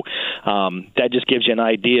quarterback. So that just gives you an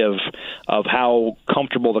idea of how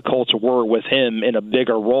comfortable the Colts were with him in a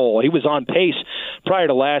bigger role. He was on pace prior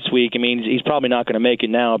to last week. I mean, he's probably not going to make it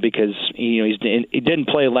now because he didn't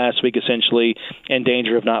play last week, essentially in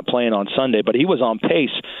danger of not playing on Sunday. But he was on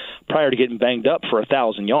pace prior to getting banged up for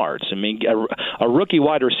 1,000 yards. I mean, a rookie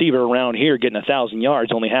wide receiver around here getting 1,000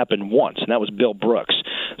 yards only happened once, and that was Bill Brooks.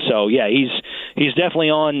 So yeah, he's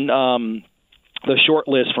definitely on the short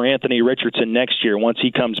list for Anthony Richardson next year once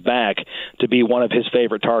he comes back to be one of his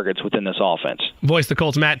favorite targets within this offense. Voice of the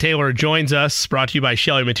Colts, Matt Taylor, joins us, brought to you by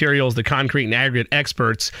Shelley Materials, the concrete and aggregate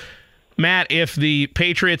experts. Matt, if the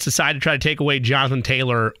Patriots decide to try to take away Jonathan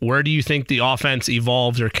Taylor, where do you think the offense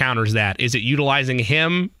evolves or counters that? Is it utilizing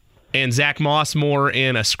him and Zach Moss more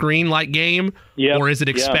in a screen-like game? Yep. Or is it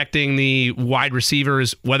expecting the wide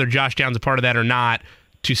receivers, whether Josh Downs a part of that or not,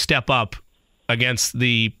 to step up against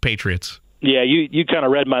the Patriots? Yeah, you kind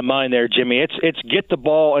of read my mind there, Jimmy. It's get the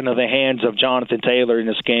ball into the hands of Jonathan Taylor in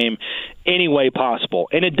this game any way possible.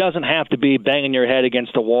 And it doesn't have to be banging your head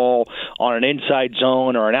against the wall on an inside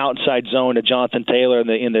zone or an outside zone to Jonathan Taylor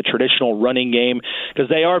in the traditional running game, because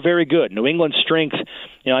they are very good. New England's strength,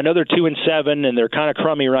 I know they're 2-7 and they're kind of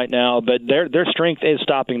crummy right now, but their strength is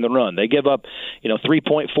stopping the run. They give up,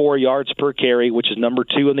 3.4 yards per carry, which is number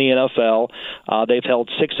 2 in the NFL. They've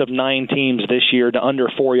held 6 of 9 teams this year to under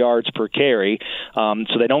 4 yards per carry.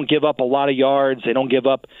 So they don't give up a lot of yards. They don't give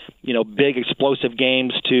up, big explosive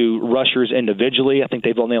games to rushers individually. I think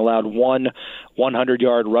they've only allowed one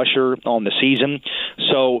 100-yard rusher on the season.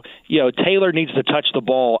 So, Taylor needs to touch the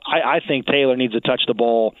ball. I think Taylor needs to touch the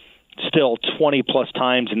ball still 20-plus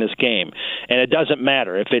times in this game. And it doesn't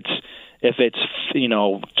matter if it's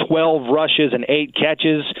 12 rushes and 8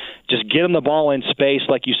 catches, just get him the ball in space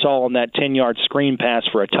like you saw on that 10-yard screen pass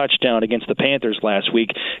for a touchdown against the Panthers last week.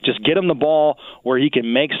 Just get him the ball where he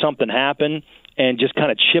can make something happen and just kind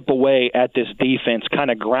of chip away at this defense, kind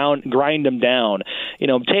of grind them down.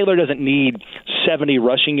 Taylor doesn't need 70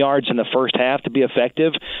 rushing yards in the first half to be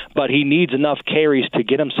effective, but he needs enough carries to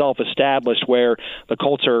get himself established where the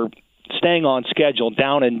Colts are staying on schedule,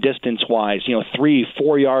 down and distance-wise,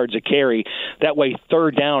 3-4 yards a carry. That way,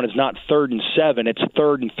 third down is not 3rd and 7, it's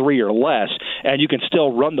 3rd and 3 or less, and you can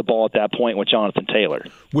still run the ball at that point with Jonathan Taylor.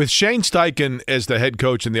 With Shane Steichen as the head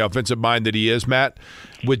coach and the offensive mind that he is, Matt,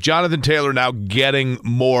 with Jonathan Taylor now getting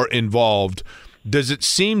more involved, does it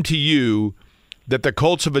seem to you that the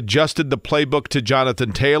Colts have adjusted the playbook to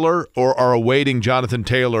Jonathan Taylor or are awaiting Jonathan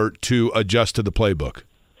Taylor to adjust to the playbook?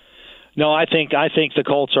 No, I think the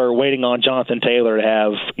Colts are waiting on Jonathan Taylor to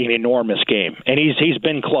have an enormous game, and he's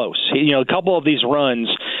been close. A couple of these runs,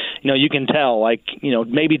 you can tell,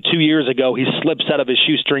 maybe 2 years ago he slips out of his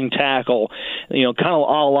shoestring tackle, kind of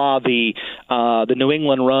a la the New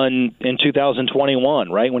England run in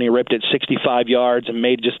 2021, right, when he ripped it 65 yards and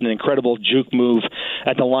made just an incredible juke move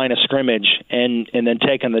at the line of scrimmage and then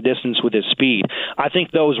taking the distance with his speed. I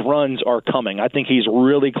think those runs are coming. I think he's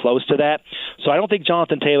really close to that. So I don't think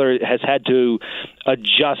Jonathan Taylor has had to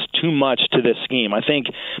adjust too much to this scheme. I think,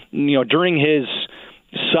 during his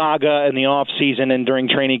saga in the off season and during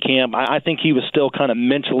training camp, I think he was still kind of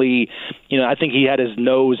mentally, I think he had his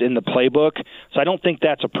nose in the playbook. So I don't think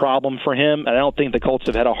that's a problem for him. And I don't think the Colts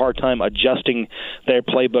have had a hard time adjusting their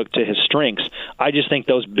playbook to his strengths. I just think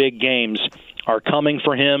those big games are coming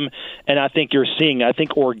for him. And I think you're seeing,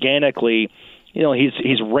 organically,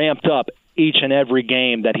 he's ramped up each and every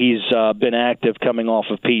game that he's been active coming off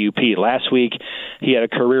of PUP. Last week, he had a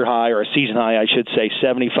career high, or a season high, I should say,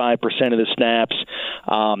 75% of the snaps,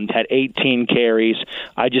 had 18 carries.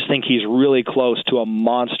 I just think he's really close to a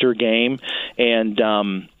monster game. And,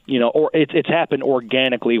 it's happened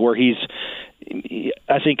organically where he's,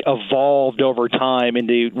 I think, evolved over time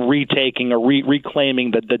into retaking or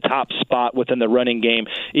reclaiming the top spot within the running game.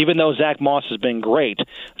 Even though Zach Moss has been great,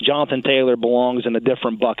 Jonathan Taylor belongs in a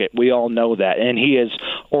different bucket. We all know that. And he has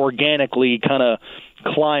organically kind of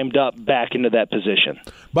climbed up back into that position.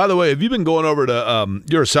 By the way, have you been going over to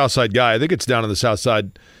you're a Southside guy. I think it's down on the South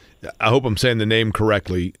Side. I hope I'm saying the name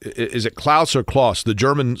correctly. Is it Klaus or Klaus, the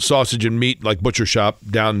German sausage and meat butcher shop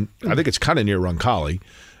down, I think it's kind of near Roncalli.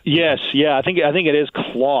 Yes, yeah, I think it is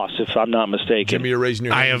Klaus, if I'm not mistaken. Jimmy, you're raising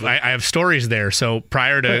your hand. I have stories there. So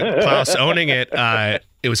prior to Klaus owning it,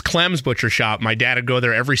 it was Clem's Butcher Shop. My dad would go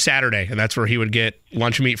there every Saturday, and that's where he would get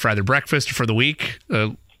lunch meat for either breakfast or for the week.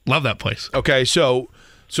 Love that place. Okay, so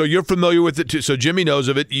you're familiar with it too. So Jimmy knows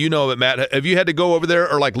of it. You know of it, Matt. Have you had to go over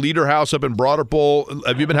there or like Leader House up in Broderpool?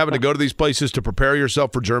 Have you been having to go to these places to prepare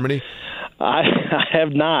yourself for Germany? I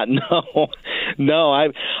have not. No.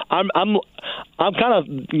 I'm kind of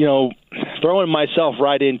throwing myself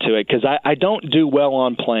right into it because I don't do well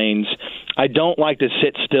on planes. I don't like to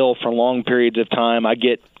sit still for long periods of time. I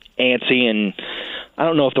get antsy and I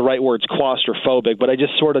don't know if the right word's claustrophobic, but I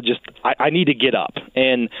just I need to get up.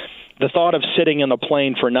 And the thought of sitting in the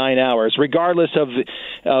plane for 9 hours, regardless of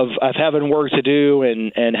having work to do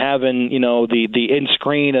and having the in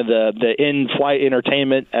screen of the in flight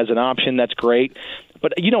entertainment as an option, that's great.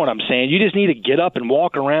 But you know what I'm saying? You just need to get up and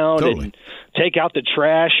walk around and take out the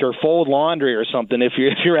trash or fold laundry or something. If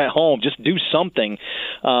you're at home, just do something.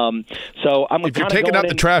 So if you're taking out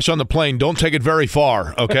the trash on the plane, don't take it very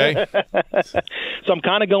far, okay? So I'm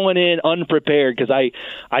kind of going in unprepared because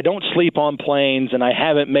I don't sleep on planes and I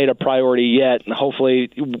haven't made a priority yet. And hopefully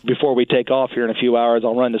before we take off here in a few hours,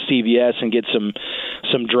 I'll run to CVS and get some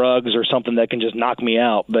drugs or something that can just knock me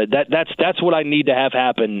out. But that's what I need to have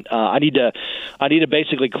happen. I need to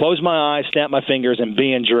basically close my eyes, snap my fingers, and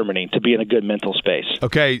be in Germany to be in a good mental space.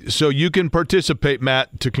 Okay, so you can participate,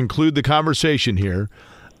 Matt, to conclude the conversation here.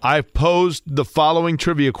 I've posed the following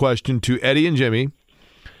trivia question to Eddie and Jimmy.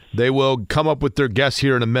 They will come up with their guess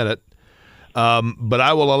here in a minute. But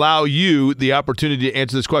I will allow you the opportunity to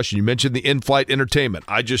answer this question. You mentioned the in-flight entertainment.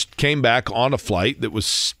 I just came back on a flight that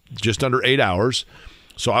was just under 8 hours.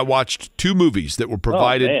 So I watched 2 movies that were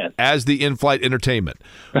provided as the in-flight entertainment.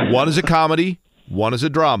 One is a comedy, one is a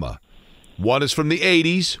drama. One is from the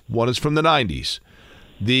 80s, one is from the 90s.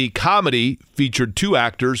 The comedy featured 2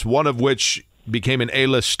 actors, one of which became an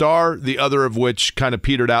A-list star, the other of which kind of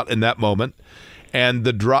petered out in that moment. And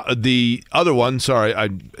the other one,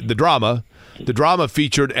 the drama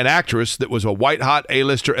featured an actress that was a white-hot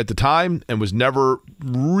A-lister at the time and was never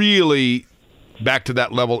really back to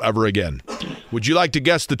that level ever again. Would you like to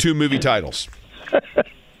guess the 2 movie titles?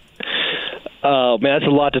 Oh, man, that's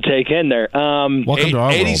a lot to take in there. Welcome to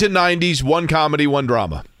our 80s world. And 90s, one comedy, one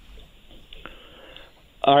drama.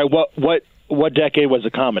 All right, what decade was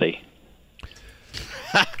the comedy?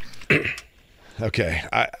 Okay.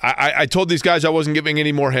 I told these guys I wasn't giving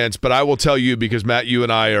any more hints, but I will tell you because, Matt, you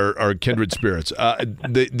and I are kindred spirits.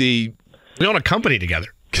 We own a company together.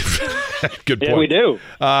 Good point. Yeah, we do.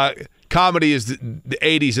 Comedy is the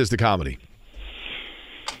 80s is the comedy.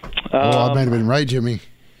 I might have been right, Jimmy.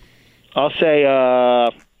 I'll say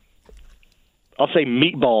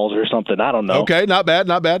meatballs or something. I don't know. Okay, not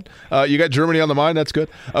bad. You got Germany on the mind. That's good.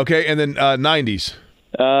 Okay, and then 90s.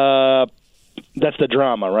 That's the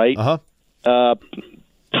drama, right? Uh-huh.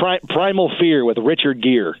 Primal Fear with Richard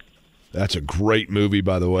Gere. That's a great movie,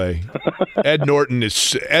 by the way. Ed Norton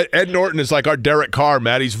is like our Derek Carr,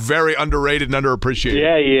 Matt. He's very underrated and underappreciated.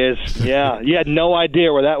 Yeah, he is. Yeah, you had no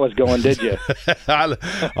idea where that was going, did you?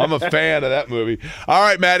 I'm a fan of that movie. All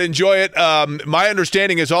right, Matt, enjoy it. My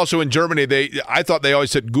understanding is also in Germany, I thought they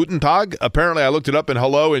always said Guten Tag. Apparently, I looked it up, and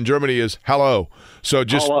hello in Germany is hello. So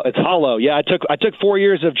just it's hello. Yeah, I took 4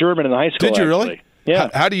 years of German in high school. Did you actually. Really? Yeah.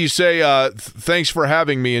 How do you say thanks for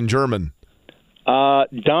having me in German?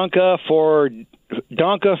 Danke for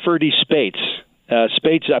die Spates.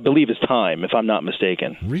 Spates, I believe, is time, if I'm not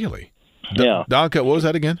mistaken. Really? Yeah. Danke, what was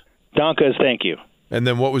that again? Danke is thank you. And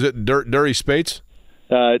then what was it? Dirty Spates?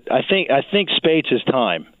 I think Spates is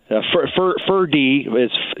time. Fur D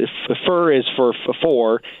is fur is for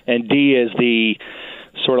four, and D is the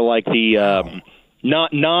sort of like the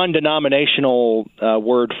non-denominational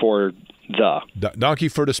word for the. Donkey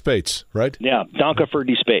for the Spates, right? Yeah, Danke for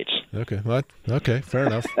die Spates. Okay, what? Okay, fair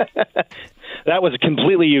enough. That was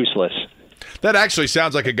completely useless. That actually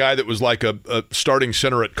sounds like a guy that was like a starting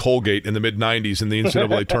center at Colgate in the mid-'90s in the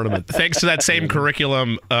NCAA tournament. Thanks to that same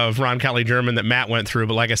curriculum of Ron Kelly German that Matt went through,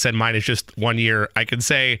 but like I said, mine is just 1 year. I can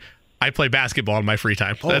say I play basketball in my free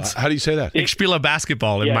time. How do you say that? Ich spiele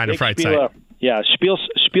Basketball in meine Freizeit. Yeah,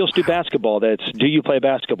 spielst du Basketball. That's do you play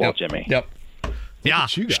basketball, Jimmy? Yep. Yeah,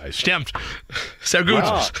 you guys. Stimmt. Sehr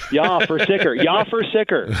gut. Ja, for sicker. Ja, for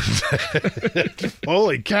sicker.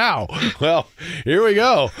 Holy cow. Well, here we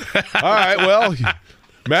go. All right, well,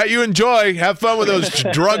 Matt, you enjoy. Have fun with those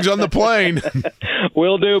drugs on the plane.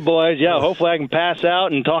 Will do, boys. Yeah, hopefully I can pass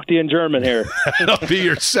out and talk to you in German here. That'll be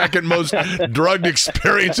your second most drugged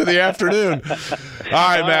experience of the afternoon. All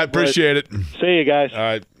right, Matt, appreciate it. See you guys. All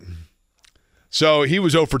right. So he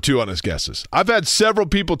was 0 for 2 on his guesses. I've had several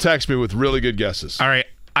people text me with really good guesses. All right.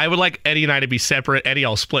 I would like Eddie and I to be separate. Eddie,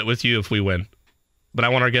 I'll split with you if we win. But I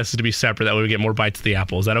want our guesses to be separate. That way we get more bites of the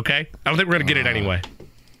apple. Is that okay? I don't think we're going to get it anyway.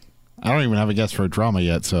 I don't even have a guess for a drama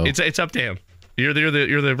yet, so. It's up to him. You're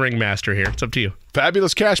the ringmaster here. It's up to you.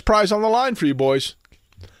 Fabulous cash prize on the line for you boys.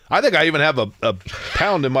 I think I even have a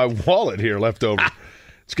pound in my wallet here left over.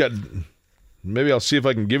 It's got. Maybe I'll see if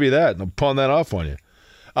I can give you that, and I'll pawn that off on you.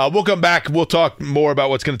 We'll come back. We'll talk more about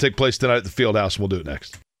what's going to take place tonight at the Fieldhouse, and we'll do it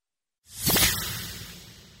next.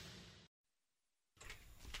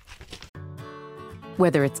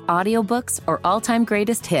 Whether it's audiobooks or all-time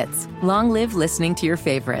greatest hits, long live listening to your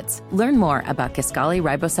favorites. Learn more about Kisqali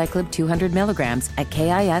Ribociclib 200 milligrams at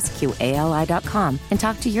KISQALI.com and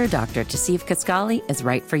talk to your doctor to see if Kisqali is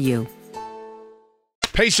right for you.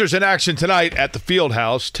 Pacers in action tonight at the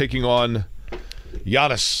Fieldhouse, taking on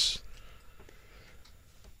Giannis.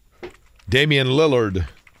 Damian Lillard,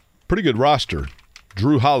 pretty good roster.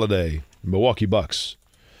 Drew Holiday, Milwaukee Bucks,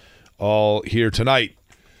 all here tonight.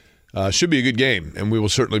 Should be a good game, and we will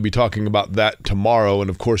certainly be talking about that tomorrow, and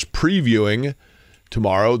of course previewing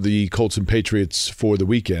tomorrow the Colts and Patriots for the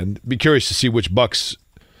weekend. Be curious to see which Bucks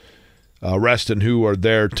rest and who are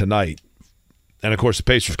there tonight. And of course the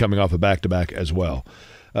Pacers coming off a back-to-back as well.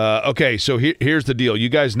 Okay, so here's the deal. You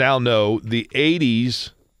guys now know the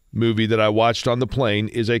 80s movie that I watched on the plane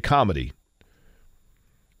is a comedy.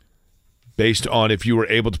 Based on if you were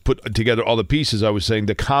able to put together all the pieces, I was saying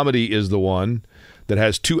the comedy is the one that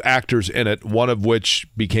has two actors in it, one of which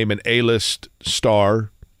became an A-list star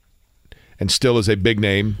and still is a big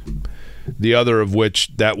name. The other of which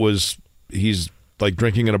he's like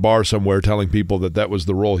drinking in a bar somewhere telling people that was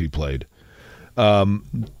the role he played. The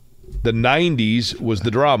 90s was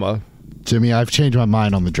the drama. Jimmy, I've changed my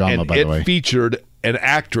mind on the drama, by the way. It featured an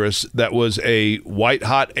actress that was a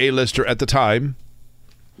white-hot A-lister at the time.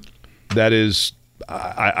 That is,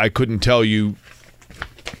 I couldn't tell you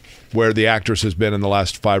where the actress has been in the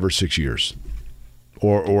last 5 or 6 years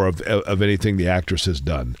or of anything the actress has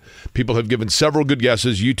done. People have given several good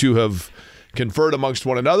guesses. You two have conferred amongst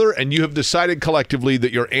one another, and you have decided collectively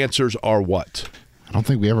that your answers are what? I don't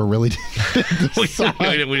think we ever really did. we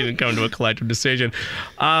didn't come to a collective decision.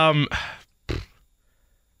 Can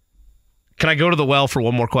I go to the well for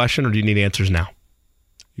one more question, or do you need answers now?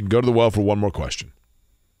 You can go to the well for one more question.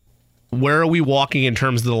 Where are we walking in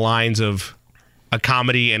terms of the lines of a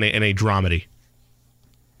comedy and a dramedy?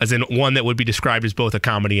 As in one that would be described as both a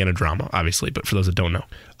comedy and a drama, obviously, but for those that don't know.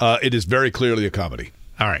 It is very clearly a comedy.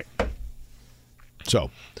 All right.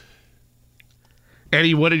 So,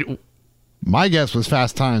 Eddie, what did... My guess was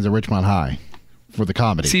Fast Times at Richmond High for the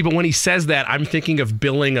comedy. See, but when he says that, I'm thinking of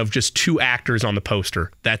billing of just two actors on the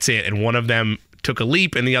poster. That's it. And one of them took a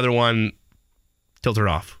leap and the other one tilted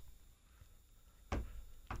off.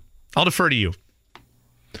 I'll defer to you.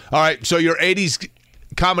 All right, so your 80s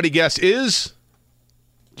comedy guess is?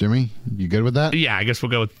 Jimmy, you good with that? Yeah, I guess we'll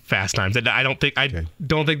go with Fast Times. I don't think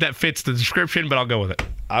that fits the description, but I'll go with it.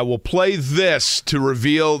 I will play this to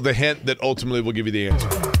reveal the hint that ultimately will give you the answer.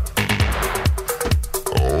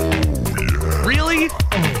 Really?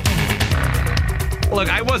 Look,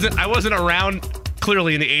 I wasn't around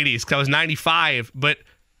clearly in the 80s because I was 95, but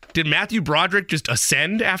did Matthew Broderick just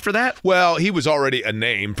ascend after that? Well, he was already a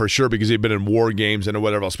name for sure because he'd been in War Games and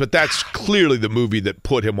whatever else, but that's clearly the movie that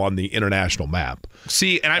put him on the international map.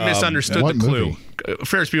 See, and I misunderstood the clue.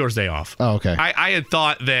 Ferris Bueller's Day Off. Oh, okay. I had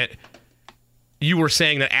thought that you were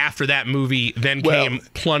saying that after that movie then came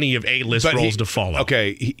plenty of A-list roles to follow.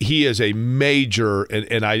 Okay, he is a major,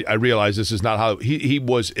 and I realize this is not how, he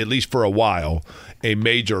was, at least for a while, a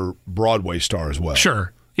major Broadway star as well.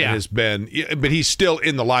 Sure. Yeah. Has been, but he's still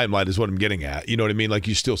in the limelight is what I'm getting at. You know what I mean? Like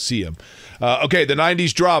you still see him. Okay, the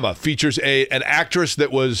 90s drama features an actress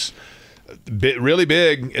that was really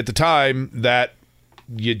big at the time that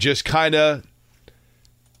you just kind of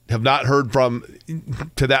have not heard from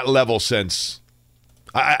to that level since.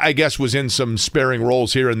 I guess was in some sparing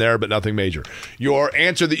roles here and there, but nothing major. Your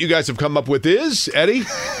answer that you guys have come up with is, Eddie?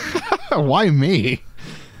 Why me?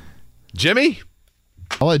 Jimmy?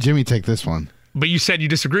 I'll let Jimmy take this one. But you said you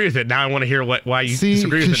disagree with it. Now I want to hear why you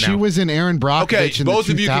disagree with it now. She was in Aaron Brockovich in the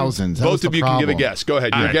 2000s. Both of you can give a guess. Go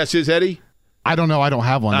ahead. Your guess is, Eddie? I don't know. I don't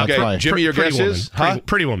have one. Okay. That's why. Jimmy, your guess is?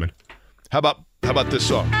 Pretty Woman. How about this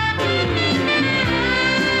song?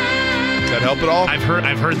 Does that help at all? I've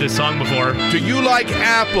heard this song before. Do you like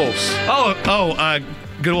apples?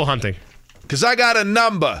 Good Will Hunting. Because I got a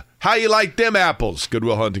number. How you like them apples? Good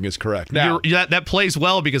Will Hunting is correct. Now that plays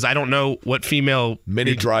well because I don't know what female...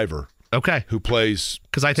 Minnie Driver. Okay. Who plays...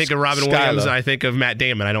 Because I think of Robin Williams and I think of Matt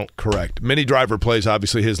Damon. I don't... Correct. Minnie Driver plays,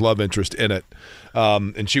 obviously, his love interest in it.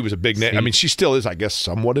 And she was a big name. I mean, she still is, I guess,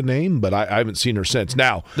 somewhat a name, but I haven't seen her since.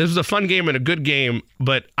 Now... This was a fun game and a good game,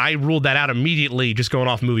 but I ruled that out immediately just going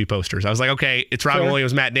off movie posters. I was like, okay, it's Robin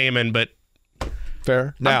Williams, Matt Damon, but...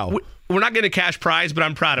 Fair. Now... we're not getting a cash prize, but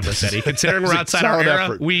I'm proud of us, Eddie. Considering we're outside our era,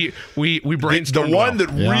 effort. we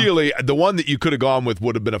brainstormed. The one that you could have gone with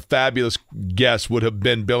would have been a fabulous guess would have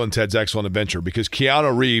been Bill and Ted's Excellent Adventure, because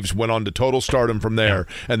Keanu Reeves went on to total stardom from there,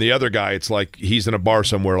 and the other guy, it's like he's in a bar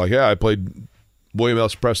somewhere, like, yeah, I played William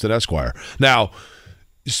S. Preston Esquire. Now,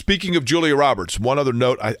 speaking of Julia Roberts, one other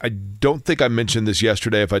note, I don't think I mentioned this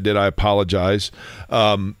yesterday. If I did, I apologize.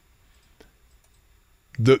 I'm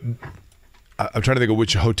trying to think of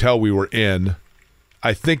which hotel we were in.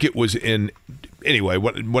 I think it was anyway,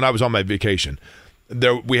 when I was on my vacation.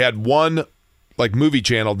 We had one like movie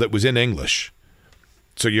channel that was in English.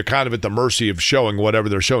 So you're kind of at the mercy of showing whatever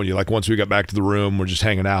they're showing you. Like once we got back to the room, we're just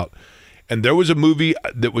hanging out. And there was a movie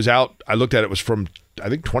that was out, I looked at it, was from, I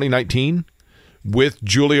think, 2019, with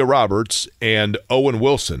Julia Roberts and Owen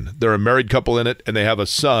Wilson. They're a married couple in it, and they have a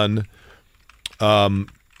son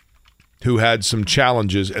who had some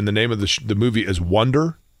challenges, and the name of the movie is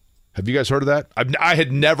Wonder. Have you guys heard of that? I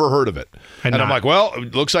had never heard of it. And I'm like, well,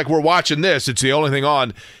 it looks like we're watching this. It's the only thing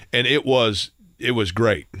on, and it was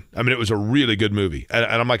great. I mean, it was a really good movie. And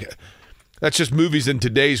I'm like, that's just movies in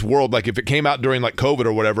today's world. Like if it came out during like COVID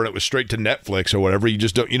or whatever and it was straight to Netflix or whatever, you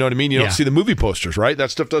just don't, you know what I mean? You don't see the movie posters, right? That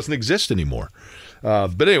stuff doesn't exist anymore.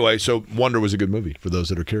 But anyway, so Wonder was a good movie for those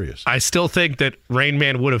that are curious. I still think that Rain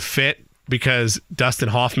Man would have fit because Dustin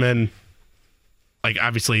Hoffman, like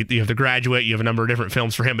obviously you have The Graduate, you have a number of different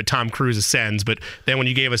films for him, but Tom Cruise ascends. But then when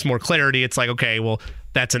you gave us more clarity, it's like, okay, well,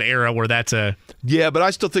 that's an era where that's a... Yeah, but I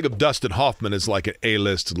still think of Dustin Hoffman as like an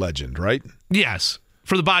A-list legend, right? Yes,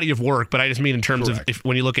 for the body of work, but I just mean in terms of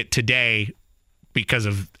when you look at today, because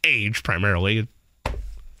of age primarily,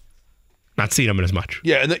 not seeing him as much.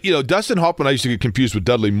 Yeah, and Dustin Hoffman, I used to get confused with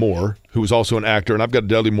Dudley Moore, who was also an actor, and I've got a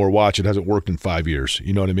Dudley Moore watch. It hasn't worked in 5 years.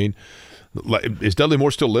 You know what I mean? Is Dudley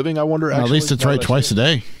Moore still living, I wonder, actually? At least it's right twice a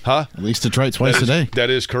day. Huh? At least it's right twice a day. That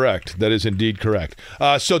is correct. That is indeed correct.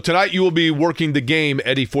 So tonight you will be working the game,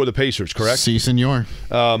 Eddie, for the Pacers, correct? Si, senor.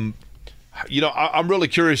 I'm really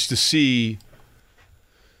curious to see...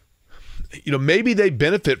 maybe they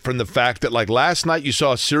benefit from the fact that, like, last night you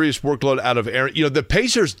saw a serious workload out of Aaron. The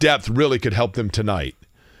Pacers' depth really could help them tonight.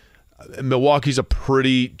 Milwaukee's a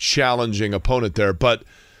pretty challenging opponent there, but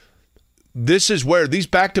this is where these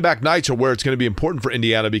back-to-back nights are where it's going to be important for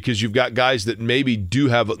Indiana, because you've got guys that maybe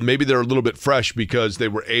they're a little bit fresh because they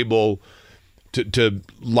were able to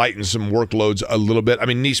lighten some workloads a little bit. I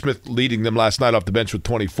mean, Nesmith leading them last night off the bench with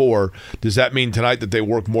 24. Does that mean tonight that they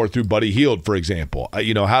work more through Buddy Hield, for example?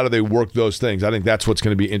 How do they work those things? I think that's what's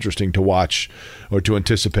going to be interesting to watch or to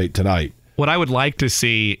anticipate tonight. What I would like to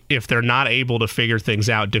see, if they're not able to figure things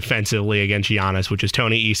out defensively against Giannis, which is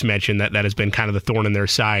Tony East mentioned that has been kind of the thorn in their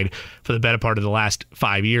side for the better part of the last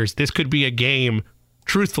 5 years, this could be a game,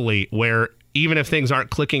 truthfully, where even if things aren't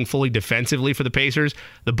clicking fully defensively for the Pacers,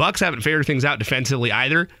 the Bucks haven't figured things out defensively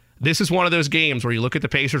either. This is one of those games where you look at the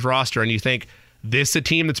Pacers roster and you think, this is a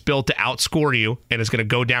team that's built to outscore you and is going to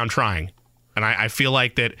go down trying. And I feel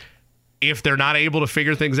like that if they're not able to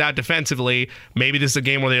figure things out defensively, maybe this is a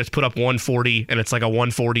game where they just put up 140 and it's like a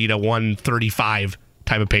 140 to 135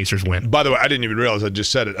 type of Pacers win. By the way, I didn't even realize I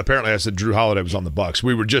just said it. Apparently I said Drew Holiday was on the Bucks.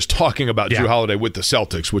 We were just talking about Drew Holiday with the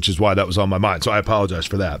Celtics, which is why that was on my mind. So I apologize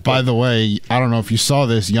for that. By the way, I don't know if you saw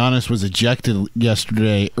this, Giannis was ejected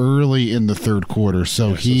yesterday early in the third quarter.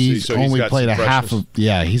 So he's only played a half of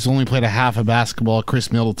he's only played a half of basketball.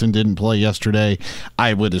 Chris Middleton didn't play yesterday.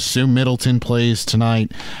 I would assume Middleton plays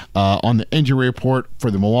tonight. On the injury report for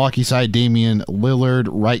the Milwaukee side, Damian Lillard,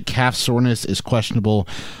 right calf soreness is questionable.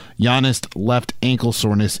 Giannis' left ankle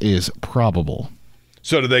soreness is probable.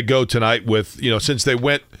 So do they go tonight with, since they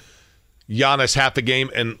went Giannis half a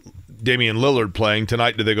game and Damian Lillard playing,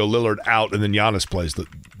 tonight do they go Lillard out and then Giannis plays the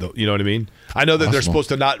you know what I mean? I know that they're supposed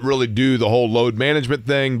to not really do the whole load management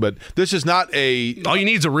thing, but this is not a... All you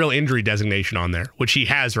need is a real injury designation on there, which he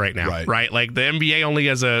has right now, right? Like the NBA only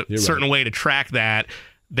has a certain way to track that.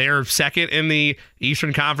 They're second in the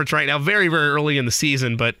Eastern Conference right now, very, very early in the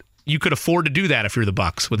season, but you could afford to do that if you're the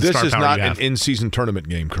Bucks with the star power you have. This is not an in-season tournament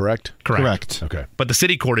game, correct? Correct. Okay. But the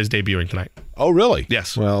City Court is debuting tonight. Oh, really?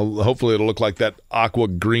 Yes. Well, hopefully it'll look like that aqua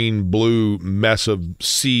green blue mess of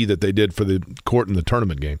sea that they did for the court in the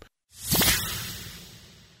tournament game.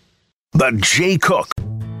 The Jay Cook.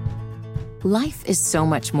 Life is so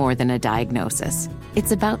much more than a diagnosis.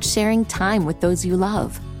 It's about sharing time with those you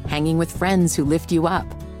love, hanging with friends who lift you up,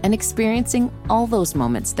 and experiencing all those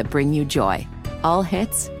moments that bring you joy. All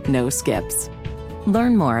hits, no skips.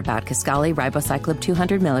 Learn more about Kisqali Ribociclib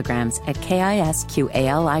 200 milligrams at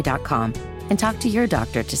KISQALI.com and talk to your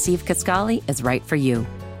doctor to see if Kisqali is right for you.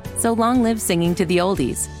 So long live singing to the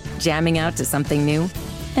oldies, jamming out to something new,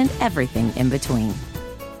 and everything in between.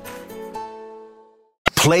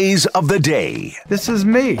 Plays of the day. This is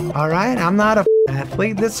me, all right? I'm not a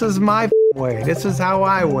athlete. This is my way. This is how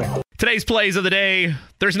I win. Today's plays of the day,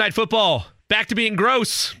 Thursday Night Football. Back to being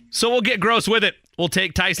gross, so we'll get gross with it. We'll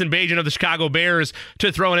take Tyson Bagent of the Chicago Bears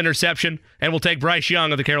to throw an interception, and we'll take Bryce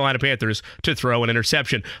Young of the Carolina Panthers to throw an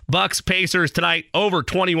interception. Bucks Pacers tonight, over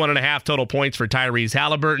 21.5 total points for Tyrese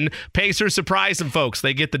Halliburton. Pacers surprise some folks.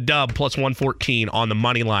 They get the dub, plus 114 on the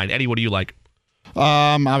money line. Eddie, what do you like?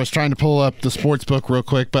 I was trying to pull up the sports book real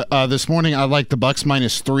quick, but this morning I like the Bucks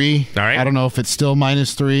 -3. All right. I don't know if it's still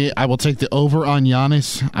 -3. I will take the over on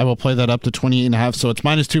Giannis. I will play that up to 28.5. So it's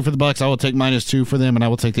 -2 for the Bucks. I will take -2 for them, and I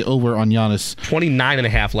will take the over on Giannis.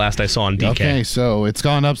 29.5 last I saw on DK. Okay, so it's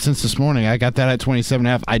gone up since this morning. I got that at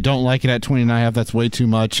 27.5. I don't like it at 29.5. That's way too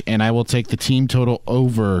much, and I will take the team total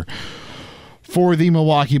over for the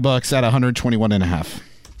Milwaukee Bucks at 121.5.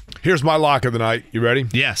 Here's my lock of the night. You ready?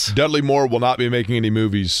 Yes. Dudley Moore will not be making any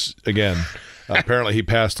movies again. Apparently, he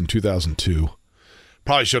passed in 2002.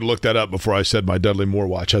 Probably should have looked that up before I said my Dudley Moore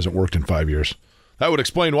watch hasn't worked in 5 years. That would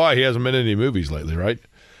explain why he hasn't been in any movies lately, right?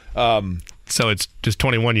 So it's just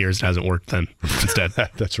 21 years it hasn't worked then instead.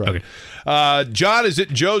 That's right. Okay. John is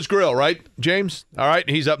at Joe's Grill, right, James? All right,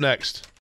 he's up next.